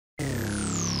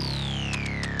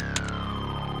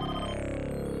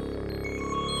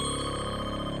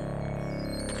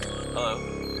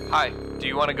Hi, do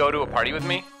you want to go to a party with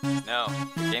me? No,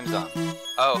 the game's on.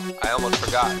 Oh, I almost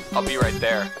forgot. I'll be right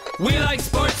there. We like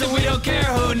sports and we don't care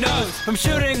who knows. From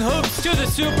shooting hoops to the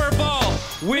Super Bowl.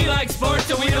 We like sports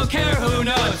and we don't care who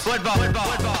knows.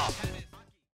 Football.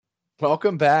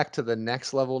 Welcome back to the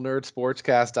Next Level Nerd Sports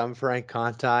Cast. I'm Frank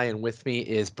Conti, and with me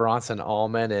is Bronson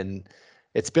Allman. And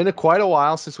it's been quite a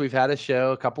while since we've had a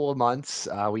show, a couple of months.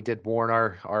 We did warn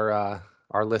our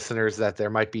listeners that there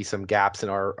might be some gaps in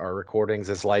our recordings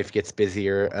as life gets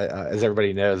busier. As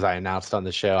everybody knows, I announced on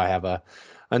the show I have a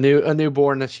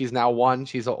newborn that she's now one.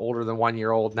 She's older than 1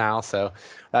 year old now, so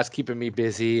that's keeping me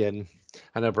busy. And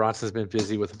I know Bronson's been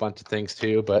busy with a bunch of things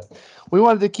too, but we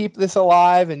wanted to keep this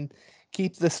alive and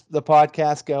keep the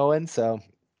podcast going. So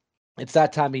it's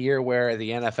that time of year where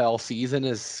the NFL season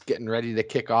is getting ready to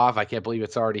kick off. I can't believe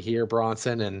it's already here,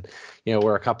 Bronson. And,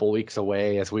 we're a couple weeks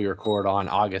away as we record on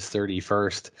August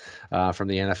 31st from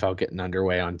the NFL getting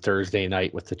underway on Thursday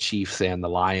night with the Chiefs and the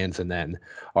Lions, and then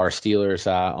our Steelers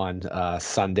on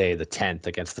Sunday the 10th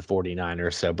against the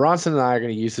 49ers. So Bronson and I are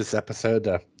going to use this episode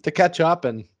to catch up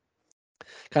and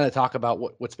kind of talk about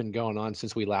what's been going on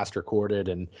since we last recorded.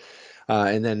 And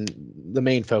then the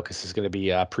main focus is going to be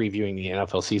previewing the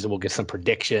NFL season. We'll get some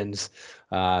predictions,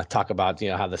 talk about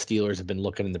how the Steelers have been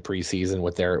looking in the preseason,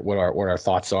 what our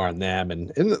thoughts are on them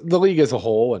and the league as a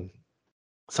whole, and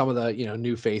some of the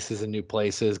new faces and new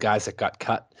places, guys that got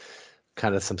cut,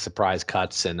 kind of some surprise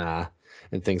cuts and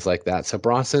things like that. So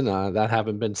Bronson, that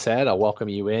having been said, I'll welcome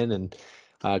you in, and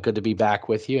good to be back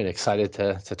with you, and excited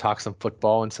to talk some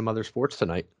football and some other sports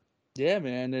tonight. Yeah,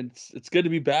 man, it's good to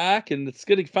be back, and it's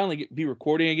good to finally be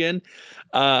recording again.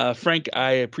 Frank,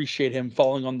 I appreciate him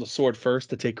falling on the sword first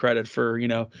to take credit for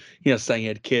saying he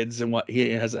had kids and what he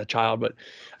has a child. But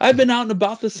I've been out and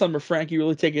about this summer, Frank. You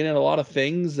really taking in a lot of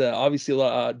things. Obviously,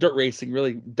 dirt racing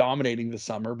really dominating this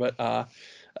summer, but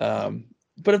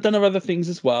I've done other things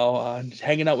as well.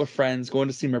 Hanging out with friends, going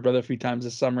to see my brother a few times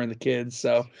this summer and the kids.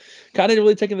 So kind of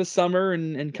really taking the summer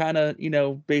and kind of,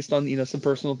 based on, some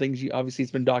personal things, obviously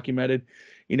it's been documented,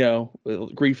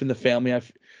 grief in the family.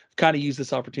 I've kind of used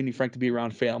this opportunity, Frank, to be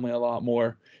around family a lot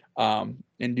more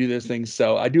and do those things.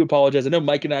 So I do apologize. I know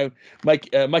Mike and I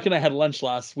had lunch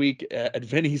last week at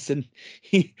Vinny's, and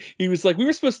he was like, we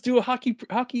were supposed to do a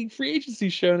hockey free agency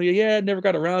show. And I never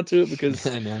got around to it because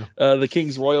the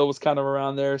Kings Royal was kind of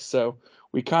around there. So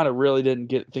we kind of really didn't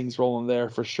get things rolling there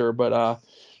for sure. But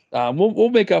we'll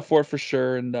make up for it for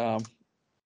sure. And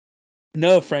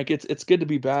no, Frank, it's good to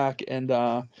be back. And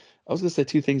I was gonna say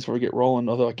two things before we get rolling,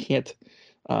 although I can't.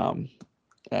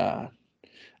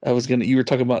 You were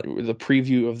talking about the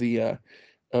preview of the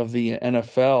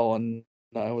NFL, and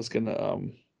I was gonna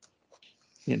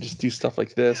just do stuff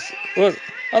like this. Look,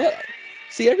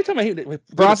 see, every time I hit it with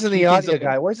Bronson, the audio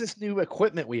guy, where's this new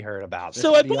equipment we heard about?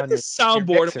 So I bought this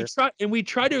soundboard, and we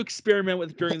tried to experiment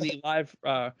with during the live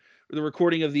the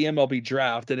recording of the MLB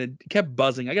draft, and it kept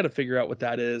buzzing. I got to figure out what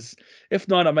that is. If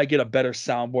not, I might get a better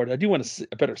soundboard. I do want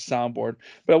a better soundboard,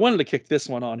 but I wanted to kick this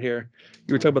one on here.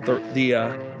 You were talking about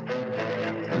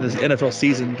this NFL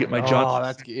season, get my John. Oh,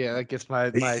 that gets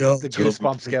the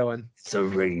goosebumps going. It's a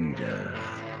Raider.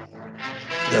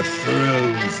 The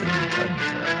frozen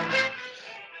tundra.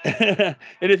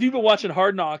 And if you've been watching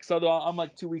Hard Knocks, although I'm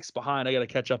like 2 weeks behind, I got to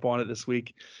catch up on it this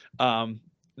week.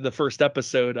 The first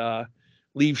episode,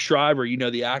 Liev Schreiber,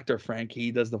 the actor, Frank,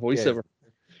 he does the voiceover.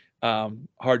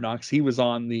 Hard Knocks. He was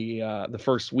on the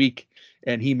first week,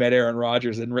 and he met Aaron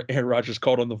Rodgers, and Aaron Rodgers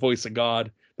called on the voice of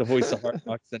God, the voice of Hard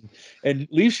Knocks. And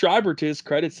Liev Schreiber, to his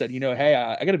credit, said, hey,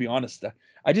 I got to be honest,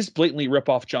 I just blatantly rip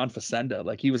off John Facenda.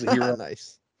 Like, he was a hero.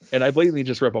 Nice. And I blatantly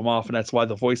just rip him off, and that's why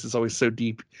the voice is always so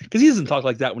deep, because he doesn't talk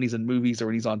like that when he's in movies or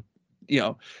when he's on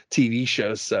TV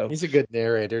shows. So he's a good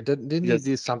narrator. Didn't he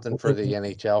do something for the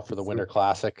NHL for the Winter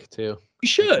Classic too? He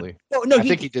should. No, I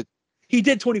think he did. He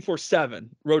did 24/7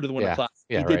 Road to the Winter Classic.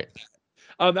 Yeah, right.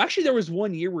 Actually, there was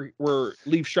 1 year where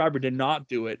Liev Schreiber did not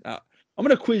do it. I'm going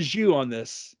to quiz you on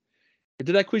this.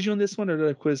 Did I quiz you on this one, or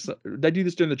did I do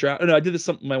this during the draft? Oh, no, I did this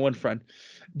with my one friend.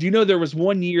 Do you know there was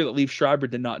 1 year that Liev Schreiber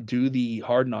did not do the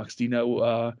Hard Knocks? Do you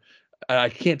know? I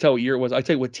can't tell what year it was. I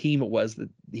tell you what team it was that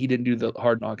he didn't do the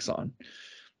Hard Knocks on.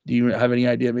 Do you have any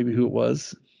idea maybe who it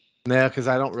was? No, because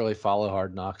I don't really follow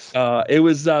Hard Knocks. It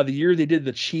was the year they did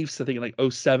the Chiefs, I think in like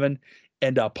 2007,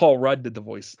 and Paul Rudd did the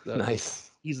voice.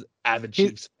 Nice. He's an avid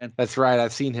Chiefs fan. That's right.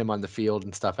 I've seen him on the field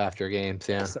and stuff after games.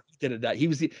 Yeah. So he did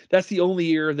it. That's the only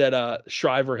year that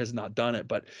Shriver has not done it.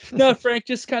 But no, Frank,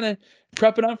 just kind of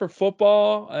prepping on for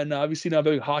football, and obviously not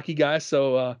a big hockey guy,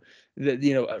 so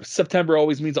September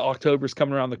always means October's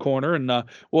coming around the corner, and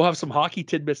we'll have some hockey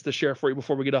tidbits to share for you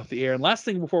before we get off the air. And last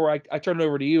thing before I turn it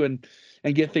over to you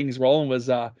and get things rolling was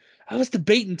I was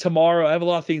debating tomorrow. I have a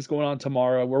lot of things going on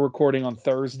tomorrow. We're recording on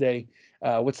Thursday.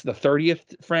 What's the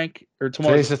 30th, Frank? Or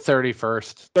tomorrow? Today's the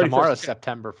 31st. Tomorrow's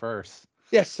September 1st.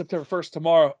 Yes, September 1st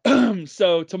tomorrow.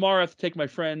 So tomorrow I have to take my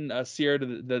friend Sierra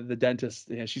to the dentist.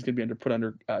 She's going to be put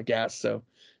under gas, so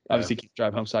obviously can't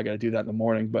drive home, so I got to do that in the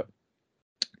morning. But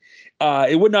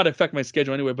it would not affect my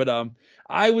schedule anyway. But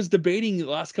I was debating the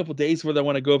last couple of days whether I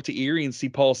want to go up to Erie and see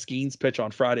Paul Skeens pitch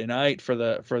on Friday night for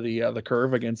the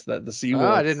Curve against the Seawolves.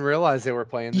 Oh, I didn't realize they were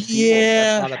playing the Seawolves.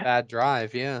 Yeah, that's not a bad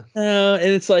drive. Yeah, and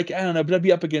it's like, I don't know, but I'd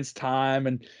be up against time,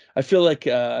 and I feel like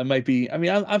I might be. I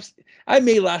mean, I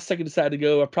may last second decide to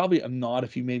go. I probably am not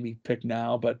if you made me pick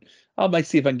now, but I might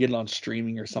see if I can get it on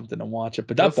streaming or something and watch it.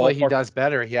 But that hopefully he does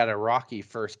better. He had a rocky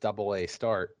first AA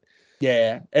start.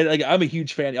 Yeah, and like I'm a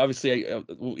huge fan. Obviously,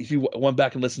 if you went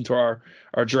back and listened to our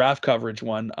draft coverage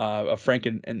one of Frank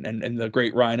and the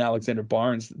great Ryan Alexander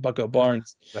Bucko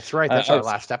Barnes. That's right. That's our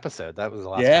last episode. That was the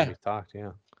last time we talked.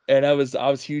 Yeah. And I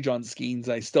was huge on Skeens.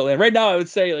 And right now I would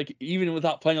say, like, even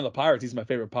without playing on the Pirates, he's my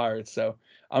favorite Pirate. So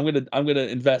I'm gonna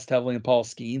invest heavily in Paul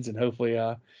Skeens, and hopefully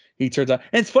he turns out.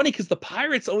 And it's funny because the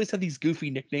Pirates always have these goofy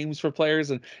nicknames for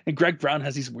players, and Greg Brown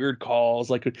has these weird calls.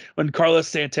 Like when Carlos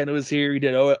Santana was here, he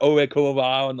did Owe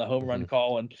Kovao on the home run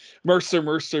call, and Mercer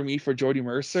me for Jordy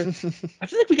Mercer. I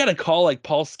feel like we got to call like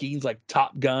Paul Skeens like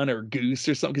Top Gun or Goose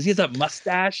or something, because he has that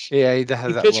mustache. Yeah, he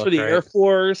has that pitched look, for the right? Air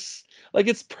Force. Like,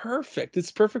 it's perfect.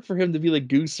 It's perfect for him to be like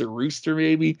Goose or Rooster,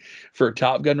 maybe, for a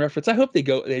Top Gun reference. I hope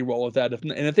they roll with that.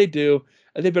 If they do,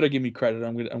 they better give me credit.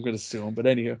 I'm gonna sue them. But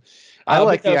anywho, I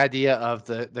like the idea of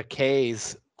the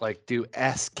K's, like do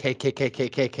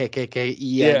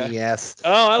SKKKKKKKKENES.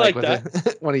 Oh, I like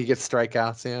that. When he gets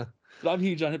strikeouts, yeah. I'm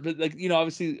huge on it, but like,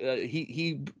 obviously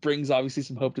he brings obviously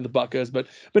some hope to the Buccos, but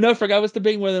no, Frank, I was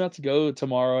debating whether or not to go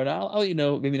tomorrow, and I'll let you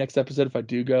know maybe next episode if I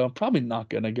do go. I'm probably not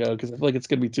gonna go because I feel like it's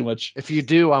gonna be too much. If you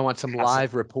do, I want some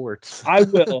live reports. I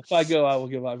will. If I go, I will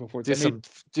give live reports.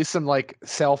 Do some like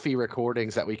selfie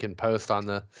recordings that we can post on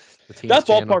the team. That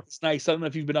channel. ballpark is nice. I don't know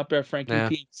if you've been up there, Frank. Yeah.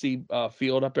 PNC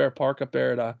Field up there, park up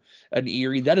there at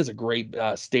Erie. That is a great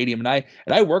stadium, and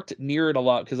I worked near it a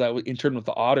lot because I interned with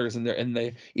the Otters, and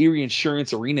the Erie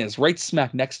Insurance Arena is right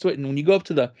smack next to it. And when you go up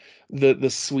to the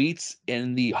suites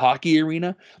in the hockey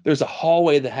arena, there's a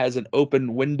hallway that has an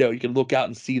open window. You can look out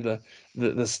and see the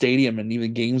stadium and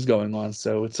even games going on.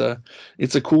 So it's a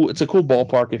cool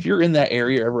ballpark. If you're in that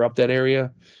area, ever up that area,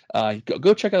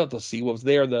 go check out the Seawolves.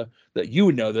 They are that you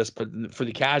would know this, but for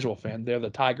the casual fan, they're the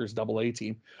Tigers AA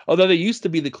team. Although they used to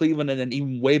be the Cleveland, and then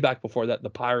even way back before that, the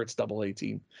Pirates AA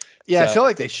team. Yeah, So, I feel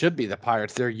like they should be the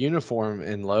Pirates. Their uniform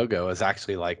and logo is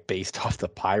actually like based off the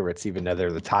Pirates, even though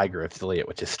they're the Tiger affiliate,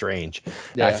 which is strange.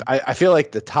 Yeah. I feel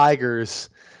like the Tigers.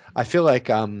 I feel like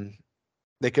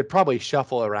they could probably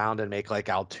shuffle around and make like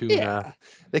Altoona. Yeah.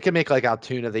 They could make like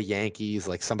Altoona the Yankees,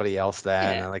 like somebody else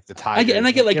that, and like the Tigers.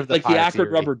 I get like Give the Pirates Akron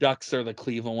Erie. Rubber Ducks or the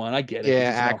Cleveland one. I get it.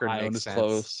 Yeah, because Akron Ohio makes is sense.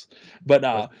 close. But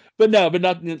not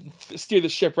steer the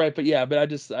ship right. But yeah, but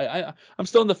I'm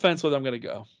still on the fence whether I'm gonna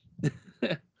go.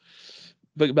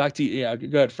 But back to you. Yeah,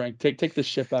 go ahead, Frank. Take the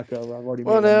ship back over. I've already.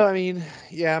 Well, no, I mean,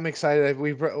 yeah, I'm excited.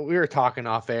 We were talking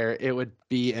off air. It would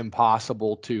be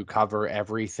impossible to cover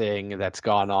everything that's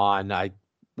gone on. I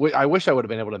wish I would have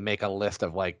been able to make a list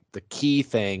of like the key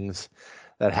things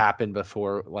that happened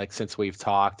before, like since we've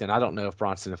talked. And I don't know if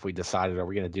Bronson, if we decided, are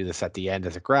we going to do this at the end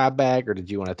as a grab bag, or did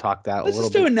you want to talk that Let's a little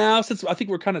just do bit? it now, since I think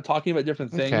we're kind of talking about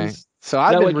different things. Okay. So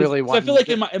I've been really I feel like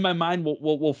wanting. in my mind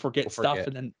we'll forget stuff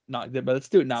and then not. But let's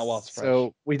do it now while it's fresh.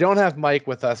 So we don't have Mike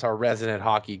with us, our resident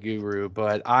hockey guru,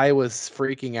 but I was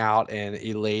freaking out and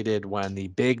elated when the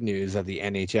big news of the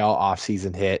NHL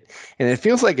offseason hit. And it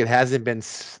feels like it hasn't been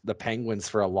the Penguins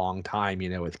for a long time,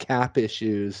 with cap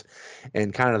issues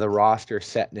and kind of the roster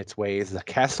set in its ways.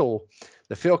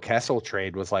 The Phil Kessel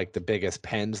trade was like the biggest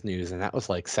Pens news, and that was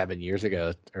like 7 years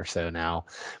ago or so now.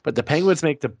 But the Penguins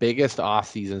make the biggest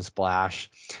offseason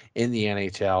splash in the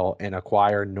NHL and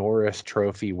acquire Norris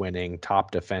Trophy winning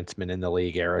top defenseman in the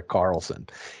league, Erik Karlsson.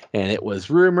 And it was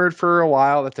rumored for a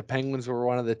while that the Penguins were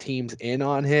one of the teams in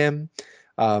on him.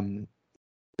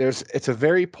 It's a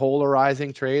very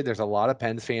polarizing trade. There's a lot of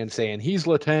Pens fans saying he's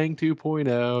Letang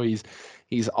 2.0.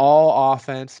 He's all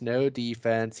offense, no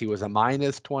defense. He was a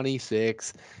minus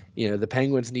 26. The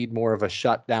Penguins need more of a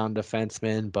shutdown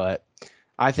defenseman, but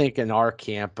I think in our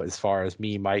camp, as far as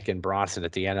me, Mike, and Bronson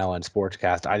at the NLN Sports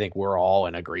Cast, I think we're all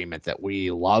in agreement that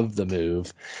we love the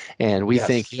move, and we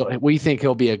think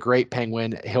he'll be a great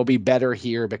Penguin. He'll be better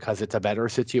here because it's a better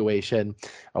situation,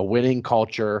 a winning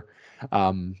culture.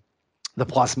 The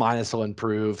plus minus will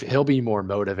improve. He'll be more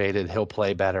motivated. He'll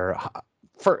play better.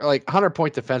 For like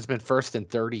 100-point defenseman, first in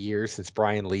 30 years since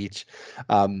Brian Leach.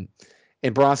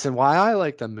 And Bronson, why I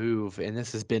like the move, and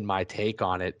this has been my take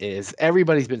on it, is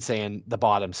everybody's been saying the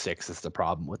bottom six is the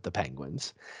problem with the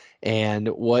Penguins. And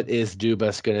what is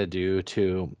Dubas going to do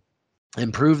to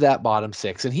improve that bottom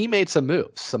six? And he made some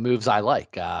moves I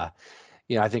like. I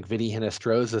think Vinny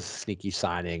Hinostroza's a sneaky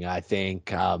signing. I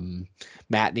think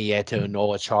Matt Nieto,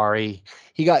 Noah Chari.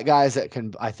 He got guys that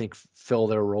can, I think, fill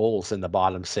their roles in the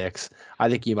bottom six. I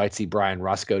think you might see Brian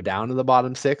Russ go down to the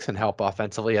bottom six and help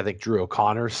offensively. I think Drew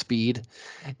O'Connor's speed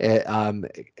and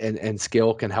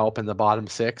skill can help in the bottom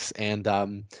six. And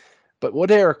but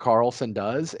what Erik Karlsson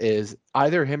does is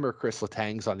either him or Chris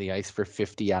Letang's on the ice for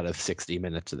 50 out of 60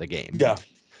 minutes of the game. Yeah.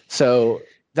 So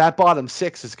that bottom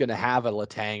six is going to have a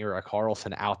Letang or a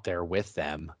Karlsson out there with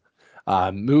them,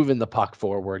 moving the puck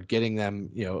forward, getting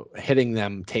them, hitting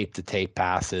them tape to tape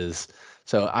passes.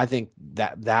 So I think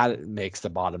that makes the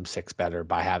bottom six better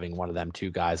by having one of them two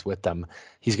guys with them.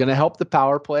 He's going to help the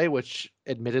power play, which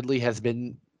admittedly has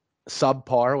been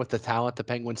subpar with the talent the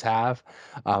Penguins have.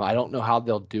 I don't know how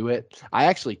they'll do it. I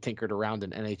actually tinkered around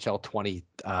in NHL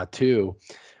 22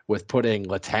 with putting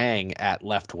Letang at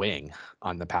left wing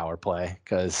on the power play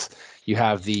because you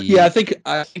have the I think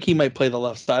he might play the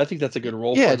left side. I think that's a good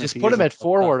role. Yeah, just put him at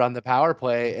forward on the power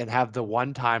play and have the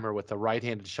one timer with the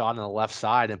right-handed shot on the left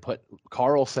side, and put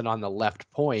Karlsson on the left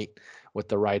point with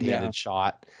the right-handed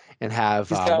shot, and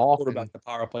have Malkin about the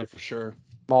power play for sure.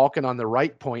 Malkin on the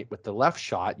right point with the left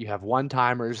shot. You have one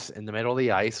timers in the middle of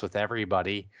the ice with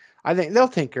everybody. I think they'll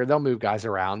tinker, they'll move guys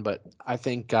around, but I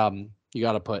think you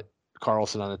got to put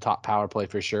Karlsson on the top power play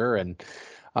for sure. And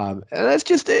that's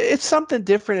just, it's something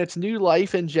different. It's new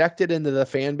life injected into the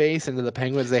fan base, into the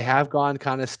Penguins. They have gone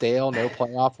kind of stale, no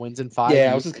playoff wins in 5 years.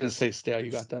 Yeah, I was just going to say stale.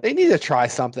 You got that. They need to try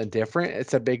something different.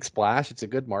 It's a big splash. It's a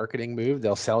good marketing move.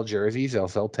 They'll sell jerseys. They'll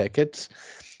sell tickets.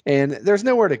 And there's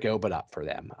nowhere to go but up for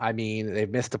them. I mean, they've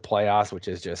missed the playoffs, which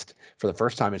is just, for the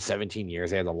first time in 17 years,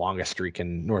 they had the longest streak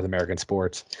in North American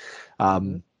sports.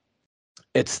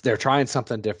 They're trying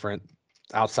something different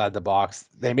outside the box.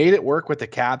 They made it work with the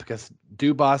cap because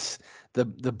Dubas, the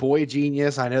boy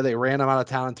genius, I know they ran him out of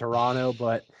town in Toronto,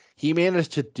 but he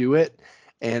managed to do it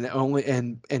and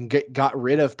got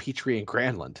rid of Petrie and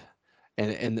Granlund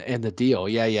and the deal.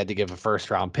 Yeah, he had to give a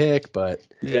first round pick, but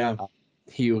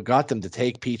he got them to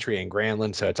take Petrie and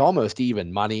Granlund, so it's almost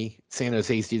even money. San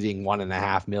Jose's using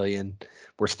 $1.5 million.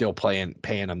 We're still paying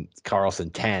him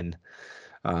Karlsson 10.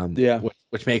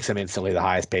 Which makes him instantly the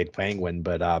highest paid Penguin,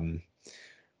 but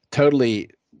totally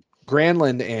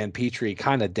Granlund and Petrie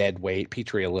kind of dead weight.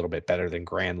 Petrie a little bit better than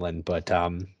Granlund, but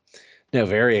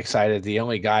very excited. The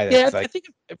only guy that's I think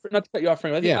if not to cut you off,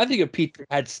 Frank, I think if Petrie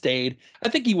had stayed, I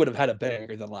think he would have had a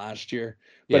better than last year.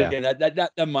 But again,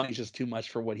 that money's just too much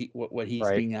for what he's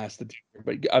being asked to do.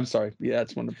 But I'm sorry, I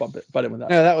just wanted to butt in with that.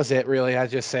 No, that was it. Really, I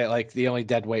just say like the only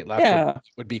dead weight left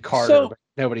would be Carter. But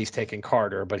nobody's taking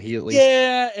Carter, but he at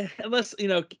least unless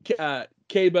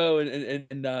Cabo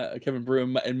and Kevin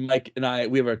Broom and Mike and I,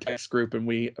 we have our text group and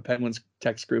a Penguins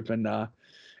text group and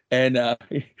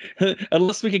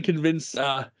unless we can convince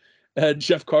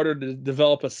Jeff Carter to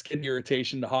develop a skin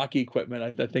irritation to hockey equipment,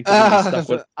 I think they're gonna be stuck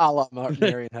with a lot more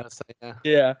Marianosa.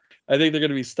 Yeah, I think they're going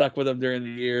to be stuck with him during the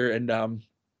year. And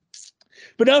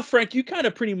but now, Frank, you kind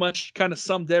of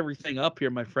summed everything up here,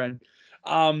 my friend.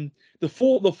 The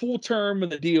full term of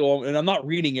the deal, and I'm not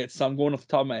reading it, so I'm going off the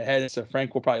top of my head. So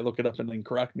Frank will probably look it up and then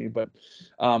correct me. But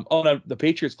the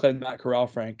Patriots claimed Matt Corral,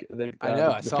 Frank. I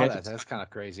know, I saw Panthers. That's kind of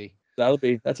crazy.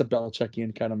 That's a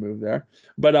Belichickian kind of move there.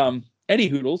 But any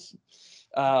hoodles,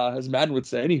 as Madden would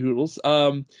say, any hoodles.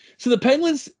 So the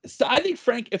Penguins. So I think,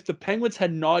 Frank, if the Penguins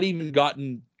had not even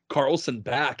gotten Karlsson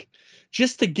back,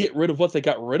 just to get rid of what they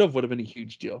got rid of would have been a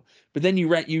huge deal. But then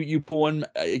you pull in,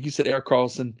 like you said, Erik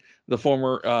Karlsson, the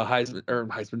former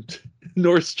Heisman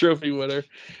Norris Trophy winner.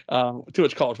 Too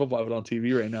much college football on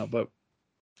TV right now, but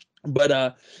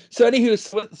so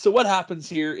anywho, so what happens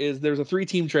here is there's a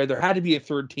 3-team trade. There had to be a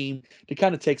third team to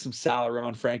kind of take some salary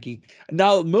on Frankie.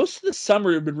 Now, most of the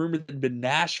summer had been rumored it had been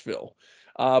Nashville,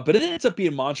 but it ends up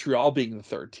being Montreal being the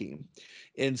third team.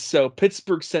 And so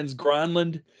Pittsburgh sends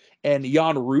Granlund and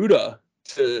Jan Ruda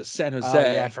to San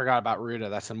Jose. I forgot about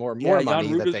Ruda. That's more money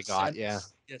that they got.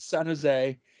 San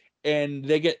Jose, and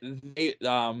they get do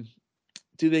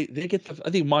they get the? I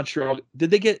think Montreal.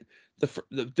 Did they get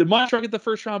did Montreal get the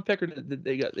first round pick, or did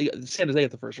they got San Jose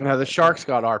get the first round? No, the Sharks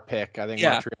got our pick. I think.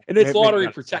 Montreal. And it's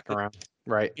lottery protected.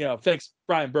 Right. Thanks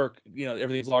Brian Burke.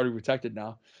 Everything's lottery protected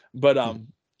now. But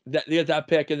they got that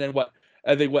pick, and then what?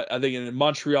 I think in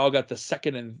Montreal got the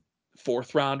second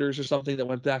fourth rounders or something that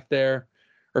went back there.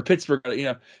 Or Pittsburgh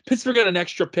got an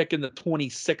extra pick in the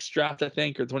 26th draft, I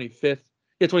think, or 25th.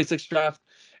 Yeah, 26th draft.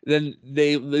 Then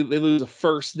they lose a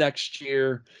first next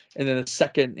year, and then a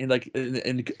second in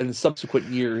the subsequent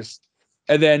years.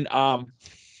 And then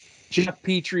Jeff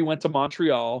Petrie went to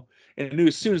Montreal, and I knew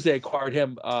as soon as they acquired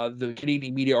him, the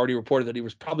Canadian media already reported that he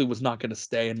was not going to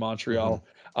stay in Montreal.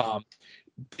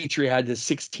 Petrie had this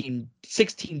 16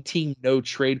 team no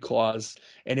trade clause,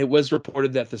 and it was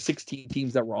reported that the 16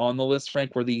 teams that were on the list,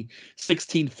 Frank, were the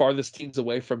 16 farthest teams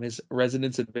away from his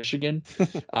residence in Michigan.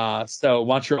 So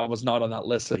Montreal was not on that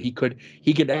list. So he could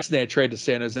extend a trade to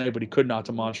San Jose, but he could not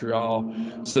to Montreal.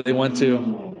 So they went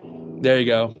to, there you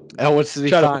go. Oh, what's the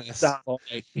finest?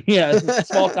 Yeah, it's a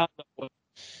small town.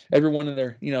 Everyone in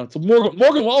there, so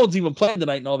Morgan Wallen's even playing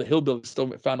tonight, and all the hillbillies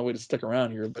still found a way to stick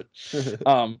around here. But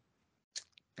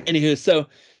anywho,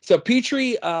 so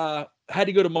Petrie had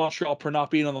to go to Montreal for not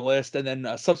being on the list, and then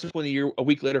subsequently a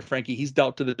week later, Frankie, he's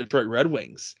dealt to the Detroit Red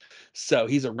Wings. So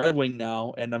he's a Red Wing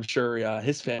now, and I'm sure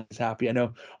his family's happy. I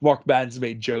know Mark Madden's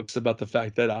made jokes about the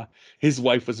fact that his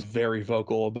wife was very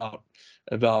vocal about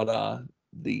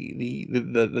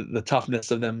the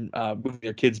toughness of them moving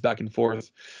their kids back and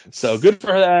forth. So good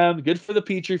for them, good for the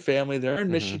Petrie family. They're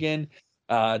in Michigan.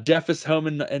 Jeff is home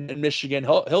in Michigan.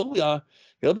 He'll be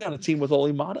on a team with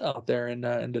Oli Mata out there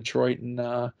in Detroit,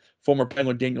 and former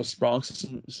Penguin Daniel Sprong,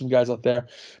 some guys out there.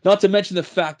 Not to mention the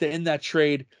fact that in that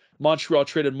trade, Montreal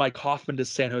traded Mike Hoffman to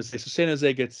San Jose. So San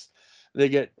Jose get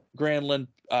Granlund,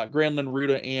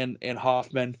 Ruda, and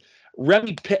Hoffman.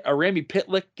 Remy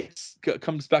Pitlick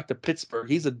comes back to Pittsburgh.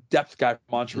 He's a depth guy for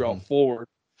Montreal forward.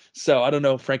 So I don't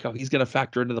know, Frank, how he's going to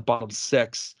factor into the bottom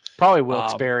six. Probably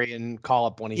Wilkes-Barre and call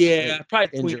up when he's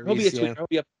probably injuries. He'll be a tweet. He'll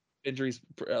be up injuries,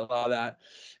 a lot of that.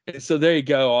 And so there you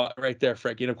go, right there,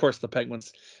 Frank. And of course, the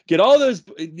Penguins get all those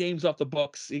names off the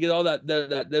books. You get all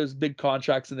those big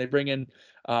contracts, and they bring in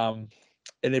Erik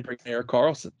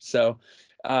Karlsson. So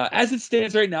as it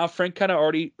stands right now, Frank kind of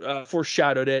already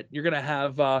foreshadowed it. You're going to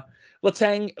have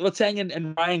Letang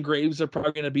and Ryan Graves are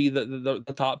probably going to be the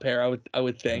top pair. I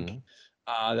would think.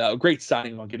 Great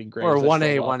signing on getting Graves. Or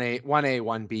 1A,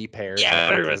 1B pairs. Yeah,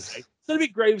 it's going to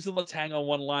be Graves and Letang on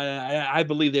one line. I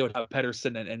believe they would have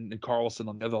Pettersson and Karlsson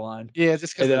on the other line. Yeah,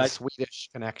 just because of the Swedish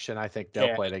connection, I think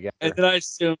they'll play together. And then I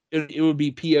assume it would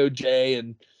be POJ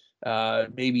and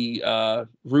maybe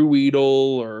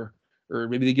Ruedel or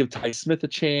maybe they give Ty Smith a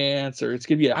chance, or it's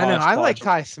going to be a hodgepodge. I like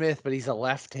Ty Smith, but he's a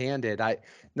left-handed.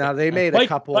 Now they made a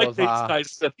couple of Ty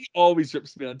Smith. He always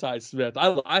rips me on Ty Smith.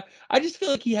 I just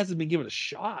feel like he hasn't been given a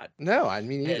shot. No, I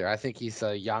mean either. I think he's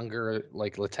a younger,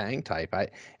 like Letang type.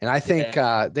 I think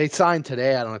they signed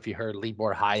today. I don't know if you heard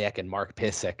Libor Hayek and Mark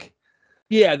Pysyk.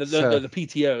 Yeah, the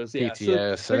PTOs. Yeah,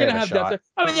 PTOs, so they're gonna have that there.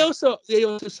 I mean, they also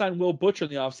signed Will Butcher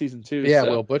in the offseason too. Yeah,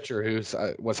 Will Butcher, who's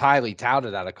was highly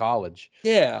touted out of college.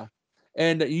 Yeah.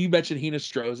 And you mentioned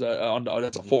Hinostroza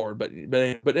that's a forward,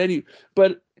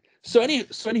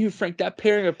 so Frank, that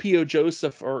pairing of P.O.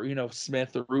 Joseph or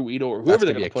Smith or Ruedel or whoever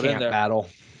they're going to put in there, battle.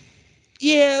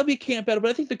 Yeah, it'll be a camp battle.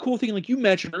 But I think the cool thing, like you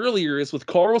mentioned earlier, is with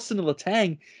Karlsson and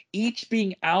Letang each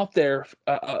being out there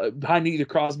behind either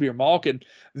Crosby or Malkin,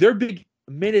 they're big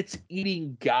minutes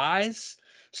eating guys.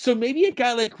 So maybe a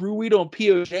guy like Ruedel and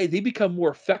POJ, they become more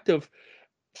effective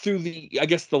through the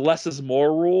less is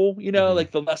more rule,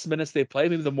 like the less minutes they play,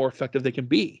 maybe the more effective they can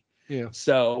be. Yeah.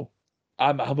 So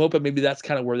I'm hoping maybe that's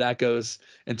kind of where that goes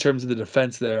in terms of the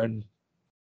defense there.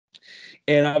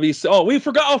 And obviously, Frank,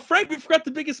 we forgot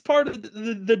the biggest part of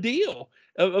the deal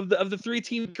of the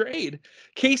 3-team trade.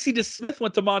 Casey DeSmith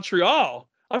went to Montreal.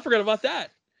 I forgot about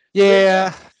that.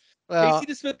 Yeah. Well,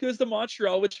 Casey DeSmith goes to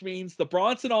Montreal, which means the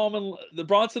Bronson Allman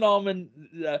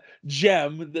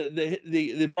gem,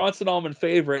 the Bronson Allman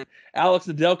favorite, Alex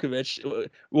Nedeljkovic,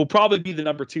 will probably be the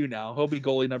number 2 now. He'll be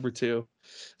goalie number 2.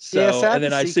 So, and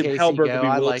then I assume Hellberg will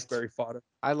be Wilkes-Barre fodder.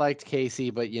 I liked Casey,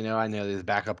 but I know these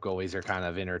backup goalies are kind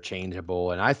of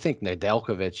interchangeable, and I think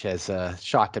Nedeljkovic has a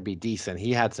shot to be decent.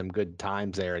 He had some good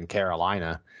times there in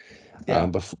Carolina,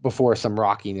 before some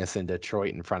rockiness in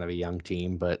Detroit in front of a young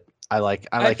team, but. I like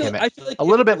him at a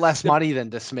little bit less money than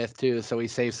DeSmith too, so he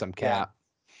saves some cap.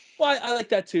 Well, I like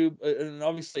that too, and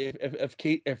obviously, if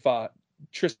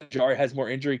Tristan Jarry has more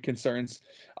injury concerns,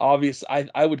 obviously,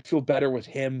 I would feel better with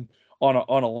him on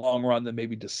a long run than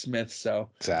maybe DeSmith. So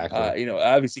exactly,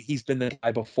 obviously he's been the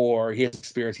guy before. He has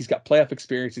experience. He's got playoff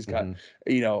experience. He's got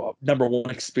number 1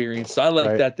 experience. So I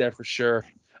like that there for sure.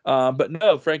 But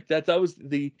no, Frank, that was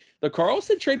the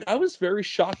Carlson trade. I was very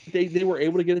shocked that they were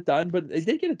able to get it done, but they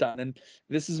did get it done, and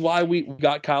this is why we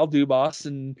got Kyle Dubas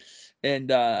and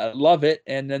love it.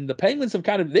 And then the Penguins they've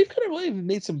kind of really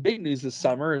made some big news this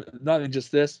summer. Not even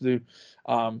just this,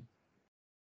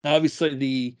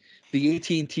 obviously the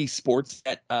AT&T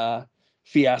Sportsnet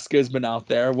fiasco has been out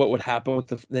there. What would happen with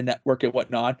the network and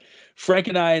whatnot? Frank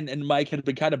and I and Mike had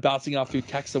been kind of bouncing off through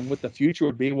text of what the future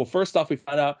would be. Well, first off, we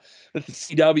found out that the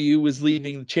CW was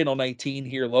leaving Channel 19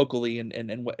 here locally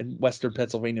in Western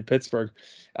Pennsylvania, Pittsburgh.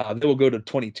 They will go to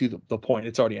 22. The point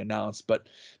it's already announced, but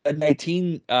the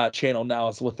 19 channel now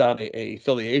is without a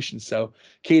affiliation. So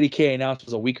KDKA announced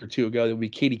was a week or two ago. It'll be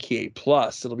KDKA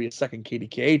Plus. It'll be a second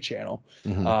KDKA channel.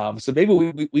 Mm-hmm. So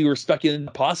maybe we were speculating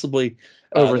possibly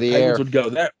Over the Penguins air would go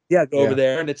there. Yeah, go over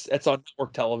there, and it's on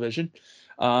network television.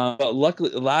 But luckily,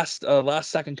 last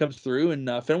second comes through, and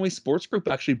Fenway Sports Group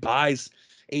actually buys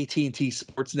AT&T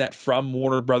Sportsnet from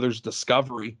Warner Brothers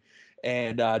Discovery,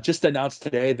 and just announced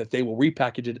today that they will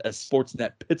repackage it as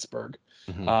Sportsnet Pittsburgh.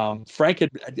 Mm-hmm. Frank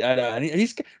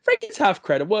Frank gets half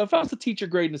credit. Well, if I was the teacher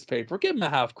grading his paper, give him a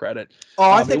half credit.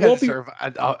 I think I deserve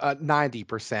a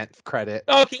 90% credit.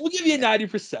 Okay, we'll give you a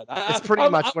 90%. It's pretty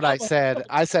much what I said.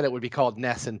 I said it would be called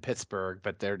NLN Pittsburgh,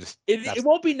 but they're just it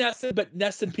won't be NLN, but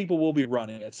NLN people will be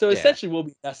running it. So essentially, we'll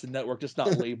be NLN Network, just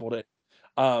not labeled it.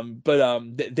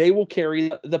 They will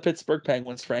carry the Pittsburgh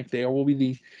Penguins, Frank. They will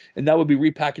be and that would be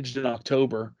repackaged in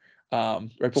October, right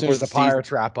before the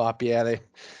Pirates wrap up.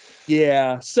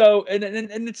 Yeah. So and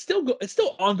it's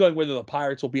still ongoing whether the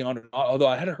Pirates will be on or not. Although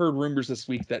I had heard rumors this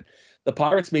week that the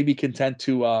Pirates may be content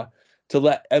to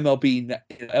let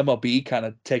MLB kind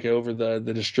of take over the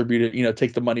distributor,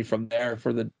 take the money from there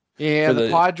for the. Yeah, the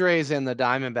Padres and the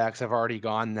Diamondbacks have already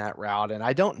gone that route, and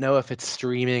I don't know if it's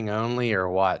streaming only or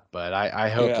what, but I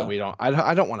hope that we don't.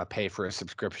 I don't want to pay for a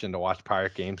subscription to watch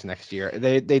Pirate games next year.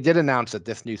 They did announce that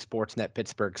this new Sportsnet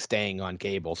Pittsburgh's staying on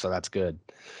cable, so that's good.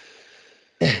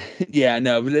 Yeah,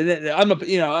 no, but I'm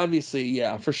obviously,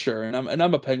 yeah, for sure, and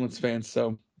I'm a Penguins fan,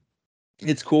 so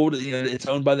it's cool. It's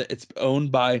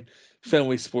owned by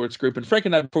Fenway Sports Group, and Frank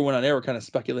and I before we went on air were kind of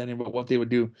speculating about what they would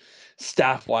do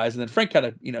staff wise, and then Frank kind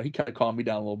of he kind of calmed me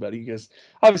down a little bit. He goes,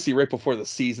 obviously right before the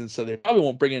season, so they probably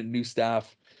won't bring in new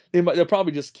staff. They'll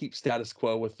probably just keep status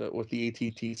quo with the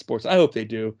AT&T Sports. I hope they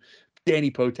do.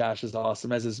 Danny Potash is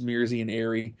awesome, as is Mearsy and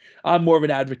Airy. I'm more of an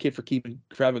advocate for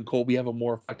having Colby have a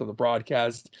more effect on the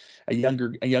broadcast, a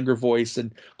younger voice,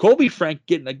 and Colby Frank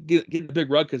getting a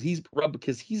big rub because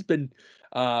he's been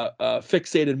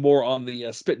fixated more on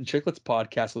the Spit and Chicklets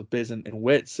podcast with Biz and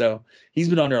Wit, so he's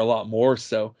been on there a lot more.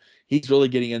 So he's really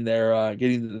getting in there,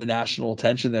 getting the national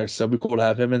attention there. So it'd be cool to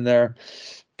have him in there,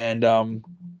 and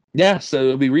so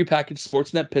it'll be repackaged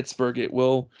Sportsnet Pittsburgh. It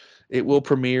will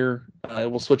premiere. It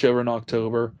will switch over in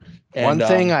October. And, one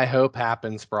thing I hope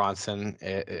happens, Bronson,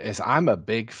 is I'm a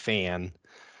big fan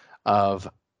of.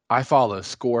 I follow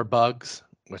Score Bugs,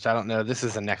 which I don't know. This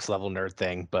is a next level nerd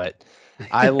thing, but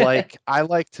I like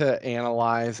to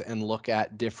analyze and look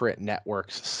at different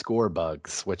networks' score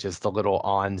bugs, which is the little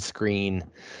on-screen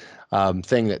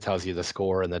thing that tells you the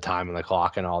score and the time and the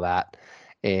clock and all that.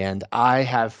 And I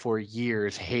have for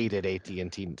years hated AT&T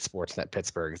Sportsnet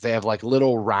Pittsburgh. They have like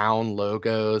little round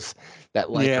logos that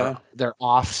they're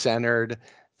off-centered.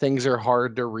 Things are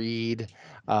hard to read.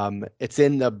 It's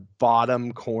in the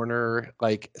bottom corner,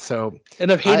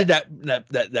 And I've hated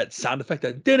that sound effect.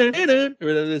 That I hated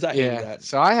that.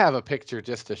 So I have a picture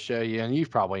just to show you, and you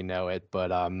probably know it, but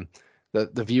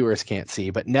the viewers can't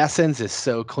see. But NESN's is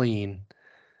so clean.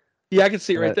 Yeah, I can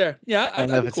see it right there. Yeah, I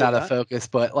don't know if it's out of focus,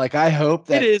 but I hope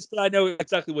that it is. But I know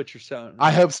exactly what you're saying.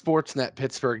 I hope Sportsnet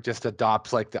Pittsburgh just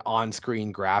adopts the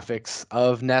on-screen graphics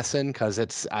of NESN because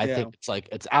I think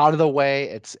it's out of the way.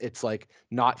 It's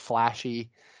not flashy,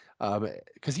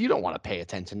 because you don't want to pay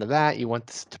attention to that. You want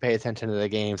to pay attention to the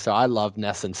game. So I love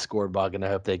NESN's score bug, and I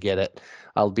hope they get it.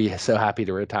 I'll be so happy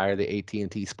to retire the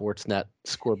AT&T Sportsnet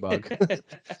score bug.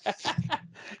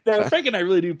 No, Frank and I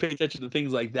really do pay attention to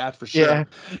things like that for sure.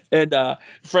 Yeah. And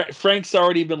Frank's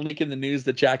already been leaking the news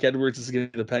that Jack Edwards is going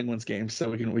to the Penguins game, so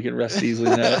we can rest easily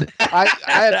now. I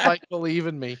had Mike believe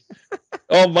in me.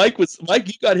 Oh, Mike,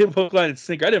 you got him hook, line, and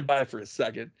sinker. I didn't buy it for a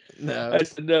second. No, I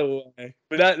said no way.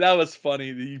 But that was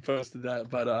funny that you posted that.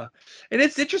 But and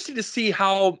it's interesting to see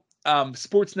how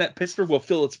Sportsnet Pittsburgh will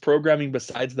fill its programming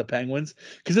besides the Penguins,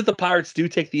 because if the Pirates do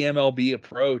take the MLB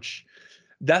approach,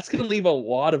 that's going to leave a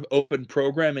lot of open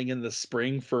programming in the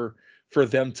spring for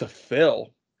them to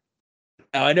fill.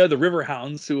 Now, I know the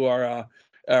Riverhounds, who are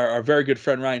our very good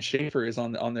friend Ryan Schaefer is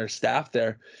on their staff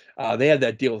there. They had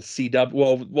that deal with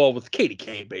CW, well with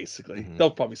KDK basically. Mm-hmm.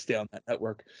 They'll probably stay on that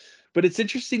network. but it's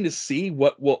interesting to see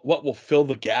what will fill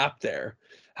the gap there,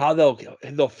 how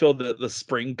they'll fill the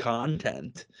spring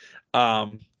content.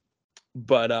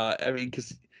 But I mean,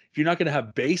 because if you're not going to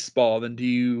have baseball, then do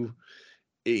you,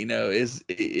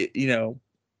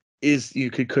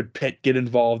 could Pitt get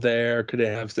involved there? Could they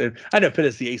have? I know Pitt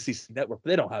is the ACC network, but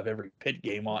they don't have every Pitt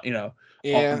game on, Yeah, on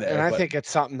there. and I But think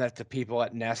it's something that the people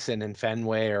at Nesson and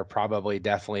Fenway are probably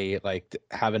definitely like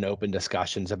having open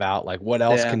discussions about, like what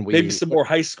else yeah, can maybe we. some more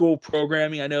high school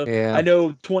programming. I Yeah,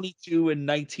 know 22 and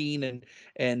 19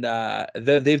 and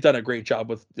they've done a great job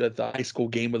with the high school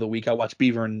game of the week. I watched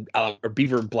Beaver and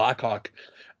Blackhawk,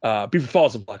 Beaver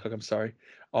Falls and Blackhawk. I'm sorry,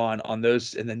 on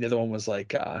those, and then the other one was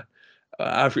like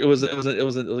I forget, I forget,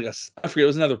 it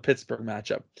was another Pittsburgh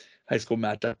matchup, high school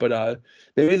matchup. But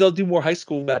maybe they'll do more high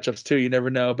school matchups too. You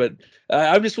never know. But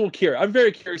I'm just a little curious. I'm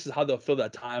very curious as how they'll fill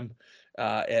that time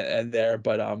and there.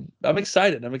 But I'm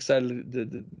excited. I'm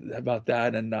excited about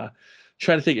that, and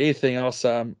trying to think anything else.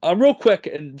 Real quick,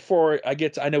 and before I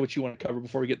get to, I know what you want to cover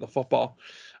before we get to football.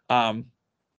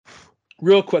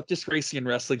 Real quick, just racing and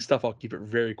wrestling stuff. I'll keep it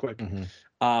very quick. Mhm.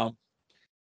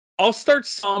 I'll start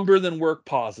somber, then work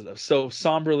positive. So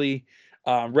somberly,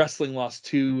 wrestling lost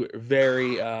two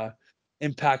very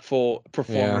impactful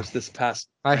performers this past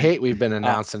I spring. hate we've been Uh,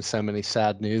 announcing so many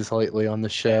sad news lately on the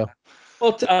yeah. show.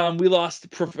 Well, we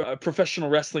lost professional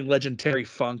wrestling legend Terry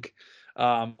Funk.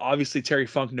 Obviously, Terry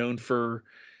Funk known for,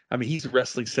 I mean, he's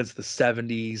wrestling since the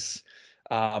 70s.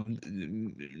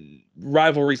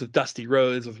 Rivalries with Dusty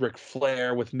Rhodes, with Ric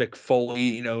Flair, with Mick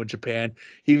Foley, in Japan.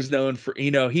 He was known for,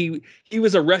 he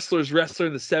was a wrestler's wrestler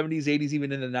in the 70s, 80s,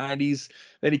 even in the 90s.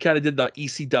 Then he kind of did the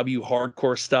ECW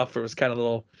hardcore stuff. It was kind of a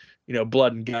little,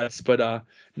 blood and guts. But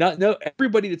no,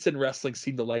 everybody that's in wrestling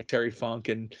seemed to like Terry Funk.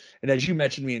 And as you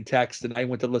mentioned me in text, and I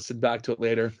went to listen back to it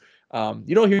later,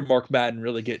 you don't hear Mark Madden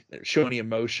really show any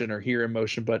emotion or hear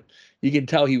emotion, but you can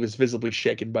tell he was visibly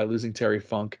shaken by losing Terry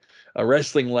Funk, a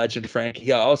wrestling legend. Frank,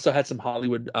 he also had some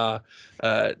Hollywood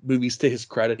movies to his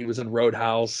credit. He was in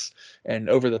Roadhouse and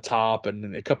Over the Top,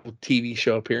 and a couple of TV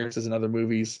show appearances in other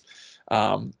movies.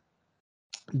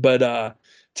 But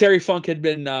Terry Funk had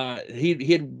been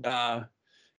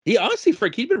he honestly,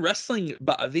 Frank, he'd been wrestling,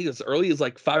 I think as early as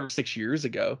like 5 or 6 years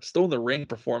ago, still in the ring,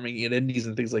 performing in indies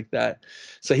and things like that.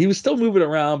 So he was still moving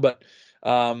around, but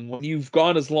when you've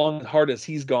gone as long and hard as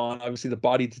he's gone, obviously the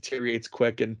body deteriorates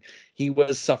quick, and he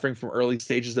was suffering from early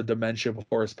stages of dementia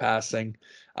before his passing.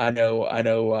 I know.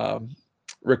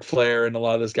 Ric Flair and a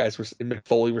lot of those guys Mick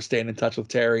Foley were staying in touch with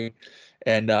Terry,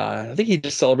 and I think he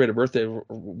just celebrated a birthday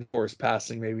before his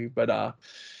passing, maybe. But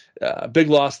big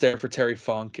loss there for Terry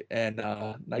Funk, and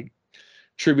like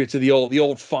tribute to the old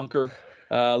Funker.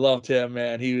 Loved him,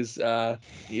 man. He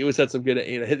always had some good.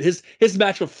 His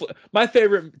match with my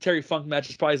favorite Terry Funk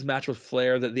match is probably his match with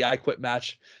Flair, the I Quit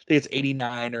match. I think it's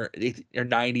 89 or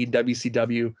 90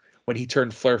 WCW, when he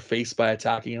turned Flair face by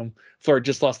attacking him. Flair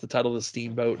just lost the title to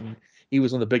Steamboat, and he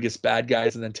was one of the biggest bad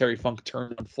guys. And then Terry Funk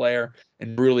turned on Flair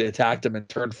and brutally attacked him and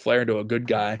turned Flair into a good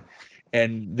guy.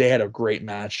 And they had a great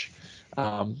match.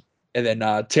 And then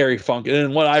Terry Funk. And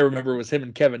then what I remember was him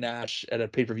and Kevin Nash at a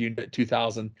pay-per-view in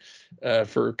 2000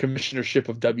 for commissionership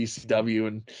of WCW.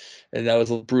 And that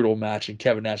was a brutal match. And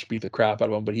Kevin Nash beat the crap out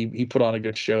of him, but he put on a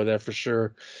good show there for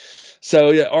sure.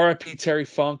 So, yeah, RIP Terry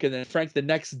Funk. And then, Frank, the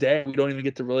next day, we don't even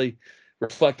get to really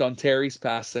reflect on Terry's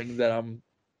passing. That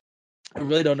I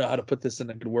really don't know how to put this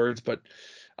into good words, but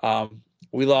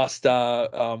we lost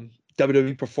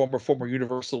WWE performer, former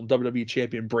Universal WWE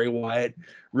champion Bray Wyatt,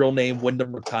 real name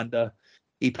Wyndham Rotunda.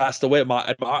 He passed away at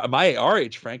our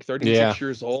age, Frank, 36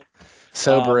 years old.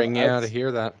 Sobering, to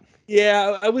hear that.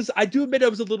 Yeah, I do admit I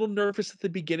was a little nervous at the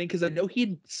beginning, because I know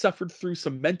he'd suffered through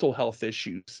some mental health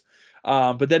issues.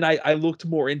 But then I looked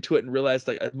more into it and realized,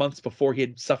 like, months before, he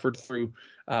had suffered through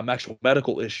actual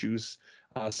medical issues,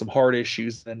 some heart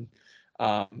issues. And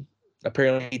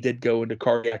apparently he did go into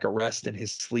cardiac arrest in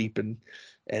his sleep, and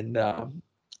he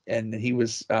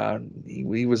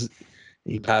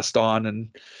passed on. And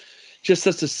just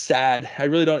such a sad. I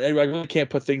really can't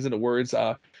put things into words.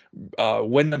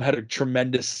 Wyndham had a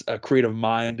tremendous creative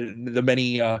mind, and the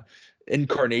many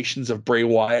incarnations of Bray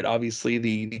Wyatt. Obviously,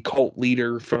 the cult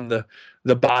leader from the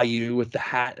Bayou with the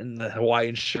hat and the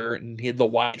Hawaiian shirt, and he had the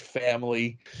Wyatt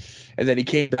family, and then he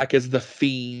came back as the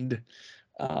Fiend.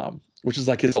 Which is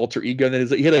like his alter ego. And then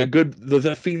he had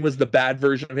the Fiend was the bad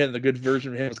version of him. And the good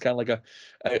version of him was kind of like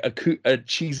a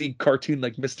cheesy cartoon,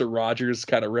 like Mr. Rogers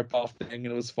kind of ripoff thing. And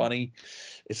it was funny.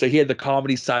 And so he had the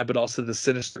comedy side, but also the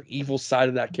sinister evil side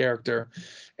of that character.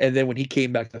 And then when he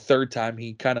came back the third time,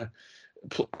 he kind of,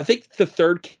 I think the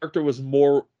third character was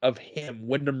more of him,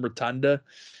 Wyndham Rotunda.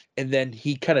 and then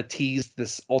he kind of teased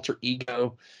this alter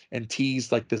ego and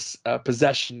teased like this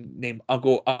possession named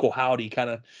Uncle Howdy,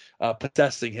 kind of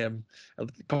possessing him,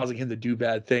 causing him to do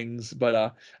bad things.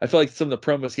 But I feel like some of the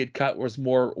promos he had cut was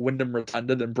more Wyndham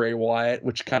Rotunda than Bray Wyatt,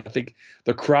 which kind of think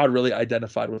the crowd really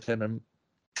identified with him. And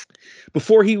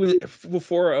before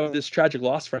this tragic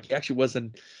loss, Frank, he actually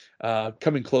wasn't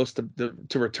coming close to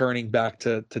returning back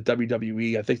to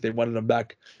WWE. I think they wanted him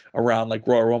back around like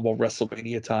Royal Rumble,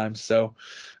 WrestleMania time. So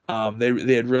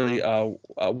they had really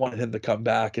wanted him to come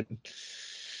back, and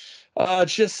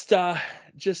just not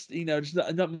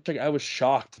much. Like, I was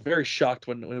shocked, very shocked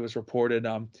when it was reported.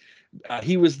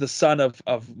 He was the son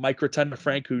of Mike Rotunda,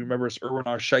 Frank, who remembers Erwin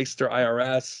R. Shyster,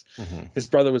 IRS. Mm-hmm. His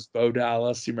brother was Bo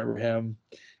Dallas. You remember him?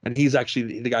 And he's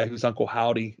actually the guy who's Uncle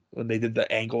Howdy when they did the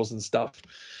angles and stuff,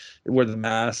 wore the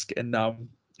mask. And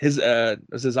his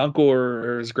uncle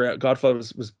or his godfather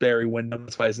was Barry Windham.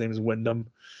 That's why his name is Windham.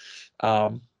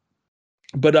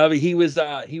 But he was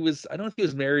I don't know if he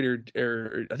was married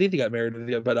or I think he got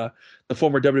married, but the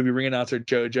former WWE ring announcer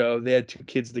JoJo, they had 2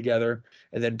 kids together,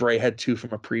 and then Bray had 2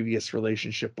 from a previous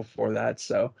relationship before that.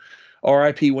 So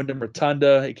R.I.P. Wyndham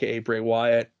Rotunda, aka Bray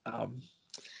Wyatt.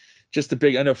 Just a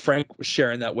big. I know Frank was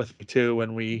sharing that with me too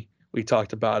when we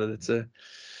talked about it.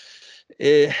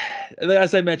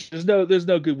 As I mentioned, there's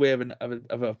no good way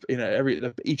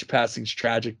of each passing's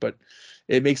tragic, but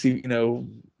it makes you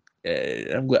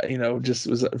I'm glad, just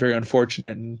was very unfortunate.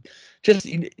 And just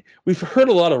we've heard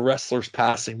a lot of wrestlers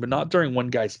passing, but not during one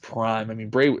guy's prime. I mean,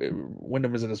 Bray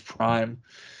Windham was in his prime,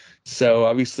 so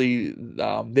obviously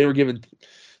they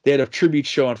had a tribute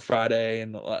show on Friday,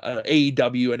 and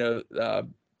AEW. I know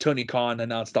Tony Khan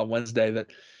announced on Wednesday that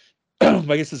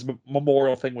I guess his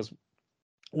memorial thing was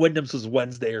Wyndham's was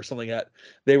Wednesday or something, that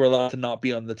they were allowed to not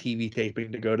be on the TV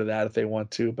taping to go to that if they want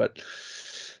to, but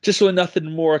just really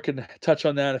nothing more I can touch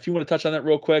on that. If you want to touch on that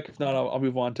real quick, if not, I'll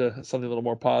move on to something a little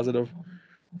more positive.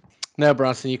 No,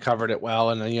 Bronson, you covered it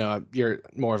well, and you're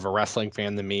more of a wrestling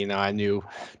fan than me. Now,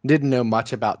 didn't know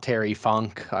much about Terry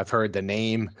Funk. I've heard the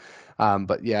name,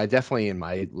 but yeah, definitely in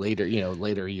my later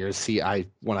years,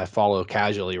 when I follow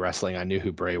casually wrestling, I knew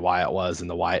who Bray Wyatt was and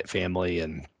the Wyatt family,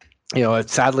 and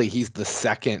sadly he's the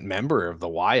second member of the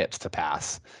Wyatts to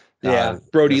pass. Yeah,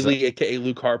 Brody Lee, aka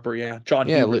Luke Harper. Yeah, John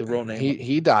Huber, the real name.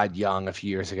 He died young a few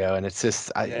years ago, and it's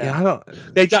just I don't.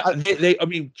 I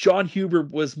mean, John Huber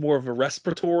was more of a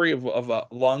respiratory of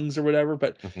lungs or whatever,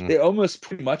 but they almost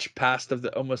pretty much passed of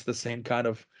almost the same kind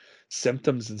of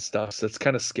symptoms and stuff. So it's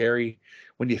kind of scary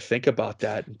when you think about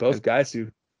that. And both guys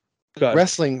who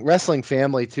wrestling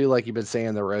family too, like you've been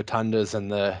saying, the Rotundas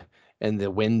and the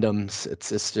Wyndhams,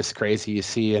 it's just crazy you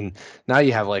see. And now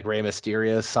you have like Rey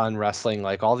Mysterio's son wrestling,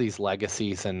 like all these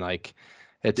legacies, and like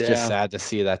it's just sad to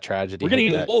see that tragedy. We're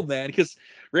getting old, man, because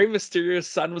Rey Mysterio's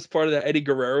son was part of the Eddie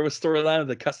Guerrero storyline of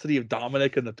the custody of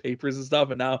Dominic and the papers and stuff,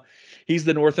 and now he's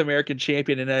the North American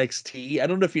champion in NXT. I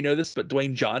don't know if you know this, but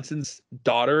Dwayne Johnson's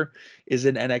daughter is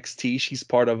in NXT. She's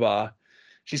part of a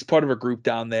group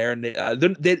down there, and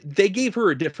they gave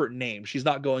her a different name. She's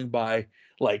not going by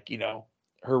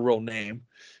her real name,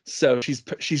 so she's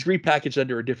repackaged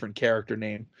under a different character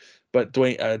name. But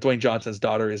Dwayne Johnson's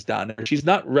daughter is down there. She's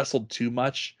not wrestled too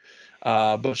much,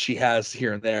 but she has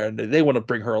here and there, and they want to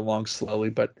bring her along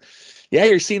slowly. But yeah,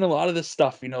 you're seeing a lot of this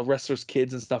stuff, wrestlers'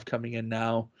 kids and stuff coming in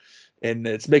now, and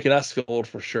it's making us feel old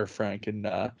for sure, Frank. And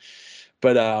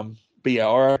but yeah,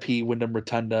 R.I.P. Wyndham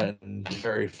Rotunda and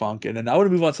Terry Funk. And then I want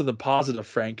to move on to something positive,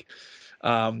 Frank. The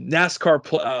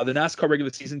NASCAR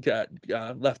regular season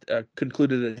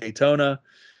concluded at Daytona.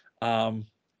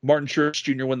 Martin Truex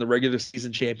Jr. won the regular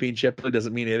season championship. It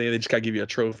doesn't mean anything. They just gotta give you a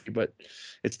trophy, but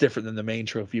it's different than the main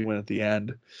trophy you win at the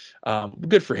end.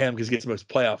 Good for him because he gets the most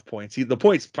playoff points. The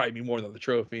points probably be more than the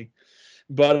trophy.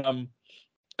 But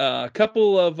a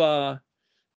couple of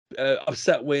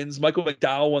upset wins. Michael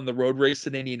McDowell won the road race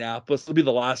in Indianapolis. It'll be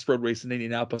the last road race in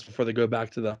Indianapolis before they go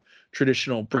back to the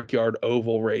traditional Brickyard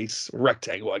Oval race,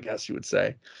 rectangle, I guess you would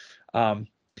say.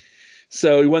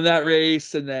 So he won that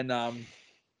race, and then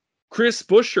Chris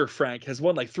Buescher, Frank, has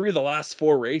won like 3 of the last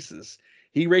 4 races.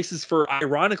 He races for,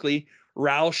 ironically,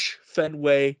 Roush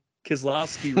Fenway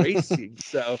Keselowski Racing.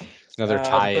 So another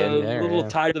tie-in there. Little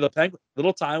tie to the Penguin.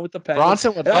 Little tie with the Penguins.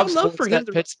 Bronson would love for him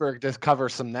to Pittsburgh to cover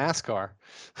some NASCAR.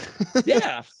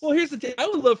 Yeah. Well, here's the thing. I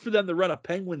would love for them to run a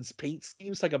Penguins paint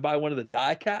scheme so I could buy one of the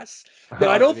die casts. But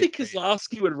I don't think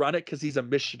Keselowski would run it because he's a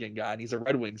Michigan guy and he's a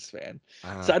Red Wings fan.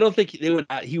 So I don't think he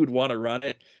would want to run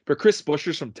it. But Chris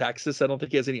Buescher's from Texas. I don't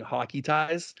think he has any hockey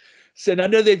ties. So, and I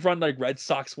know they've run like Red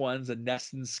Sox ones and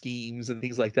Nesson schemes and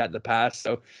things like that in the past.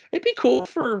 So it'd be cool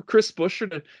for Chris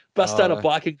Buescher to bust out a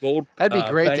black and gold That'd be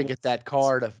great to Bengals. get that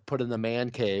car to put in the man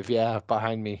cave. Yeah,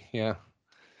 behind me. Yeah.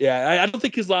 Yeah, I don't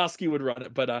think Keselowski would run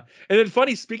it, but and then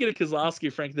funny, speaking of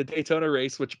Keselowski, Frank, the Daytona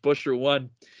race, which Buescher won,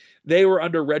 they were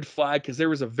under red flag because there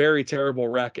was a very terrible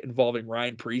wreck involving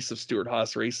Ryan Preece of Stewart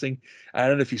Haas Racing. I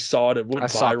don't know if you saw it; it went I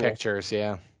saw viral. pictures.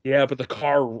 Yeah. Yeah, but the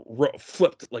car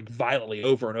flipped like violently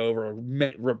over and over.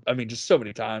 I mean, just so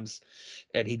many times.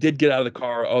 And he did get out of the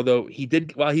car, although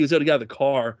while he was able to get out of the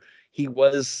car, he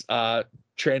was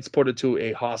transported to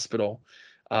a hospital.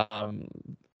 Um,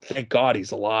 thank God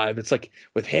he's alive. It's like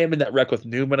with him and that wreck with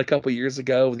Newman a couple years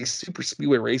ago. These super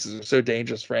speedway races are so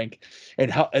dangerous, Frank,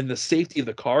 and the safety of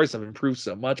the cars have improved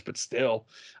so much. But still,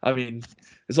 I mean,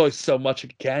 there's only so much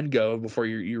it can go before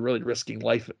you're really risking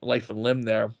life and limb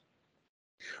there.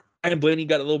 Ryan Blaney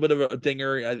got a little bit of a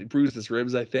dinger. I bruised his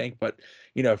ribs, I think. But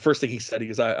first thing he said, he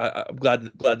goes, "I'm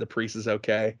glad the Priest is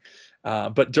okay."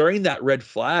 But during that red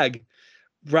flag,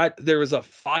 there was a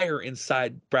fire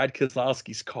inside Brad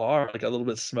Keselowski's car, like a little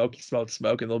bit of smoke. He smelled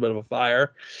smoke and a little bit of a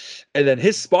fire. And then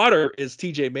his spotter is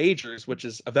T.J. Majors, which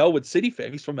is of Elwood City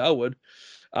fame. He's from Elwood.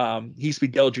 He used to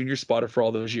be Dale Jr. spotter for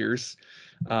all those years.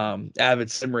 Avid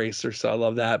sim racer, so I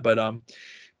love that.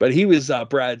 But he was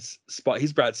Brad's spot.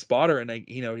 He's Brad's spotter, and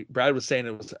Brad was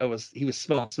saying he was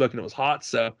smelling smoke and it was hot.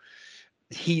 So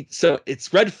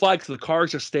it's red flags. So the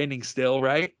cars are standing still,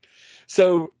 right?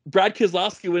 So Brad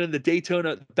Keselowski went in the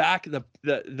Daytona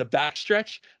the back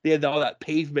stretch. They had all that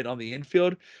pavement on the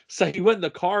infield. So he went in the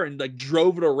car and like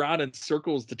drove it around in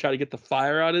circles to try to get the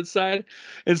fire out inside.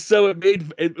 And so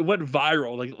it went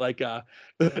viral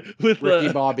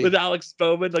with Alex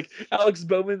Bowman. Like Alex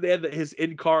Bowman, they had his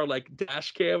in-car like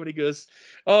dash cam, and he goes,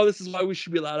 "Oh, this is why we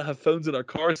should be allowed to have phones in our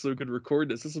cars so we can record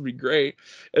this. This will be great."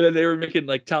 And then they were making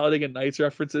like Talladega Nights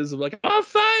references of like, "I'm on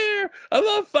fire! I'm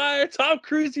on fire! Tom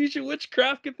Cruise, use your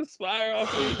witchcraft, get this fire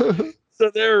off me." So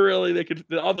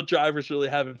all the drivers really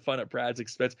having fun at Brad's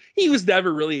expense. He was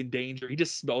never really in danger. He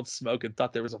just smelled smoke and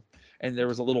thought there was a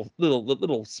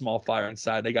little small fire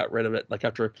inside. They got rid of it like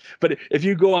after. But if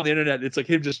you go on the internet, it's like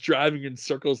him just driving in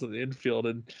circles in the infield,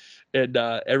 and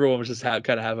everyone was just kind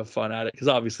of having fun at it because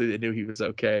obviously they knew he was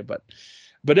okay. But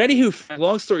anywho,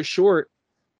 long story short,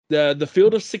 the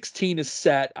field of 16 is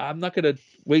set. I'm not going to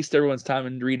waste everyone's time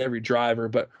and read every driver,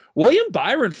 but William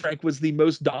Byron, Frank, was the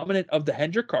most dominant of the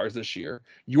Hendrick cars this year.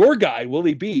 Your guy,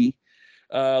 Willie B,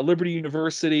 Liberty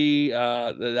University,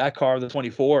 that car, the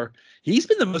 24, he's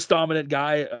been the most dominant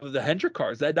guy of the Hendrick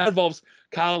cars. That involves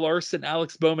Kyle Larson,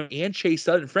 Alex Bowman, and Chase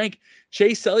Elliott. Frank,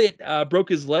 Chase Elliott broke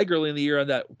his leg early in the year on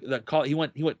that call. He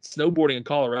went snowboarding in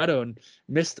Colorado and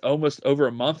missed almost over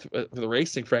a month for the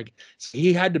racing, Frank. So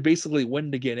he had to basically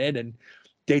win to get in, and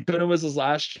Daytona was his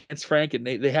last chance, Frank. And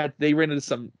they ran into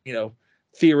some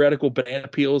theoretical banana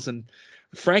peels, and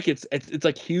Frank, it's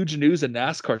like huge news in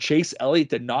NASCAR. Chase Elliott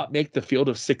did not make the field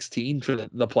of 16 for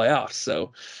the playoffs,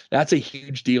 so that's a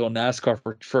huge deal in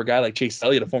NASCAR for a guy like Chase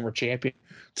Elliott, a former champion,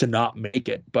 to not make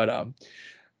it. But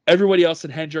everybody else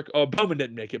in Hendrick, Bowman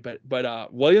didn't make it,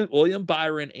 but William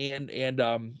Byron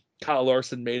and Kyle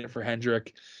Larson made it for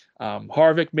Hendrick.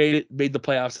 Harvick made the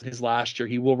playoffs in his last year.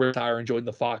 He will retire and join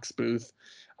the Fox booth.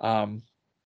 I'm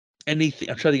trying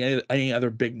to think any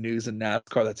other big news in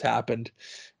NASCAR that's happened.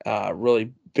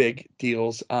 Really big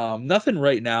deals. Nothing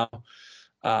right now.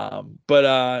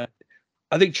 But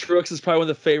I think Truex is probably one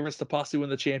of the favorites to possibly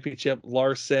win the championship.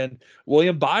 Larson,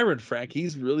 William Byron, Frank,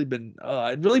 he's really been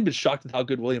I've really been shocked at how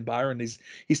good William Byron is.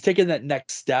 He's taken that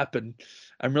next step, and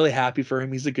I'm really happy for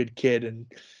him. He's a good kid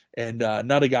and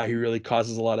not a guy who really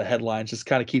causes a lot of headlines. Just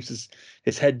kind of keeps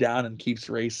his head down and keeps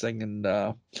racing. And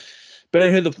but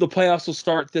anyway, the playoffs will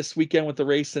start this weekend with the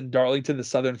race in Darlington, the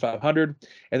Southern 500.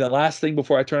 And the last thing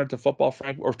before I turn it to football,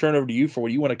 Frank, or turn it over to you for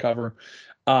what you want to cover.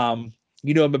 I'm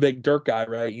a big dirt guy,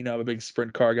 right? I'm a big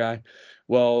sprint car guy.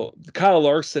 Well, Kyle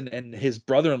Larson and his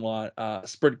brother-in-law,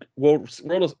 sprint World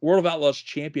of Outlaws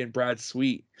champion Brad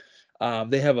Sweet,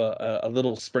 they have a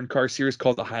little sprint car series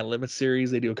called the High Limit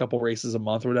Series. They do a couple races a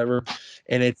month or whatever,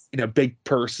 and it's big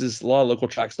purses. A lot of local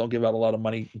tracks don't give out a lot of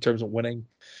money in terms of winning,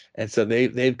 and so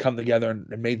they've come together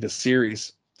and made this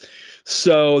series.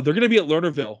 So they're going to be at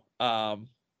Lernerville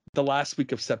the last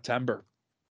week of September,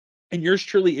 and yours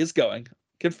truly is going.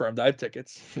 Confirmed. I have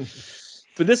tickets.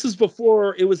 But this is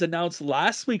before it was announced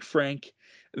last week, Frank,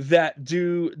 that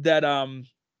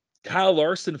Kyle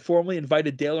Larson formally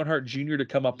invited Dale Earnhardt Jr. to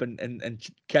come up and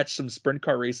catch some sprint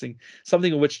car racing,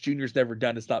 something of which Jr.'s never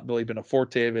done. It's not really been a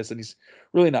forte of his, and he's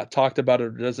really not talked about it or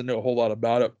doesn't know a whole lot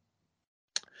about it.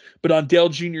 But on Dale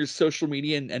Jr.'s social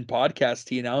media and podcast,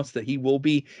 he announced that he will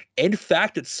be, in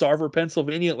fact, at Sarver,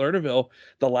 Pennsylvania at Lernerville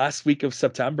the last week of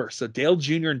September. So Dale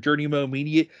Jr. and Dirty Mo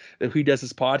Media, who he does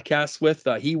his podcast with,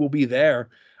 he will be there.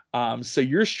 So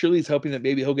yours truly is hoping that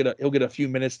maybe he'll get a few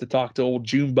minutes to talk to old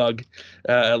Junebug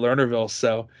at Lernerville.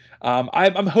 So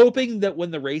I'm hoping that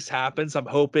when the race happens, I'm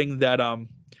hoping that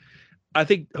I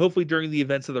think hopefully during the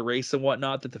events of the race and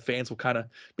whatnot, that the fans will kind of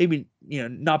maybe,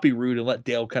 not be rude and let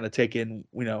Dale kind of take in,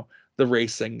 the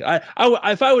racing.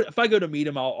 If I go to meet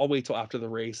him, I'll wait till after the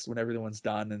race when everyone's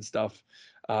done and stuff.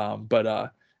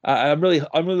 But I'm really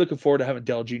looking forward to having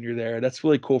Dale Jr. there. That's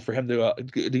really cool for him to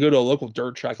go to a local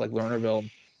dirt track like Lernerville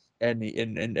and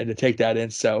to take that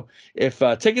in. So if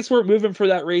tickets weren't moving for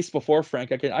that race before,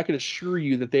 Frank, I can assure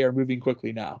you that they are moving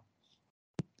quickly now.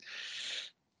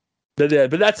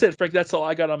 But that's it, Frank. That's all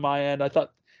I got on my end. I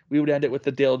thought we would end it with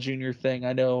the Dale Jr. thing.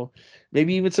 I know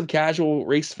maybe even some casual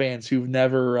race fans who've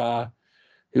never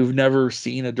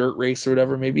seen a dirt race or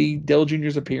whatever. Maybe Dale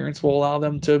Jr.'s appearance will allow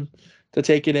them to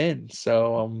take it in.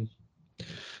 So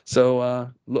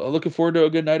looking forward to a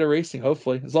good night of racing.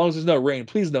 Hopefully, as long as there's no rain.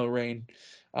 Please, no rain.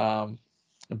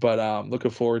 But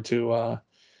looking forward to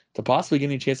possibly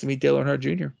getting a chance to meet Dale Earnhardt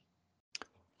Jr.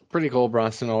 Pretty cool,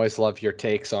 Bronson. Always love your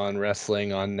takes on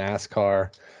wrestling, on NASCAR.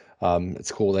 It's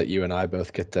cool that you and I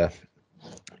both get to,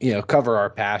 cover our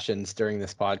passions during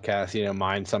this podcast.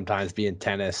 Mine sometimes being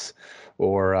tennis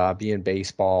or being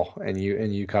baseball, and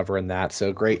you covering that.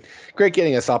 So great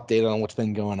getting us updated on what's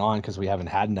been going on, because we haven't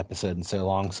had an episode in so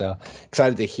long. So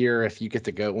excited to hear if you get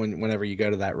to go whenever you go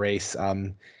to that race.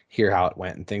 Hear how it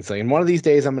went and things like. And one of these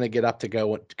days, I'm going to get up to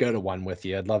go to one with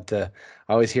you. I'd love to.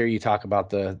 I always hear you talk about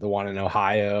the one in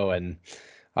Ohio and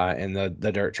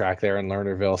the dirt track there in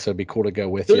Lernerville. So it'd be cool to go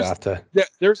with you.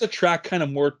 There's a track kind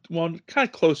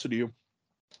of closer to you,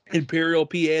 Imperial,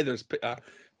 PA. There's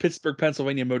Pittsburgh,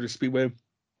 Pennsylvania Motor Speedway.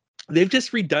 They've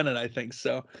just redone it, I think.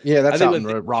 So yeah, that's out in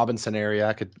the Robinson area.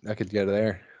 I could go to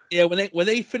there. Yeah, when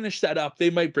they finish that up, they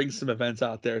might bring some events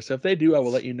out there. So if they do, I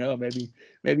will let you know.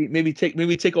 Maybe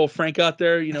take old Frank out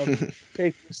there. Formally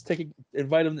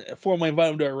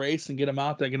invite him to a race and get him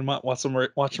out there, get him out,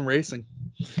 watch him racing.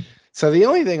 So the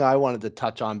only thing I wanted to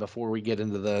touch on before we get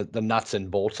into the nuts and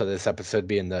bolts of this episode,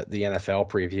 being the NFL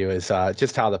preview, is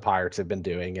just how the Pirates have been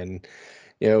doing. And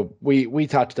we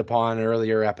touched upon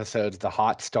earlier episodes the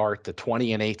hot start, the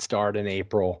 20-8 start in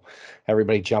April,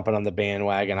 everybody jumping on the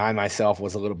bandwagon. I myself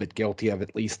was a little bit guilty of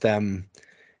at least them.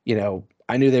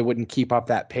 I knew they wouldn't keep up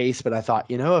that pace, but I thought,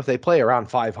 if they play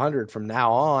around 500 from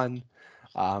now on,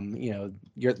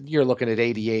 you're looking at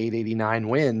 88, 89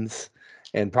 wins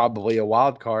and probably a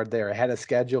wild card. They're ahead of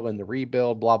schedule in the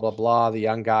rebuild, blah, blah, blah. The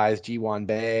young guys, G1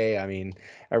 Bay. I mean,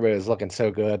 everybody was looking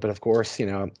so good. But of course,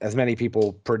 as many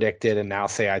people predicted and now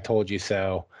say, I told you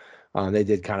so, they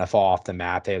did kind of fall off the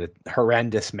map. They had a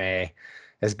horrendous May.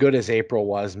 As good as April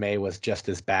was, May was just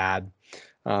as bad.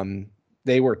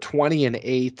 They were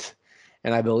 20-8,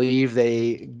 and I believe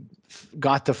they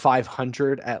got to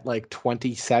 500 at like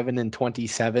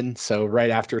 27-27. So right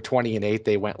after 20-8,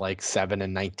 they went like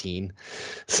 7-19.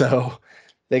 So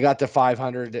they got to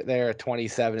 500 there at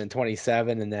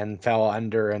 27-27, and then fell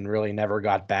under and really never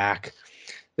got back.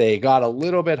 They got a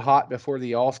little bit hot before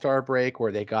the All-Star break,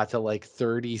 where they got to like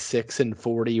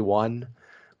 36-41,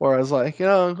 where I was like,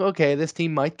 okay, this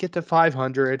team might get to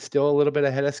 500, still a little bit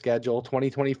ahead of schedule.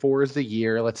 2024 is the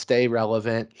year. Let's stay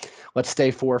relevant. Let's stay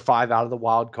 4 or 5 out of the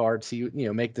wild card. See,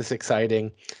 make this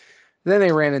exciting. Then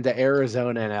they ran into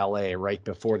Arizona and LA right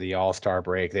before the All-Star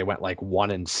break. They went like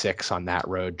 1-6 on that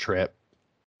road trip.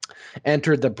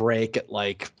 Entered the break at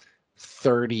like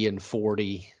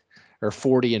 30-40 or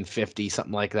 40-50,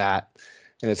 something like that.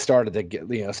 And it started to get,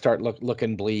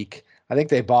 looking bleak. I think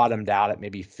they bottomed out at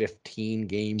maybe 15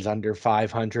 games under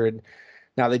 500.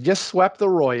 Now, they just swept the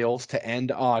Royals to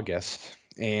end August,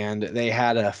 and they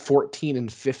had a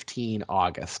 14-15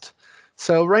 August.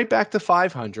 So right back to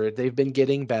 500. They've been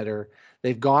getting better.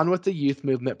 They've gone with the youth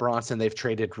movement, Bronson. They've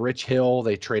traded Rich Hill.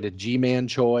 They traded G-Man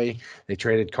Choi. They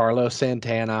traded Carlos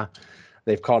Santana.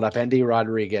 They've called up Andy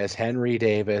Rodriguez, Henry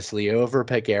Davis, Leover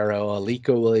Peguero,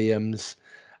 Aliko Williams.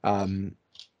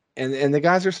 And the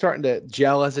guys are starting to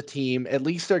gel as a team. At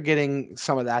least they're getting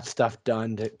some of that stuff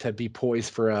done to be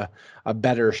poised for a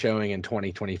better showing in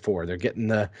 2024. They're getting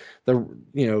their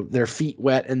feet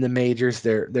wet in the majors.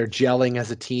 They're gelling as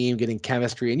a team, getting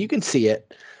chemistry, and you can see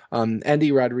it.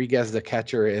 Andy Rodriguez, the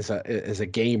catcher, is a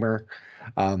gamer.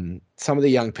 Some of the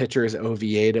young pitchers,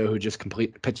 Oviedo, who just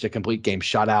pitched a complete game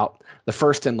shutout, the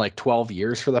first in like 12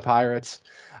 years for the Pirates.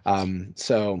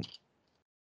 So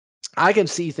I can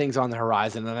see things on the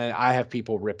horizon, and I have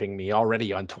people ripping me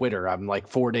already on Twitter. I'm like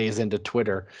 4 days into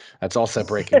Twitter. That's also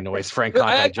breaking noise. Frank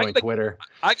Conti joined Twitter.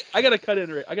 I gotta cut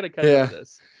in. I gotta cut into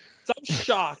this. So I'm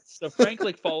shocked. So Frank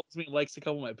like follows me and likes a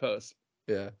couple of my posts.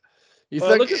 Yeah. You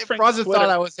Well, think Bronson thought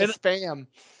I was a spam?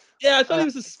 Yeah, I thought he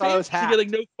was a spam. He He had like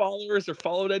no followers or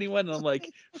followed anyone, and I'm like,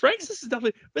 Frank's this is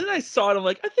definitely. But then I saw it, I'm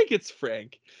like, I think it's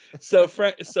Frank. So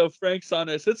Frank's on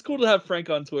this. It's cool to have Frank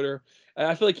on Twitter. And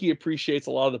I feel like he appreciates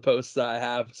a lot of the posts that I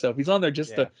have. So if he's on there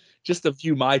just to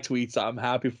view my tweets, I'm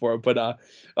happy for it. But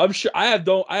I'm sure I have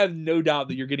no doubt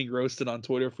that you're getting roasted on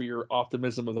Twitter for your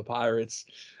optimism of the Pirates.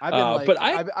 I've been but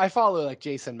I follow like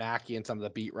Jason Mackey and some of the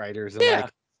beat writers, and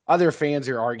like other fans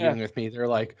are arguing with me. They're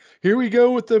like, here we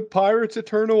go with the Pirates'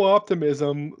 eternal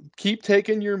optimism. Keep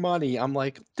taking your money. I'm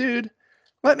like, dude,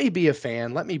 let me be a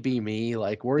fan. Let me be me.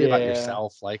 Like, worry about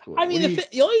yourself. Like, I mean,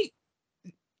 the only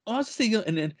honestly,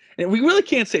 and we really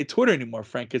can't say Twitter anymore,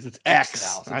 Frank, because it's X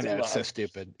now. I know, it's so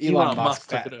stupid. Elon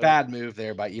Musk bad move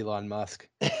there by Elon Musk.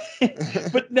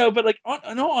 but like,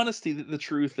 in all honesty, the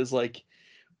truth is like,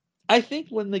 I think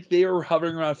when like they were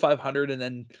hovering around 500, and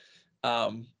then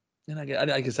and I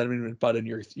guess I didn't even butt in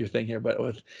your thing here, but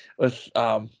with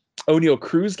O'Neal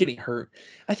Cruz getting hurt,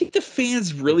 I think the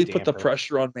fans really put the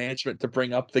pressure on management to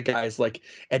bring up the guys like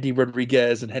Eddie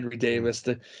Rodriguez and Henry Davis,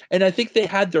 and I think they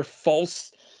had their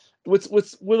false. What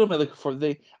am I looking for?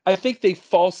 I think they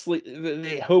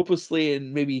hopelessly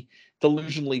and maybe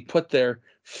delusionally put their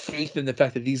faith in the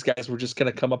fact that these guys were just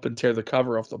going to come up and tear the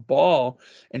cover off the ball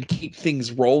and keep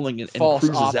things rolling. And false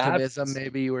optimism,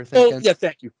 maybe you were thinking. Oh, yeah,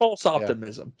 thank you. False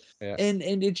optimism. Yeah. And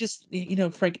it just,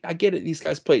 Frank, I get it. These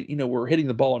guys played, we're hitting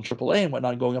the ball in AAA and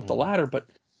whatnot, going up the ladder, but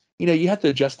you have to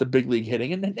adjust to big league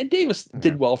hitting, and Davis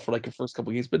did well for like the first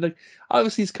couple of games, but like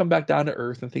obviously he's come back down to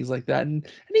earth and things like that, and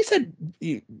he said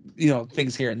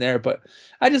things here and there, but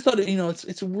I just thought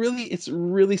it's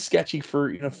really sketchy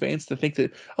for fans to think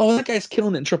that that guy's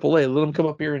killing it in AAA, let him come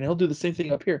up here and he'll do the same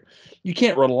thing up here. You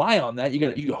can't rely on that.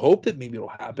 You hope that maybe it'll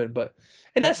happen,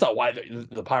 and that's not why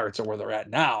the Pirates are where they're at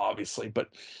now, obviously. But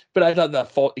I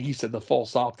thought he said the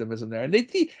false optimism there, and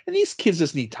these kids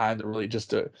just need time to really just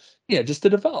to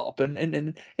develop,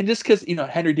 and just because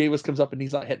Henry Davis comes up and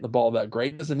he's not hitting the ball that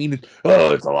great doesn't mean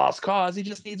it's a lost cause. He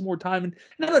just needs more time, and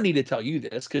I don't need to tell you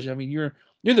this because you're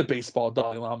the baseball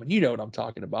Dalai Lama and you know what I'm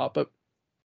talking about. But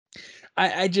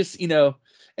I just and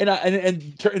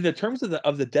in the terms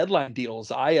of the deadline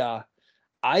deals, I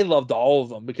loved all of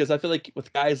them because I feel like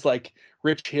with guys like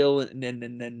Rich Hill and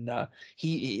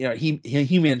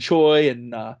He-Man Choi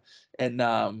and who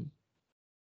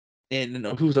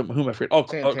am I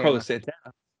forgetting? Carlos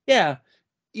Santana. Yeah,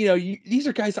 these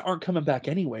are guys that aren't coming back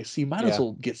anyway, so you might as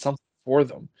well get something for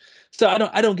them. So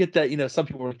I don't get that. Some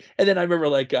people were, and then I remember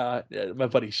like my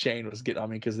buddy Shane was getting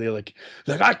on me because they like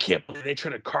I can't believe they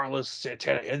traded Carlos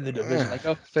Santana in the division. Like,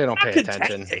 they don't pay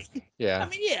attention. Yeah, I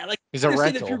mean, like he's a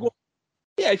rental.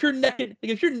 If you're neck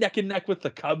and neck with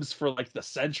the Cubs for like the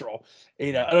Central,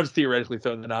 I don't theoretically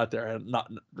throwing that out there and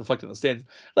not reflecting on the stands.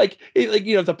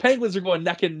 If the Penguins are going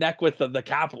neck and neck with the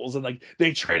Capitals and like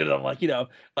they traded them like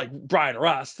Brian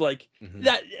Rust, like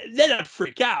that, then I'd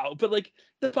freak out. But like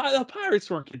the Pirates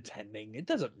weren't contending. It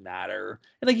doesn't matter.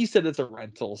 And like you said, it's a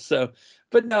rental. So,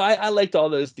 but no, I liked all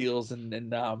those deals,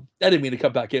 and I didn't mean to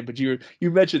come back in, but you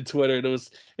mentioned Twitter, and it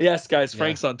was yes, guys.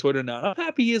 Frank's on Twitter now. I'm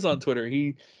happy he is on Twitter.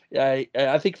 I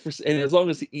think as long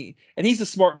as he's a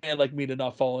smart man like me to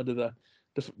not fall into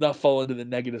the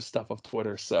negative stuff of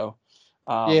Twitter. So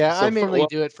I mainly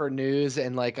do it for news,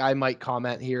 and like I might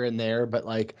comment here and there, but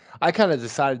like I kind of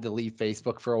decided to leave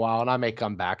Facebook for a while, and I may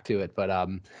come back to it. But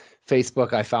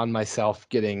Facebook, I found myself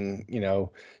getting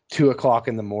 2:00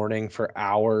 in the morning for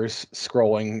hours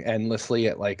scrolling endlessly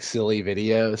at like silly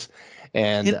videos.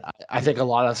 And I think a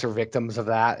lot of us are victims of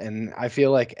that. And I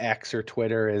feel like X or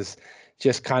Twitter is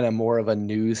just kind of more of a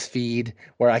news feed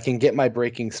where I can get my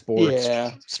breaking sports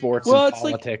and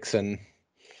politics. And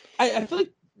I feel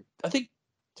like, I think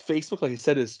Facebook, like I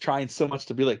said, is trying so much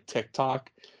to be like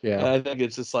TikTok. Yeah. And I think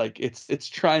it's just like, it's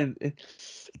trying,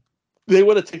 they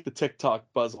want to take the TikTok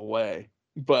buzz away.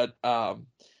 But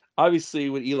obviously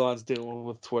what Elon's doing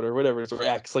with Twitter, whatever, or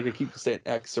X, like I keep saying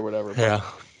X or whatever.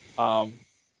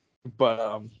 But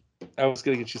I was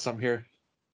going to get you some here.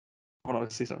 Hold on,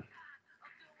 let's see something.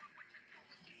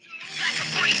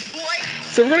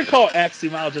 So we're gonna call it X. You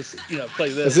might just play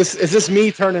this. Is this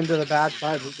me turning to the bad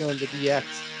side? We're going to DX.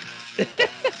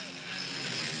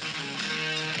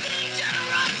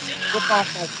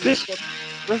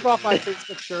 Rip off my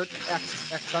Facebook shirt.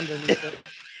 X underneath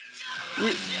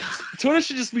it. Twitter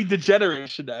should just be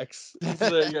Degeneration X.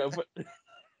 So,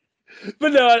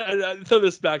 But no, I throw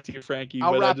this back to you, Frankie.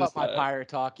 I'll but wrap up my Pirate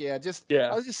talk. Yeah,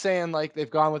 I was just saying, like, they've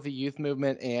gone with the youth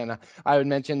movement, and I would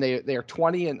mention they're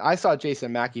 20, and I saw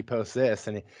Jason Mackey post this,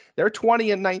 and they're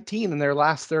 20-19 in their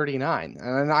last 39.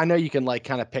 And I know you can like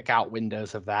kind of pick out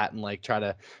windows of that and like try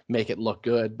to make it look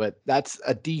good, but that's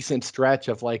a decent stretch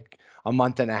of like a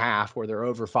month and a half where they're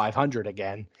over 500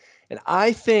 again. And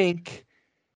I think,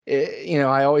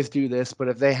 I always do this, but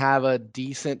if they have a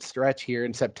decent stretch here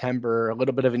in September, a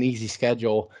little bit of an easy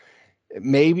schedule,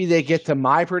 maybe they get to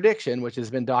my prediction, which has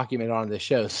been documented on the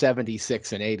show,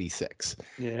 76-86,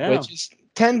 which is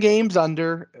 10 games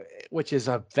under, which is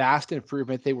a vast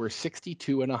improvement. They were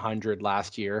 62-100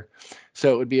 last year.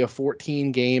 So it would be a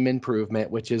 14 game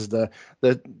improvement, which is the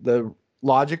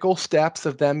logical steps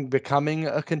of them becoming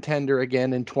a contender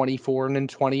again in 24 and in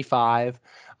 25.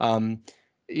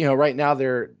 Right now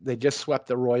they just swept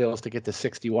the Royals to get to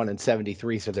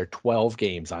 61-73, so they're 12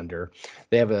 games under.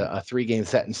 They have a 3-game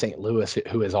set in St. Louis,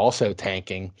 who is also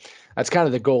tanking. That's kind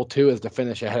of the goal too, is to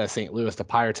finish ahead of St. Louis. The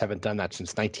Pirates haven't done that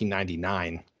since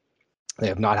 1999. They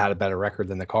have not had a better record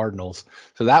than the Cardinals,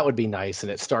 so that would be nice.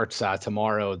 And it starts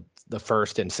tomorrow, the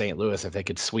first in St. Louis, if they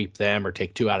could sweep them or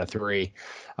take 2 out of 3.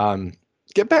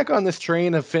 Get back on this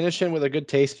train of finishing with a good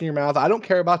taste in your mouth. I don't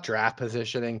care about draft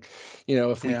positioning.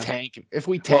 If we tank,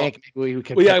 maybe we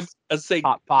could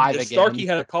top 5 again. Starkey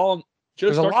had a column.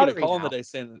 Joe Starkey had a column now today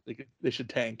saying that they should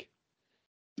tank.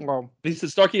 Well, he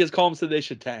said Starkey has column said they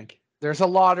should tank. There's a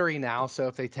lottery now, so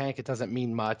if they tank, it doesn't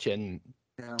mean much. And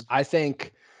I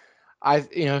think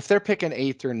if they're picking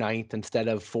 8th or 9th instead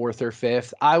of 4th or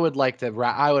 5th, I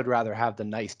would rather have the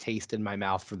nice taste in my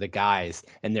mouth for the guys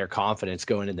and their confidence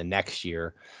going into next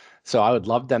year. So I would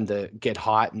love them to get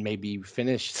hot and maybe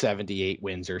finish 78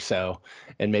 wins or so,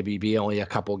 and maybe be only a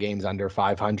couple games under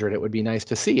 500. It would be nice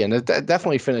to see, and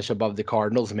definitely finish above the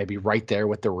Cardinals and maybe right there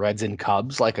with the Reds and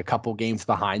Cubs, like a couple games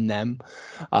behind them.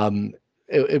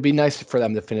 It'd be nice for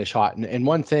them to finish hot. And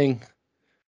one thing.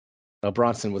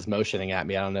 Bronson was motioning at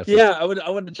me. I don't know if I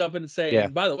wanted to jump in and say,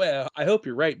 and by the way, I hope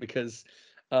you're right, because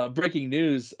breaking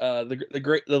news,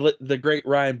 the great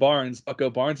Ryan Barnes, Bucko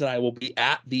Barnes, and I will be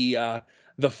at the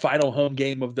final home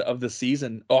game of the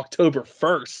season, October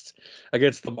 1st,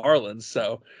 against the Marlins.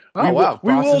 So we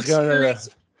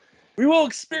will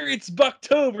experience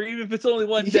Bucktober, even if it's only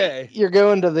one day. You're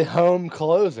going to the home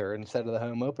closer instead of the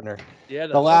home opener. Yeah,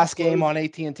 the last game on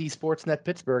AT&T Sportsnet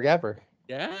Pittsburgh ever.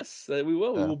 Yes, we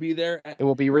will. We will be there. It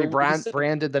will be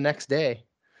branded the next day.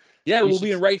 Yeah, we'll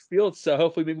be in right field. So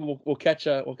hopefully, maybe we'll catch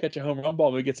a home run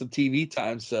ball. We get some TV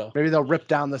time. So maybe they'll rip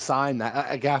down the sign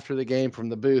after the game from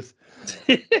the booth.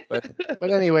 but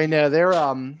anyway, no, they're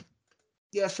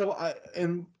So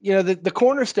the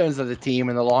cornerstones of the team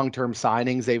and the long-term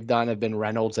signings they've done have been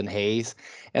Reynolds and Hayes,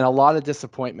 and a lot of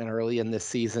disappointment early in this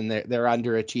season. They're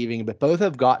underachieving, but both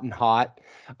have gotten hot.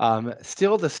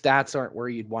 Still, the stats aren't where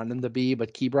you'd want them to be,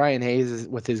 but Ke'Bryan Hayes,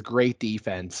 with his great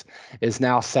defense, is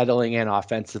now settling in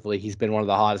offensively. He's been one of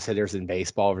the hottest hitters in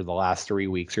baseball over the last 3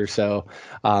 weeks or so.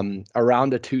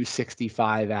 Around a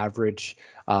 265 average,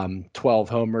 12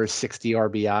 homers, 60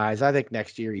 RBIs. I think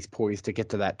next year he's poised to get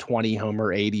to that 20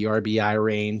 homer, 80 RBI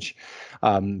range.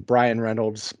 Brian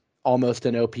Reynolds, almost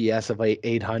an OPS of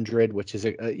 800, which is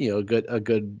a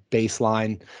good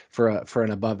baseline for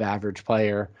an above average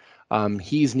player.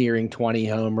 He's nearing 20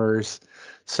 homers.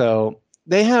 So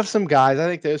they have some guys. I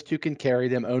think those two can carry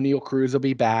them. O'Neal Cruz will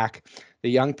be back. The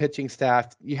young pitching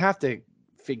staff, you have to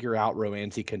figure out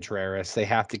Roansy Contreras. They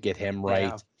have to get him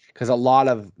right, because a lot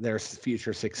of their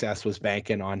future success was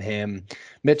banking on him.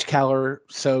 Mitch Keller,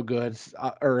 so good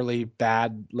early,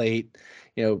 bad late,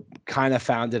 kind of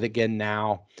found it again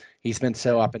now. He's been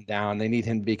so up and down. They need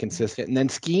him to be consistent. And then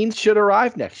Skeens should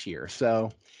arrive next year. So,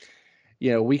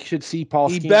 we should see Paul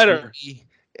Skeens. He better.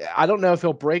 I don't know if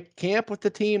he'll break camp with the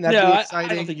team. That'd be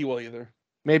exciting. I don't think he will either.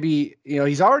 Maybe,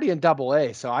 he's already in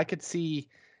AA, so I could see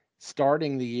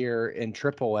starting the year in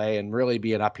AAA and really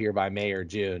being up here by May or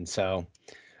June. So,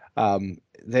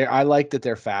 I like that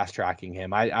they're fast tracking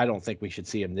him. I don't think we should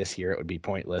see him this year. It would be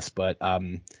pointless, but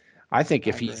I think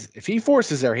if he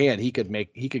forces their hand, he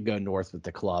could go north with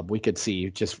the club. We could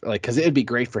see, just because it'd be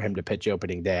great for him to pitch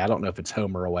opening day. I don't know if it's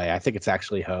home or away. I think it's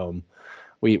actually home.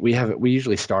 We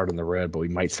usually start on the road, but we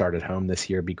might start at home this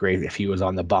year. It'd be great if he was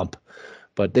on the bump,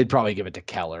 but they'd probably give it to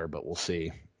Keller, but we'll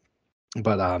see.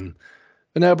 But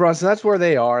no, Bronson, that's where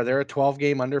they are. They're a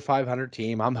 12-game under 500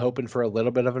 team. I'm hoping for a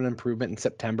little bit of an improvement in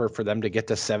September for them to get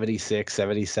to 76,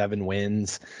 77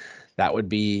 wins. That would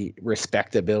be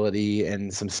respectability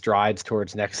and some strides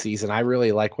towards next season. I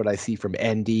really like what I see from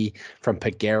Endy, from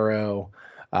Peguero.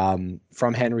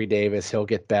 from Henry Davis. He'll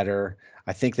get better.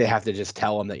 I think they have to just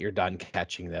tell him that you're done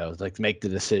catching those, like make the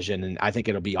decision. And I think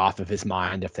it'll be off of his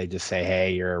mind if they just say,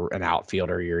 hey, you're an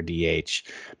outfielder, you're a DH.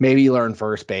 Maybe you learn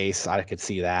first base. I could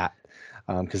see that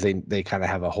because they kind of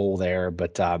have a hole there.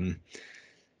 But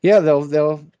yeah,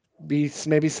 they'll be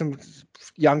maybe some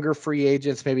younger free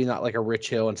agents, maybe not like a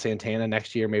Rich Hill and Santana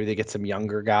next year. Maybe they get some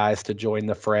younger guys to join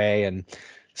the fray and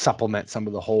supplement some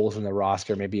of the holes in the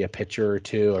roster, maybe a pitcher or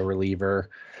two, a reliever,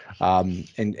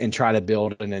 and try to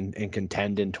build and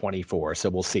contend in 24. So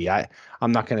we'll see.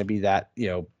 I'm not going to be that,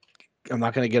 I'm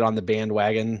not going to get on the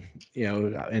bandwagon,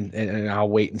 and I'll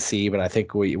wait and see, but I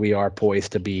think we are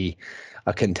poised to be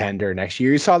a contender next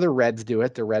year. You saw the Reds do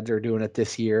it. The Reds are doing it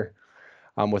this year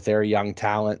with their young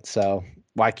talent. So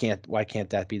why can't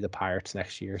that be the Pirates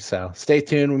next year? So stay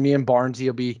tuned with me and Barnesy.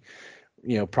 Will be,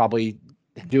 probably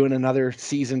doing another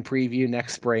season preview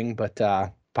next spring, but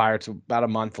Pirates about a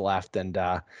month left, and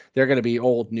they're going to be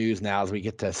old news now as we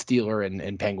get to Steeler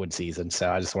and Penguin season. So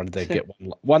I just wanted to get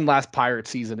one last Pirate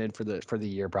season in for the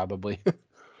year, probably.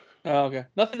 Oh, okay.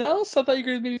 Nothing else? I thought you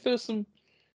were going to maybe throw some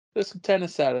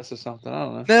tennis status or something. I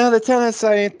don't know. No, the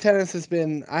tennis has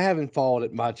been, I haven't followed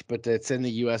it much, but it's in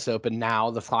the U.S. Open now,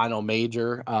 the final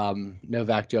major.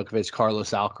 Novak Djokovic, Carlos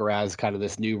Alcaraz, kind of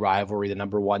this new rivalry, the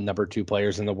number 1, number 2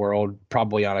 players in the world,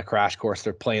 probably on a crash course.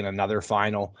 They're playing another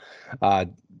final.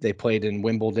 They played in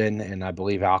Wimbledon, and I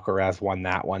believe Alcaraz won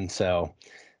that one. So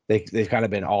they've kind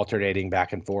of been alternating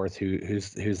back and forth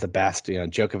who's the best.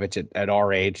 Djokovic at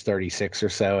our age, 36 or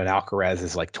so, and Alcaraz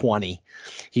is like 20.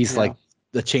 He's like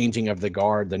the changing of the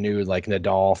guard, the new like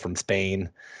Nadal from Spain,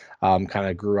 kind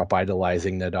of grew up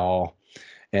idolizing Nadal.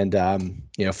 And,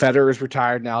 Federer's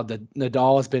retired now.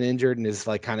 Nadal has been injured and is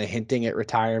like kind of hinting at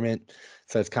retirement.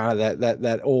 So it's kind of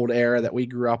that old era that we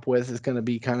grew up with is going to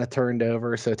be kind of turned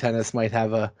over. So tennis might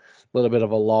have a little bit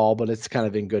of a lull, but it's kind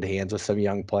of in good hands with some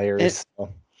young players.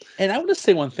 And I want to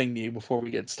say one thing to you before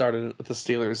we get started with the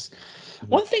Steelers.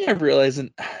 One thing I realized,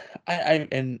 and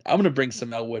I'm going to bring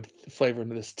some Elwood flavor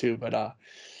into this too, but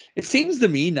it seems to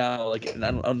me now, like, and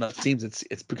I don't know, it seems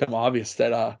it's become obvious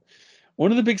that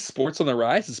one of the big sports on the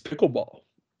rise is pickleball.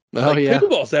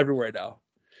 Pickleball's everywhere now,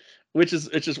 which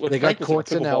is what they got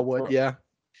courts in Elwood. Yeah.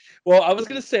 Well, I was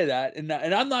going to say that, and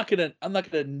I'm not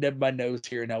gonna nib my nose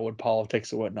here in Elwood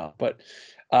politics or whatnot, but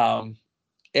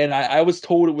and I was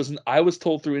told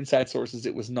through inside sources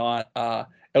it was not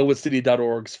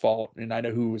ElwoodCity.org's fault, and I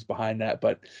know who was behind that,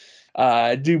 but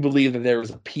I do believe that there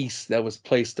was a piece that was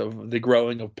placed of the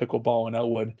growing of pickleball in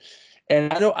Elwood,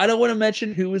 and I don't want to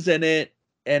mention who was in it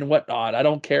and whatnot. I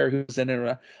don't care who's in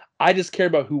it. I just care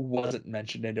about who wasn't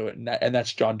mentioned into it, and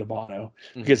that's John DeBono,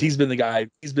 because he's been the guy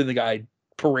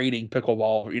parading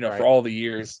pickleball, right, for all the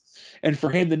years, and for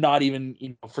him to not even,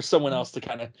 for someone else to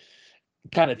kind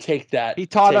of take that. He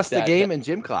taught us the game in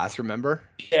gym class, remember?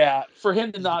 Yeah, for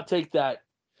him to not take the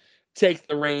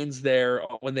reins there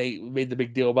when they made the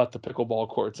big deal about the pickleball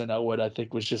courts in Elwood, I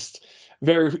think was just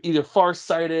very either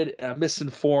farsighted,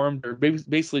 misinformed, or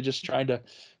basically just trying to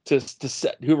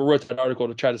set whoever wrote that article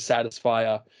to try to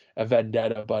satisfy a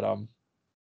vendetta.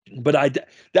 But I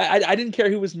didn't care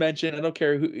who was mentioned. I don't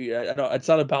care who. It's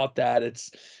not about that.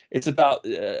 It's about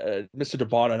Mr.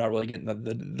 DeBono not really getting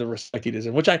the respect he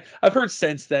deserves, which I've heard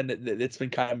since then that it's been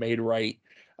kind of made right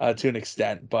to an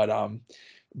extent. But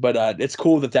it's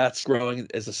cool that that's growing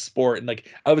as a sport. And like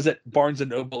I was at Barnes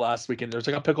and Noble last week, and there's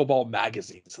like a pickleball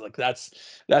magazine. So like that's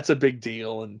a big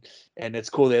deal, and it's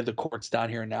cool they have the courts down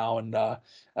here now. And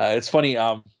it's funny.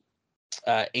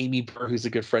 Amy Burr, who's a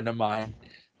good friend of mine,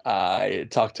 I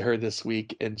talked to her this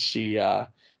week, and she's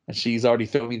already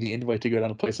thrown me the invite to go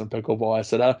down and play some pickleball. I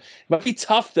said, it might be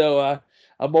tough though.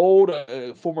 I'm old,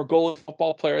 former goalie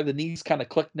football player. The knees kind of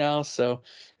click now, so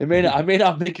I may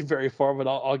not make it very far, but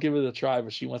I'll give it a try.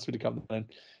 But she wants me to come in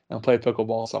and play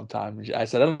pickleball sometime. I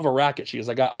said, I don't have a racket. She goes,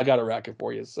 I got a racket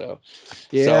for you. So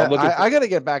yeah, so I got to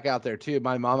get back out there too.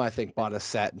 My mom, I think, bought a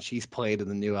set, and she's played in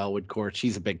the new Elwood court.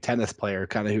 She's a big tennis player,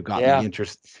 kind of who got me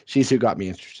interested. She's who got me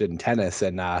interested in tennis,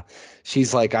 and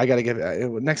she's like, I got to get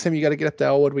next time you got to get up to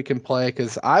Elwood, we can play,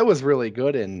 because I was really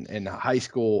good in high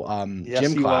school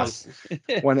gym class.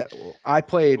 When I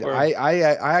played,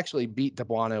 I actually beat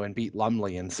DeBuono and beat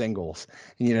Lumley in singles.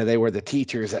 And, they were the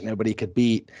teachers that nobody could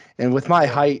beat, and with my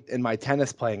height and my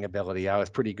tennis playing ability, I was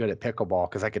pretty good at pickleball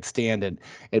because I could stand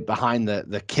it behind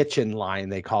the kitchen line,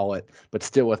 they call it, but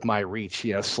still with my reach,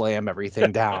 slam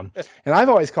everything down. And I've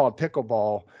always called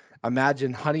pickleball,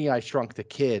 imagine Honey, I Shrunk the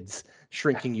Kids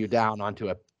shrinking you down onto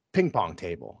a ping pong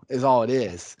table is all it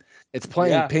is. It's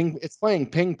playing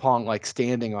ping pong like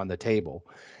standing on the table.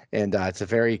 And it's a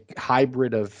very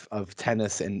hybrid of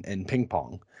tennis and ping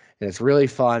pong. and it's really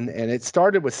fun. And it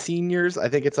started with seniors. I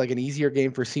think it's like an easier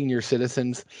game for senior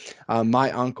citizens.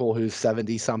 My uncle, who's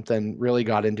 70 something, really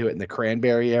got into it in the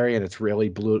Cranberry area, and it's really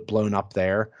blown up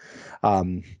there.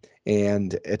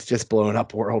 And it's just blown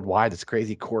up worldwide. It's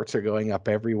crazy. Courts are going up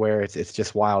everywhere. It's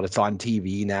just wild. It's on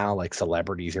TV now. Like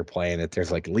celebrities are playing it.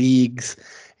 There's like leagues.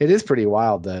 It is pretty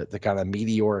wild, the kind of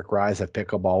meteoric rise of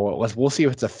pickleball. We'll see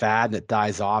if it's a fad and it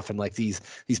dies off, and like these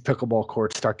pickleball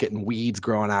courts start getting weeds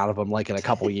growing out of them like in a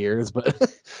couple years.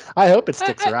 But I hope it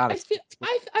sticks around. I feel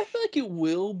like it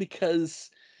will, because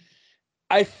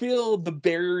I feel the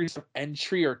barriers of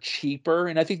entry are cheaper,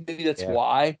 and I think maybe that's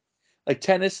why. Like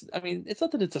tennis, I mean, it's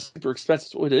not that it's a super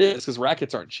expensive, what it is, because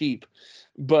rackets aren't cheap.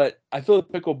 But I feel like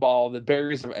pickleball, the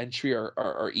barriers of entry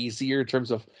are easier in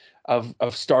terms of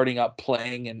starting up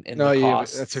playing and the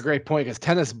costs. That's a great point, because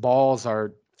tennis balls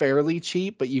are fairly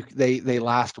cheap, but they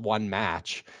last one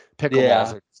match.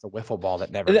 Pickleballs are just a wiffle ball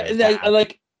that never goes bad.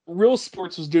 Like Real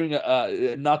Sports was doing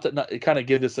not kind of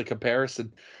give this a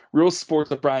comparison. Real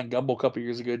Sports with Brian Gumble a couple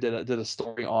years ago did a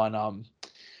story on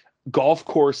golf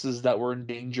courses that were in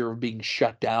danger of being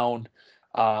shut down,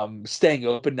 staying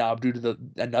open now due to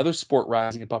another sport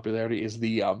rising in popularity is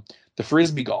the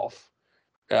frisbee golf.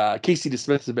 Casey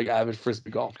DeSmith is a big avid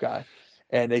frisbee golf guy,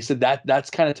 and they said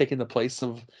that's kind of taking the place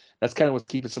of, that's kind of what's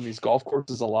keeping some of these golf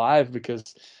courses alive,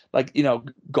 because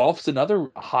golf's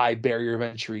another high barrier of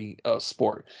entry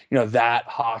sport. That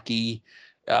hockey,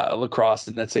 lacrosse,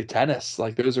 and let's say tennis,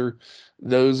 like those are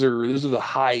the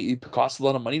high, it costs a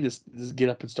lot of money to get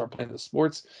up and start playing the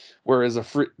sports, whereas a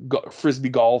frisbee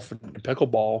golf and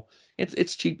pickleball,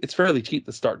 it's cheap, it's fairly cheap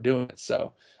to start doing it.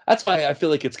 So that's why I feel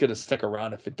like it's going to stick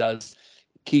around if it does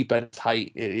keep at its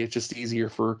height. It's just easier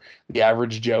for the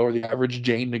average Joe or the average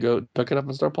Jane to go pick it up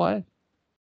and start playing.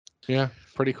 Yeah,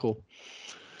 pretty cool.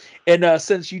 And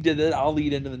since you did it, I'll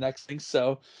lead into the next thing.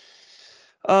 So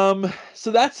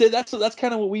that's it. That's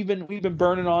kind of what we've been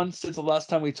burning on since the last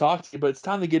time we talked to you. But it's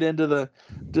time to get into the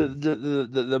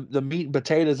meat and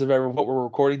potatoes of what we're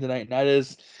recording tonight, and that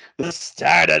is the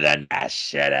start of the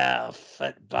National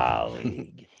Football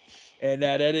League. And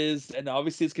and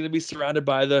obviously it's going to be surrounded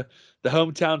by the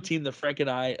hometown team that Frank and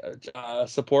I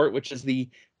support, which is the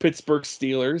Pittsburgh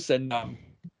Steelers. And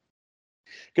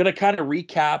going to kind of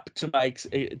recap to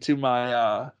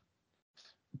my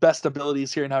best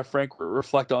abilities here and have Frank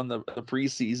reflect on the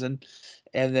preseason,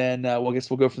 and then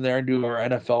we'll go from there and do our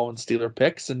NFL and Steeler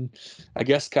picks, and I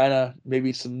guess kind of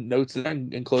maybe some notes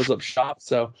and close up shop.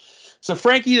 So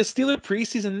Frankie, the Steeler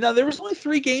preseason. Now there was only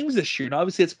 3 games this year, and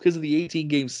obviously it's because of the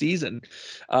 18-game season.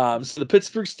 So the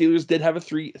Pittsburgh Steelers did have a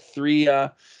three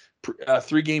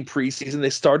game preseason. They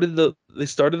started the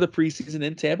preseason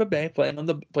in Tampa Bay,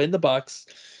 playing the Bucks.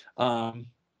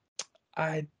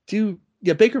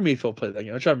 Baker Mayfield played that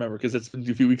game. I'm trying to remember because it's been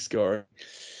a few weeks ago. Right?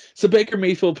 So Baker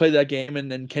Mayfield played that game,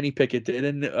 and then Kenny Pickett did,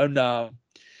 and I'm not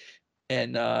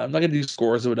gonna do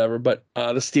scores or whatever, but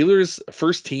the Steelers'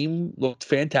 first team looked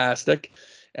fantastic.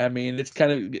 I mean, it's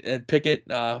kind of Pickett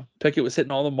was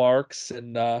hitting all the marks,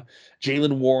 and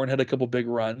Jaylen Warren had a couple big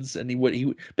runs, and he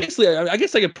basically, I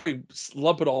guess I could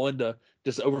lump it all into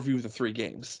just overview of the 3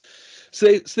 games.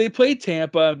 So they played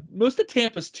Tampa. Most of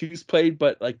Tampa's twos played,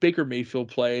 but like Baker Mayfield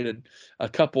played, and a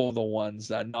couple of the ones,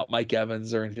 not Mike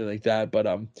Evans or anything like that. But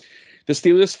the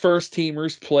Steelers' first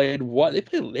teamers played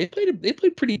they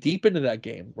played pretty deep into that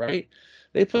game, right?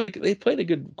 They played a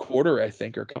good quarter, I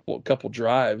think, or a couple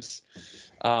drives.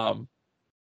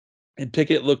 And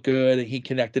Pickett looked good, and he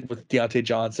connected with Deontay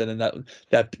Johnson, and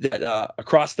that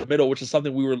across the middle, which is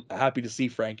something we were happy to see,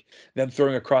 Frank. Them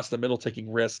throwing across the middle, taking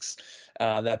risks.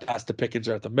 That pass to Pickens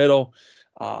are at the middle,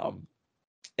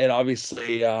 and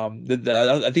obviously, I think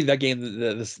that game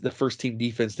the first team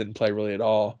defense didn't play really at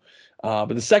all. But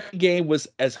the second game was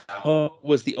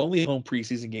the only home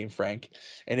preseason game, Frank,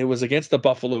 and it was against the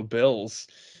Buffalo Bills.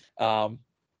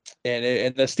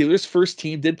 And the Steelers' first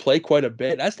team did play quite a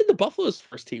bit, as did the Buffalo's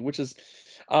first team, which is,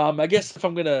 I guess if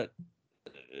I'm going to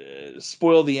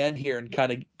spoil the end here and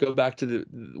kind of go back to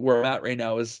where I'm at right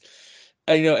now is,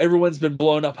 everyone's been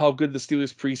blowing up how good the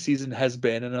Steelers preseason has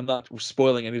been, and I'm not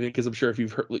spoiling anything because I'm sure if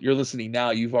you're listening now,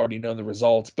 you've already known the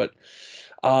results, but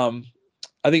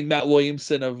I think Matt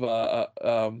Williamson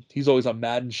he's always on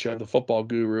Madden Show, the football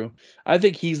guru. I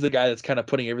think he's the guy that's kind of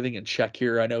putting everything in check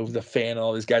here. I know the fan and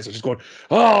all these guys are just going,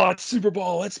 "Oh, it's Super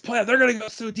Bowl, let's play. They're gonna go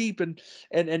so deep." And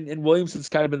Williamson's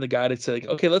kind of been the guy to say, like,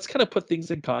 okay, let's kind of put things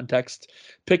in context.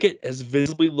 Pickett has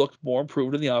visibly looked more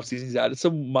improved in the offseason. He's added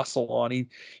some muscle on.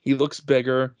 He looks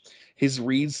bigger. His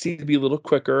reads seem to be a little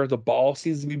quicker. The ball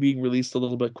seems to be being released a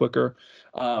little bit quicker.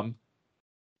 I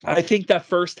think that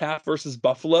first half versus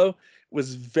Buffalo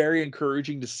was very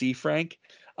encouraging to see, Frank.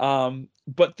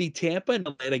 But the Tampa and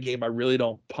Atlanta game, I really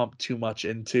don't pump too much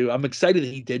into. I'm excited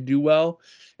that he did do well,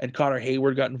 and Connor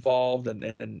Hayward got involved, and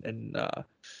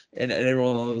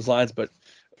everyone along those lines. But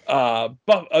I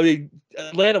mean,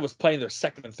 Atlanta was playing their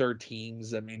second and third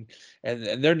teams. I mean,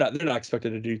 and they're not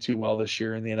expected to do too well this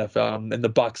year in the NFL. And the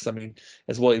Bucks, I mean,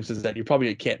 as Williams said, you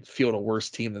probably can't field a worse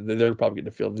team than they're probably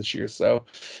going to field this year. So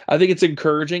I think it's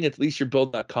encouraging. At least you're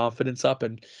building that confidence up.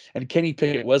 And Kenny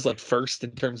Pickett was like first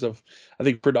in terms of, I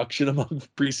think, production among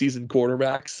preseason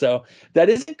quarterbacks. So that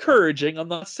is encouraging. I'm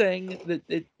not saying that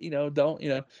it,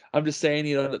 I'm just saying,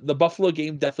 the Buffalo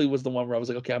game definitely was the one where I was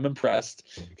like, okay, I'm impressed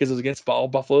because it was against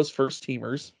Buffalo's first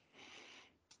teamers.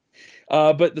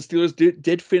 But the Steelers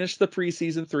did finish the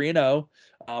preseason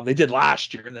 3-0. They did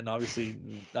last year, and then obviously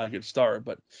not a good start.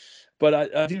 But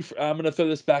I'm going to throw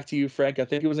this back to you, Frank. I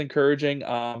think it was encouraging.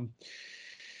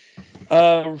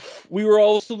 We were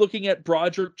also looking at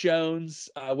Broderick Jones,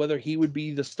 whether he would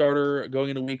be the starter going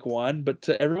into week 1. But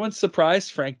to everyone's surprise,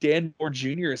 Frank, Dan Moore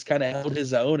Jr. has kind of held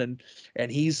his own,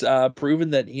 and he's proven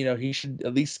that he should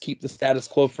at least keep the status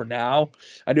quo for now.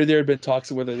 I know there had been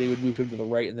talks of whether they would move him to the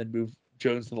right and then move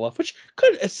Jones to the left, which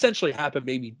could essentially happen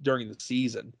maybe during the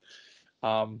season.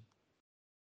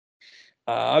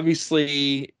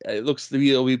 Obviously, it looks to be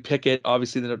it'll be Pickett,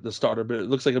 obviously the starter, but it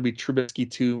looks like it'll be Trubisky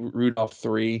 2, Rudolph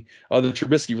 3. Although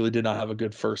Trubisky really did not have a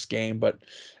good first game, but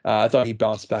I thought he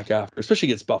bounced back after, especially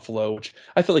against Buffalo, which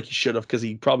I feel like he should have because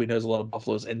he probably knows a lot of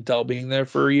Buffalo's intel being there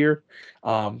for a year.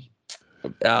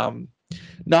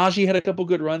 Najee had a couple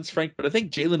good runs, Frank, but I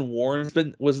think Jaylen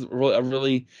Warren was a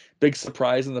really big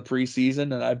surprise in the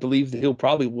preseason, and I believe that he'll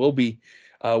probably will be.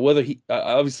 Whether he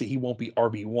obviously he won't be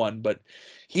RB1, but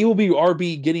he will be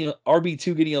RB2,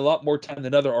 getting a lot more time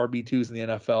than other RB2s in the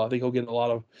NFL. I think he'll get a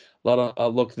lot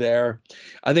of look there.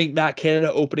 I think Matt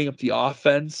Canada opening up the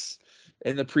offense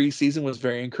in the preseason was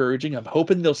very encouraging. I'm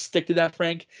hoping they'll stick to that,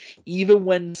 Frank, even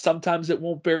when sometimes it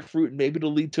won't bear fruit and maybe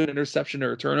it'll lead to an interception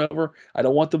or a turnover. I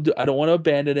don't want to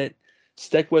abandon it.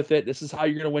 Stick with it. This is how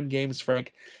you're going to win games,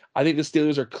 Frank. I think the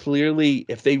Steelers are clearly,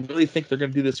 if they really think they're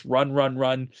going to do this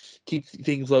run, keep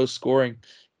things low scoring,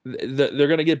 they're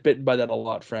going to get bitten by that a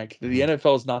lot, Frank. The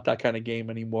NFL is not that kind of game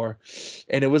anymore.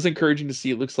 And it was encouraging to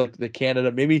see. It looks like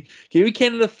maybe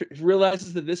Canada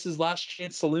realizes that this is last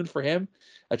chance saloon for him,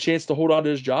 a chance to hold on to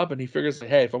his job. And he figures,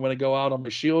 hey, if I'm going to go out on my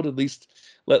shield, at least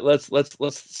let's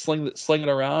sling it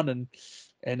around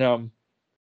and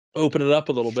open it up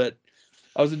a little bit.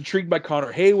 I was intrigued by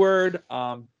Connor Hayward.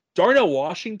 Darnell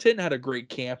Washington had a great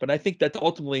camp, and I think that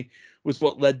ultimately was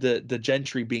what led to the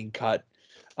Gentry being cut.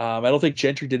 I don't think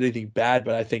Gentry did anything bad,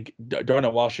 but I think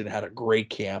Darnell Washington had a great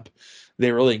camp. They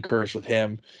were really encouraged with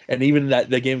him. And even that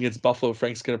game against Buffalo,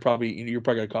 Frank's going to you're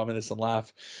probably going to comment this and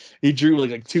laugh. He drew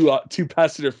like two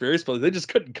pass interference plays. They just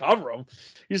couldn't cover him.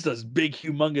 He's this big,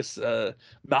 humongous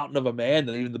mountain of a man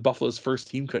that even the Buffalo's first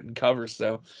team couldn't cover.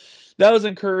 So that was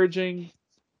encouraging.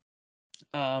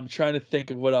 Trying to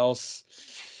think of what else.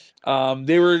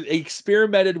 They were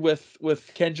experimented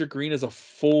with Kendrick Green as a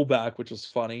fullback, which was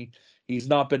funny. He's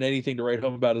not been anything to write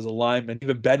home about as a lineman.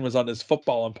 Even Ben was on his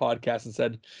football and podcast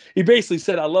and he basically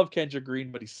said, I love Kendrick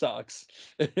Green, but he sucks.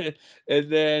 And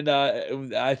then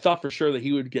I thought for sure that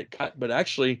he would get cut, but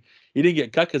actually he didn't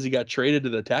get cut because he got traded to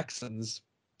the Texans.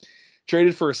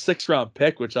 Traded for a 6th-round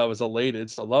pick, which I was elated.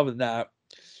 So loving that.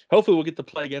 Hopefully we'll get to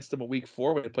play against him a week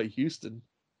 4 when they play Houston.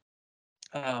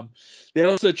 They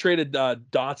also traded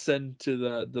Dotson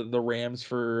to the Rams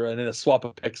for a swap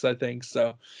of picks, I think.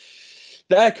 So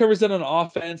that covers it on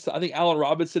offense. I think Allen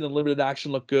Robinson in limited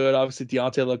action looked good. Obviously,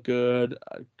 Deontay looked good.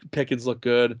 Pickens looked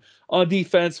good. On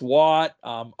defense, Watt.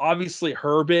 Obviously,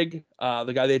 Herbig,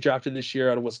 the guy they drafted this year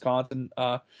out of Wisconsin.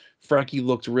 Frankie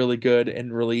looked really good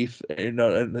in relief, in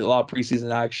a lot of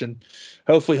preseason action.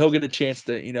 Hopefully, he'll get a chance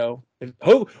to,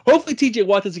 hopefully TJ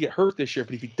Watt doesn't get hurt this year.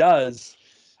 But if he does,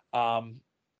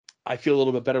 I feel a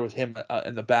little bit better with him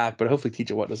in the back. But hopefully,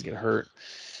 TJ Watt doesn't get hurt.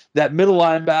 That middle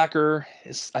linebacker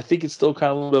I think it's still kind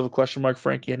of a little bit of a question mark,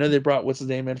 Frankie. I know they brought what's his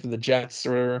name in from the Jets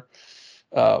or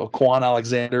Quan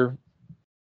Alexander,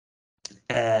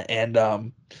 and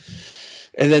then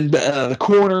the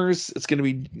corners. It's going to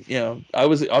be I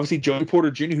was obviously Joey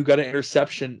Porter Jr. who got an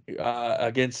interception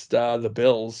against the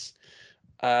Bills.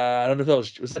 I don't know if that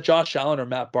was that Josh Allen or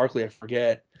Matt Barkley, I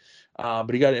forget, but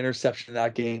he got an interception in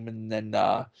that game, and then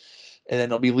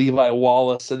it'll be Levi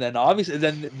Wallace, and then obviously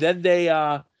then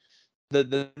they.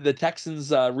 The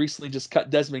Texans recently just cut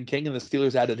Desmond King, and the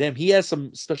Steelers added him. He has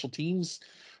some special teams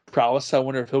prowess. I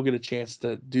wonder if he'll get a chance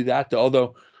to do that. Though.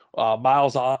 Although Calvin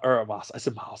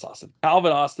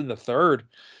Austin the third,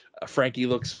 Frankie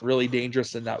looks really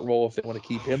dangerous in that role if they want to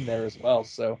keep him there as well.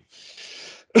 So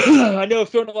I know I've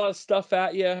thrown a lot of stuff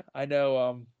at you. I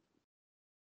know,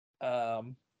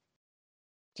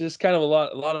 just kind of a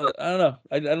lot of, I don't know.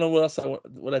 I don't know what else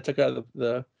what I took out of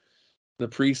the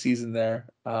preseason there.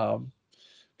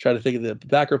 Try to think of the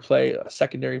backer play,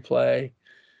 secondary play,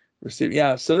 receive.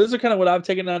 Yeah, so those are kind of what I've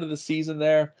taken out of the season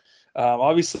there.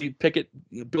 Obviously, Pickett,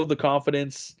 build the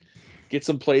confidence, get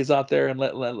some plays out there, and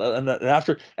and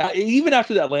after, even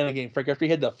after that Atlanta game, Frank, after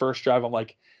he had that first drive, I'm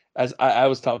like, as I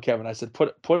was telling Kevin, I said,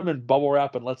 put him in bubble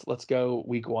wrap and let's go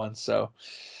week one. So,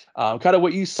 kind of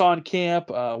what you saw in camp,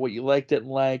 what you liked, didn't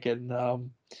like, and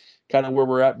kind of where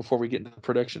we're at before we get into the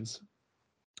predictions.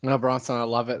 No, Bronson, I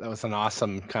love it. That was an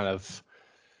awesome kind of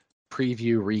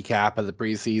preview recap of the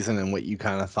preseason and what you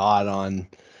kind of thought on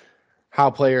how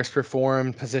players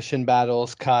performed, position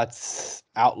battles, cuts,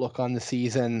 outlook on the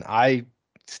season. I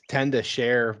tend to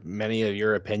share many of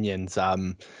your opinions. I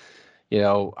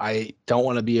don't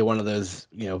want to be one of those,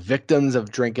 victims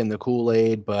of drinking the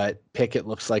Kool-Aid, but Pickett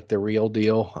looks like the real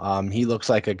deal. He looks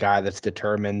like a guy that's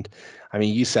determined. I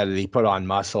mean, you said it, he put on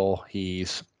muscle. The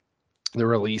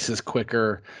release is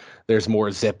quicker. There's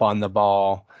more zip on the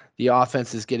ball. The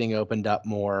offense is getting opened up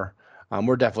more.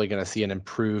 We're definitely going to see an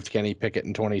improved Kenny Pickett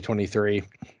in 2023.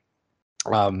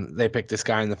 They picked this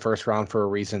guy in the first round for a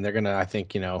reason. They're going to, I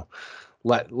think,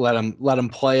 let him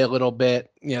play a little bit.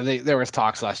 There was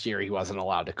talks last year he wasn't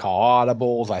allowed to call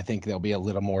audibles. I think there'll be a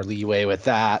little more leeway with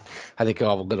that. I think he'll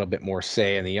have a little bit more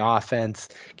say in the offense.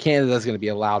 Canada's going to be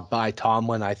allowed by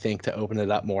Tomlin, I think, to open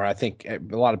it up more. I think a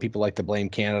lot of people like to blame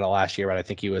Canada last year, but I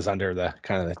think he was under the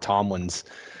kind of the Tomlin's,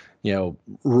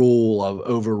 rule of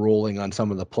overruling on some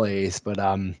of the plays. But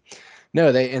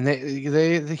no,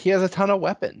 he has a ton of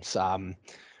weapons.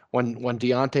 When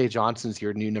Deontay Johnson's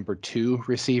your new number 2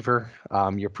 receiver,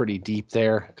 you're pretty deep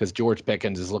there because George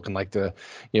Pickens is looking like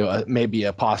maybe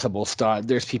a possible stud.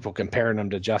 There's people comparing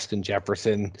him to Justin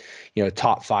Jefferson,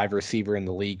 top 5 receiver in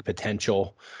the league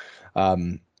potential.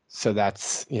 So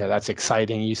that's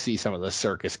exciting. You see some of the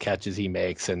circus catches he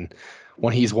makes, and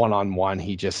when he's one-on-one,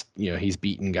 he just, he's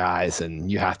beating guys,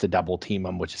 and you have to double team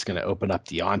him, which is going to open up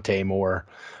Deontay more.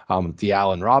 The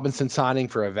Allen Robinson signing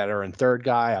for a veteran third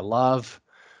guy, I love.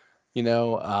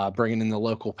 Bringing in the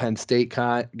local Penn State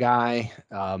guy,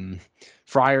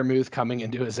 Freiermuth coming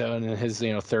into his own in his,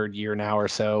 third year now or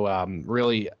so,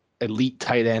 really elite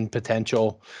tight end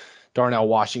potential. Darnell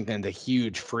Washington, the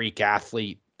huge freak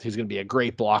athlete who's going to be a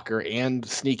great blocker and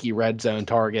sneaky red zone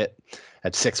target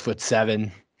at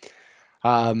 6'7".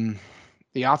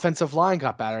 The offensive line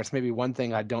got better. It's maybe one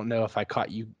thing I don't know if I caught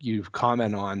you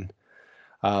comment on.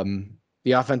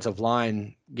 The offensive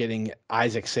line getting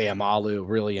Isaac Seumalo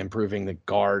really improving the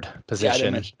guard position. Yeah, I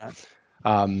didn't mention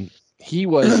that. He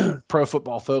was Pro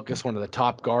Football Focus, one of the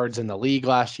top guards in the league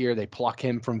last year. They pluck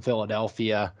him from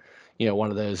Philadelphia, one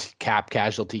of those cap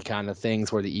casualty kind of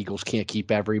things where the Eagles can't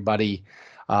keep everybody.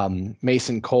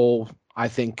 Mason Cole, I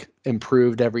think,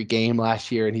 improved every game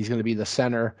last year, and he's going to be the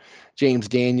center. James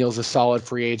Daniels, a solid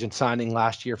free agent signing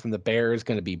last year from the Bears,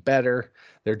 going to be better.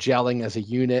 They're gelling as a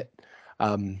unit.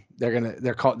 They're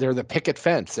the picket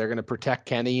fence. They're going to protect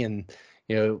Kenny, and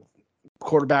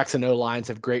quarterbacks and O-lines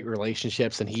have great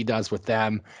relationships, and he does with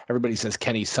them. Everybody says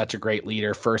Kenny's such a great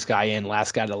leader, first guy in,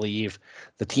 last guy to leave.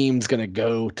 The team's going to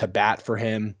go to bat for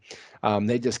him.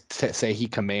 They just say he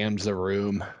commands the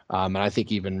room, and I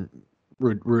think even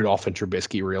Rudolph and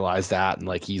Trubisky realize that,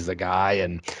 and he's the guy,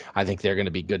 and I think they're going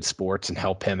to be good sports and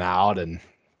help him out, and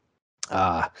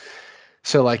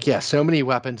so many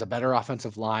weapons, a better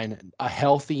offensive line, a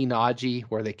healthy Najee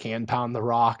where they can pound the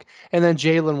rock, and then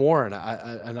Jaylen Warren,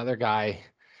 another guy,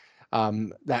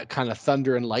 that kind of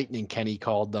thunder and lightning Kenny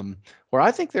called them, where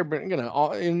I think they're going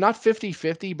to not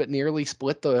 50-50, but nearly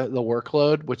split the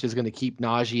workload, which is going to keep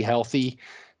Najee healthy.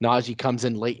 Najee comes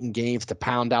in late in games to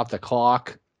pound out the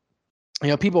clock.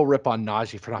 People rip on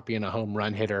Najee for not being a home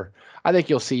run hitter. I think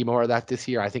you'll see more of that this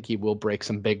year. I think he will break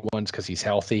some big ones because he's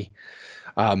healthy.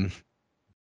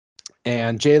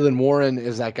 And Jaylen Warren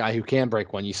is that guy who can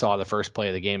break one. You saw the first play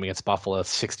of the game against Buffalo,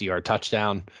 60-yard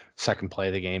touchdown, second play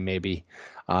of the game maybe.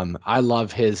 I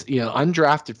love his,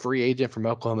 undrafted free agent from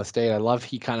Oklahoma State. I love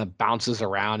he kind of bounces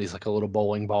around. He's like a little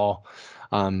bowling ball,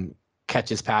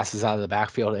 catches passes out of the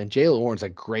backfield. And Jaylen Warren's a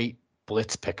great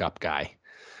blitz pickup guy,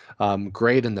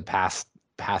 great in the pass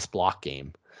block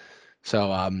game.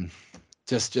 So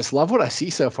just love what I see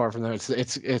so far from them.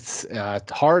 It's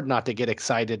hard not to get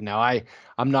excited now.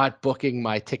 I'm not booking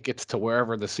my tickets to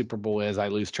wherever the Super Bowl is. I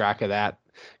lose track of that,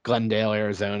 Glendale,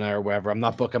 Arizona, or wherever. I'm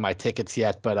not booking my tickets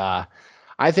yet, but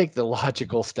I think the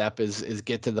logical step is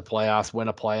get to the playoffs, win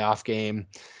a playoff game.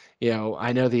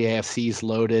 I know the AFC's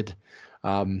loaded.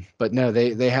 But no,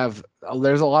 they have.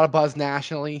 There's a lot of buzz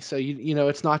nationally, so you know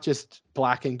it's not just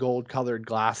black and gold colored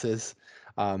glasses.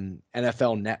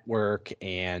 NFL Network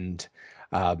and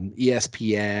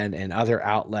ESPN and other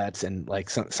outlets and like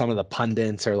some of the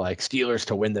pundits are like Steelers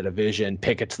to win the division.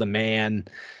 Pickett's the man.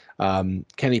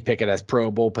 Kenny Pickett has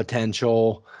Pro Bowl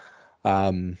potential.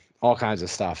 All kinds of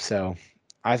stuff. So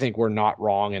I think we're not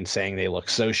wrong in saying they look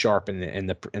so sharp in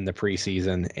the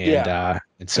preseason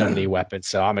and so many weapons.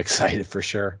 So I'm excited for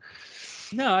sure.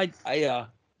 No, I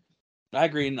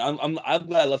agree, and I'm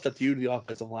glad I left that to you, the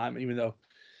offensive lineman, even though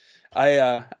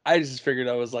I just figured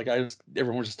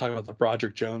everyone was just talking about the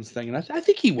Broderick Jones thing, and I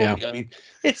think he will. Yeah. I mean,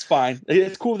 it's fine.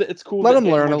 It's cool. Let that him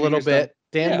Dan learn Moore a little Jr.'s bit.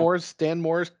 done. Dan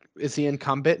Moore's is the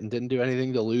incumbent and didn't do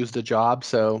anything to lose the job.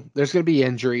 So there's going to be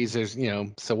injuries.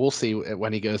 So we'll see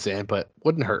when he goes in, but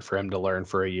wouldn't hurt for him to learn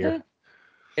for a year. Yeah.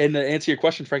 And to answer your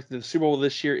question, Frank, the Super Bowl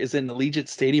this year is in Allegiant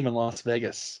Stadium in Las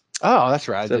Vegas. Oh, that's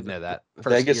right. So I did know that.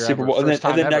 Vegas Super Bowl, First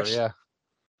time ever.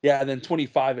 Yeah, and then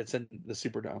 25, it's in the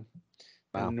Superdome.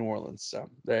 Wow. In New Orleans. So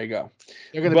there you go.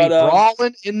 They're going to be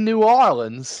brawling in New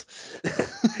Orleans.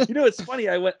 You know, it's funny.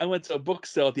 I went to a book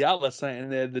sale at the outlet site,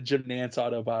 and they had the Jim Nantz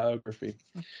autobiography.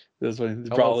 This one,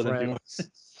 brawling in New Orleans.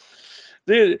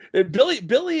 Dude, Billy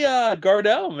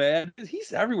Gardell, man,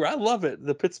 he's everywhere. I love it.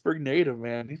 The Pittsburgh native,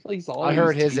 man. He's all. I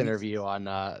heard his interview on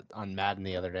Madden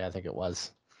the other day. I think it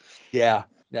was. Yeah.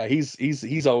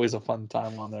 He's always a fun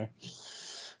time on there.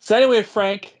 So anyway,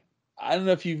 Frank, I don't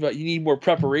know if you need more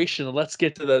preparation. Let's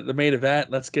get to the main event.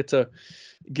 Let's get to.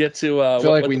 I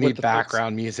feel like we need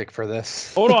background music for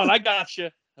this. Hold on, I got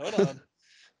you. Hold on.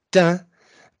 Dun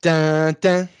dun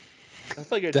dun. I feel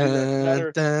like I do that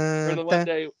better. For the one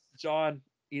day, John,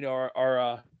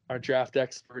 our draft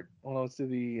expert. Well, let's do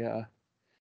the.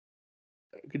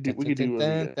 We could do.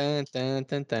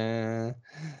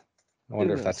 I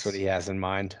wonder if that's what he has in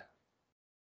mind.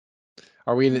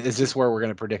 Is this where we're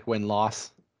going to predict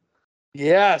win-loss?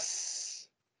 Yes.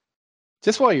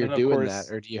 Just while you're doing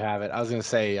that, or do you have it? I was going to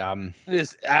say...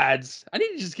 This ads. I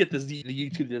need to just get the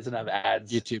YouTube that doesn't have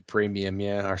ads. YouTube Premium,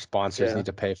 yeah. Our sponsors need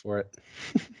to pay for it.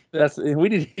 We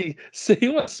need... So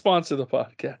you want to sponsor the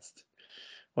podcast.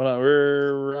 Hold on,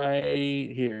 we're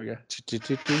right here. We go.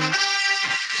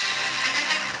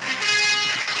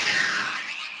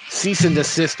 Cease and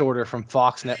desist order from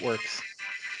Fox Networks.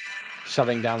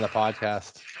 Shutting down the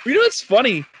podcast. You know what's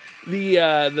funny?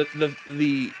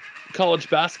 The college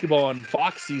basketball on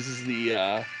Fox uses the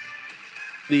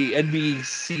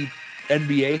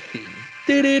NBA theme.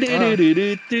 I didn't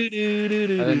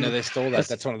know they stole that.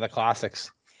 That's one of the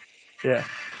classics. Yeah.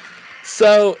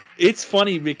 So it's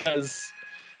funny because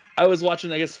I was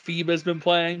watching, I guess FIBA's been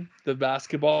playing the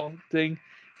basketball thing,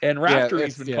 and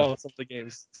Raptory's been calling some of the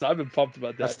games. So I've been pumped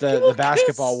about that. That's the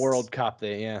basketball World Cup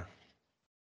thing, yeah.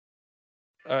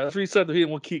 All right, let's reset the heat and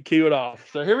we'll cue it off.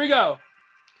 So here we go.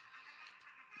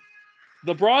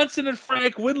 The Bronson and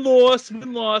Frank win-loss,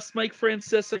 Mike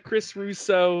Francesa, Chris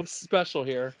Russo special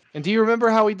here. And do you remember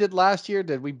how we did last year?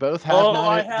 Did we both have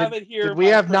I have it here. Did we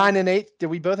have 9 and 8? Did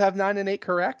we both have 9 and 8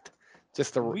 correct?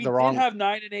 Just the wrong. We did have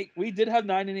 9 and 8. We did have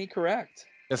 9 and 8 correct.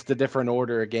 Just the different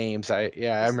order of games. I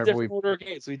remember order of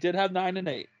games. We did have 9 and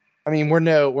 8. I mean, we're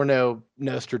no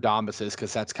Nostradamuses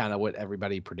because that's kind of what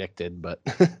everybody predicted, but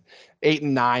 8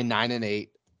 and 9, 9 and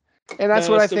 8. And that's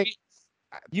what I think.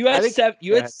 You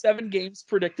had 7 games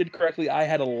predicted correctly. I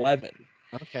had 11.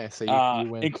 Okay, so you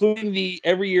win. Including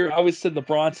every year I always said the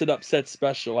Bronson upset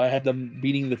special. I had them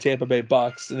beating the Tampa Bay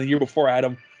Bucks, and the year before I had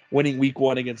them winning Week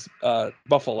 1 against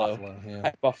Buffalo.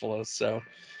 Buffalo. So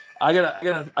I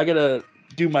gotta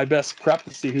do my best prep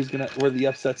to see where the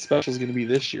upset special is gonna be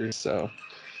this year. So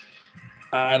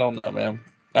I don't know, man.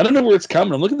 I don't know where it's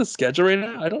coming. I'm looking at the schedule right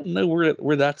now. I don't know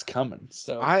where that's coming.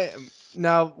 So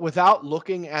now, without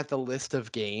looking at the list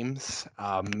of games,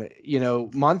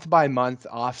 month by month,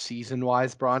 off season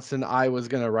wise, Bronson, I was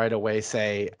gonna right away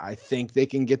say I think they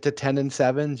can get to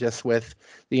 10-7 just with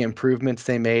the improvements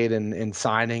they made in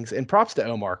signings. And props to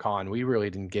Omar Khan. We really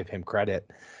didn't give him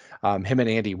credit. Him and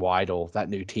Andy Weidel, that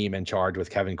new team in charge with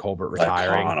Kevin Colbert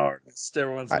retiring. I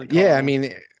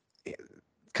mean,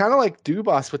 kind of like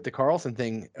Dubas with the Carlson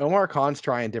thing. Omar Khan's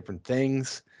trying different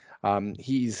things.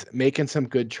 He's making some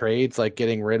good trades, like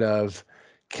getting rid of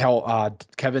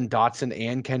Kevin Dotson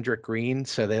and Kendrick Green,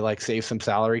 so they save some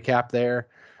salary cap there.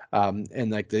 And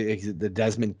the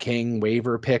Desmond King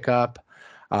waiver pickup,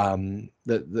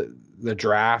 the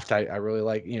draft. I really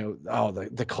like.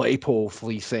 The Claypool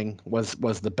fleecing was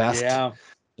the best. Yeah.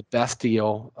 The best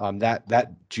deal.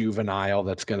 That juvenile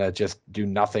that's gonna just do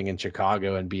nothing in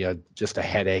Chicago and be just a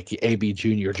headache. AB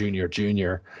Junior.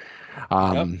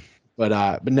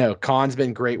 But no, Khan's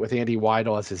been great with Andy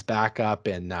Weidel as his backup,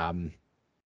 and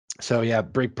so yeah,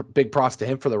 big props to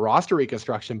him for the roster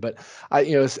reconstruction. But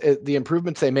the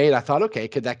improvements they made, I thought, okay,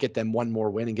 could that get them one more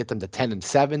win and get them to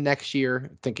 10-7 next year?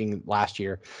 Thinking last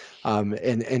year, and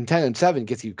 10-7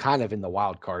 gets you kind of in the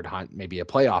wild card hunt, maybe a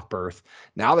playoff berth.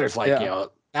 Now there's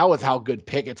now with how good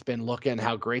Pickett's been looking,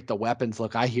 how great the weapons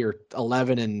look, I hear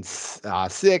 11-6,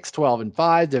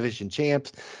 12-5 division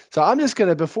champs. So I'm just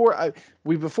gonna before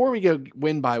we go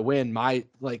win by win, my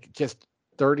just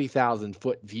 30,000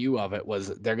 foot view of it was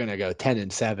they're going to go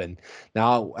 10-7.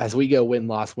 Now, as we go win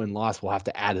loss, we'll have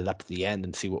to add it up to the end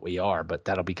and see what we are, but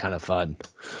that'll be kind of fun.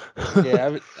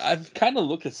 Yeah, I've kind of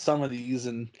looked at some of these,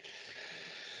 and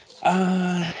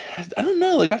I don't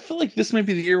know. I feel like this might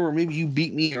be the year where maybe you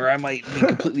beat me, or I might be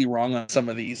completely wrong on some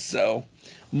of these. So,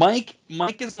 Mike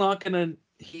is not gonna.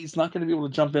 He's not going to be able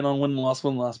to jump in on win loss,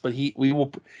 but he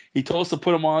told us to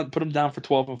put him down for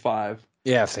 12-5.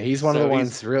 Yeah, so he's one of the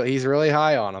ones. He's really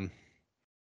high on him.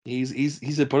 He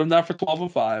said put him down for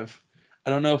 12-5. I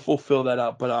don't know if we'll fill that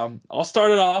out, but I'll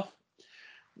start it off.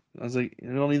 I was like,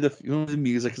 you don't need the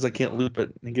music because I can't loop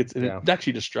it. It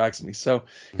actually distracts me. So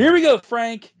here we go,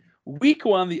 Frank. Week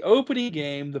 1, the opening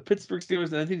game, the Pittsburgh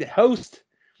Steelers, and I think they host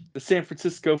the San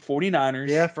Francisco 49ers.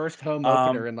 Yeah, first home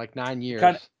opener in 9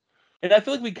 years. And I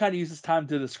feel like we kind of use this time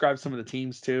to describe some of the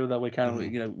teams too. That way, kind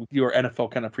of, your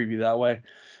NFL kind of preview that way.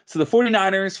 So the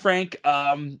 49ers, Frank,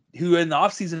 who in the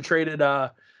offseason traded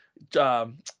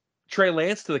Trey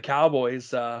Lance to the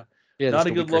Cowboys. Not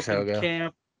a good look in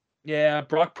camp. Yeah,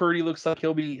 Brock Purdy looks like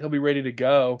he'll be ready to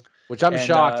go. Which I'm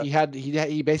shocked.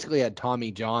 He basically had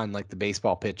Tommy John, like the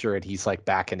baseball pitcher, and he's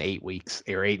back in 8 weeks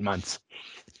or 8 months.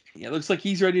 Yeah, it looks like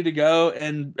he's ready to go.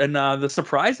 And the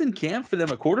surprise in camp for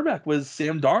them at quarterback was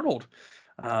Sam Darnold.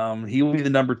 He will be the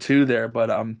number 2 there. But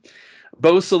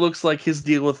Bosa looks like his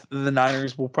deal with the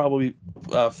Niners will probably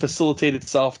facilitate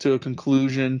itself to a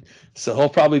conclusion. So he'll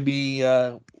probably be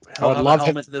I would love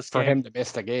for him to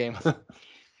miss the game.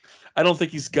 I don't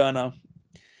think he's gonna.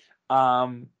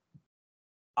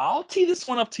 I'll tee this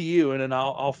one up to you, and then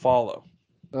I'll follow.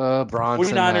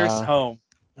 Bronson. 49ers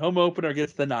home opener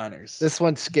against the Niners. This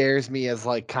one scares me as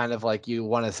kind of you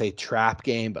want to say trap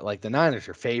game, but the Niners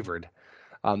are favored.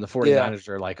 The 49ers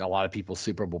are a lot of people's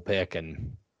Super Bowl pick,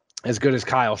 and as good as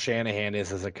Kyle Shanahan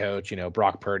is as a coach,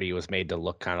 Brock Purdy was made to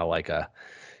look kind of like a,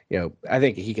 I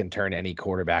think he can turn any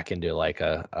quarterback into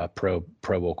a Pro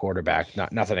Bowl quarterback.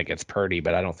 Nothing against Purdy,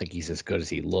 but I don't think he's as good as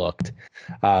he looked.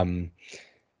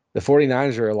 The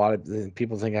 49ers are a lot of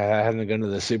people think I haven't gone to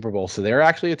the Super Bowl. So they're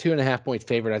actually a 2.5 point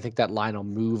favorite. I think that line will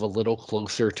move a little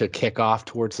closer to kickoff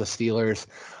towards the Steelers,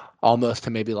 almost to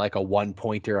maybe a 1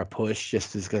 point or a push,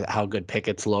 just as how good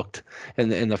Pickett's looked.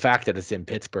 And the fact that it's in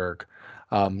Pittsburgh,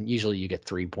 usually you get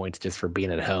 3 points just for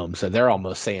being at home. So they're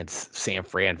almost saying San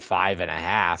Fran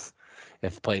 5.5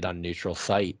 if played on neutral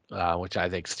site, which I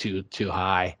think is too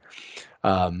high.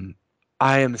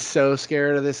 I am so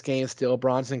scared of this game still,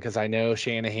 Bronson, because I know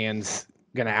Shanahan's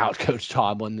going to outcoach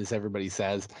Tomlin, as everybody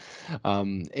says.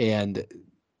 And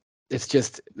it's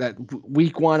just that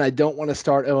week 1, I don't want to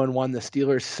start 0-1. The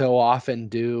Steelers so often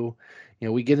do.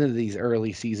 We get into these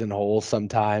early season holes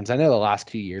sometimes. I know the last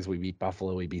 2 years we beat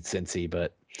Buffalo, we beat Cincy,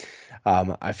 but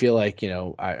I feel like,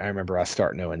 I remember us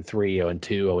starting 0-3, 0-2,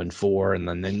 0-4,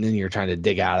 and then you're trying to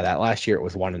dig out of that. Last year it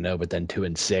was 1-0, but then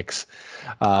 2-6.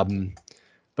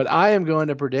 But I am going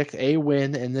to predict a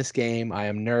win in this game. I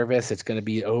am nervous. It's going to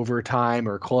be overtime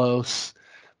or close,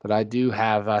 but I do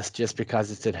have us just because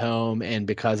it's at home and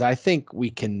because I think we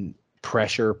can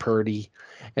pressure Purdy.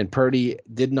 And Purdy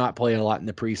did not play a lot in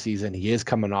the preseason. He is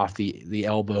coming off the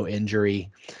elbow injury.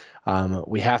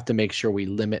 We have to make sure we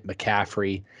limit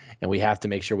McCaffrey, and we have to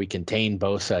make sure we contain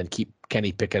Bosa and keep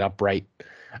Kenny Pickett upright.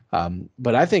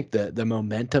 But I think the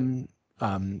momentum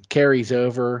carries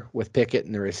over with Pickett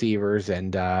and the receivers,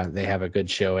 and they have a good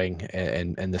showing,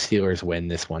 and the Steelers win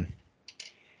this one.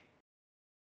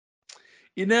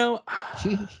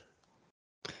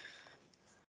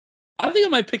 I think I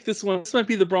might pick this one. This might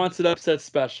be the Bronson upset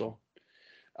special.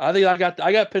 I think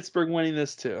I got Pittsburgh winning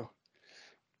this too.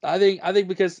 I think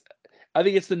because I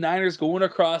think it's the Niners going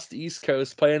across the East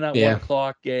Coast playing that 1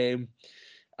 o'clock game.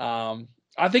 I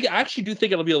actually do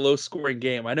think it'll be a low scoring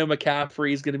game. I know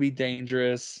McCaffrey is going to be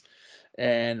dangerous,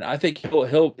 and I think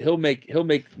he'll make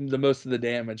the most of the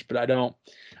damage. But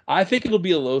I think it'll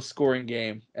be a low scoring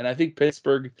game, and I think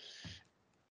Pittsburgh.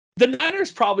 The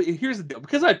Niners probably, here's the deal,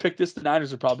 because I picked this, the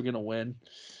Niners are probably going to win,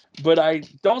 but I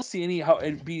don't see any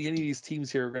of these teams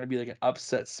here are going to be an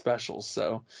upset special.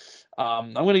 So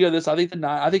I'm going to go this. I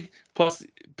think plus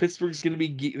Pittsburgh's going to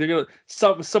be, they're going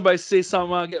to, somebody say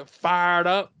something, get fired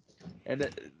up, and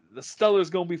the Steelers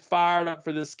going to be fired up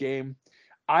for this game.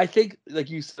 I think, like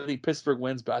you said, I think Pittsburgh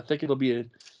wins, but I think it'll be a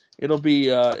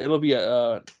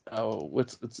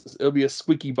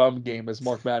squeaky bum game, as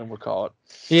Mark Madden would call it.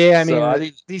 Yeah, I mean, So I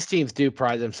think these teams do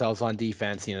pride themselves on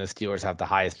defense. The Steelers have the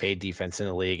highest paid defense in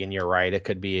the league, and you're right, it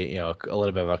could be a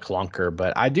little bit of a clunker.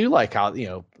 But I do like how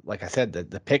like I said,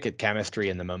 the Pickett chemistry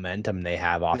and the momentum they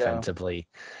have offensively.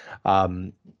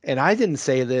 And I didn't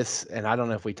say this, and I don't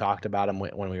know if we talked about him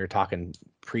when we were talking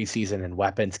preseason and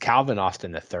weapons. Calvin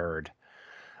Austin III.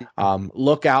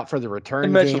 Look out for the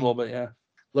return game. A little bit, yeah.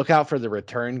 Look out for the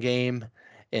return game,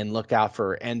 and look out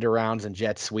for end arounds and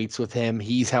jet sweeps with him.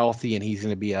 He's healthy, and he's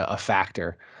going to be a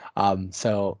factor.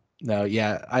 So no,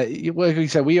 yeah, like you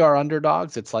said, we are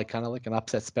underdogs. It's like kind of like an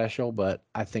upset special, but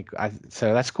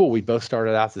so that's cool. We both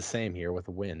started out the same here with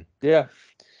a win. Yeah.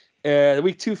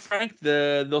 Week 2, Frank,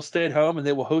 they'll stay at home and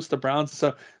they will host the Browns.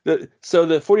 So the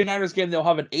 49ers game, they'll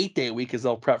have an 8-day week as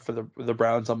they'll prep for the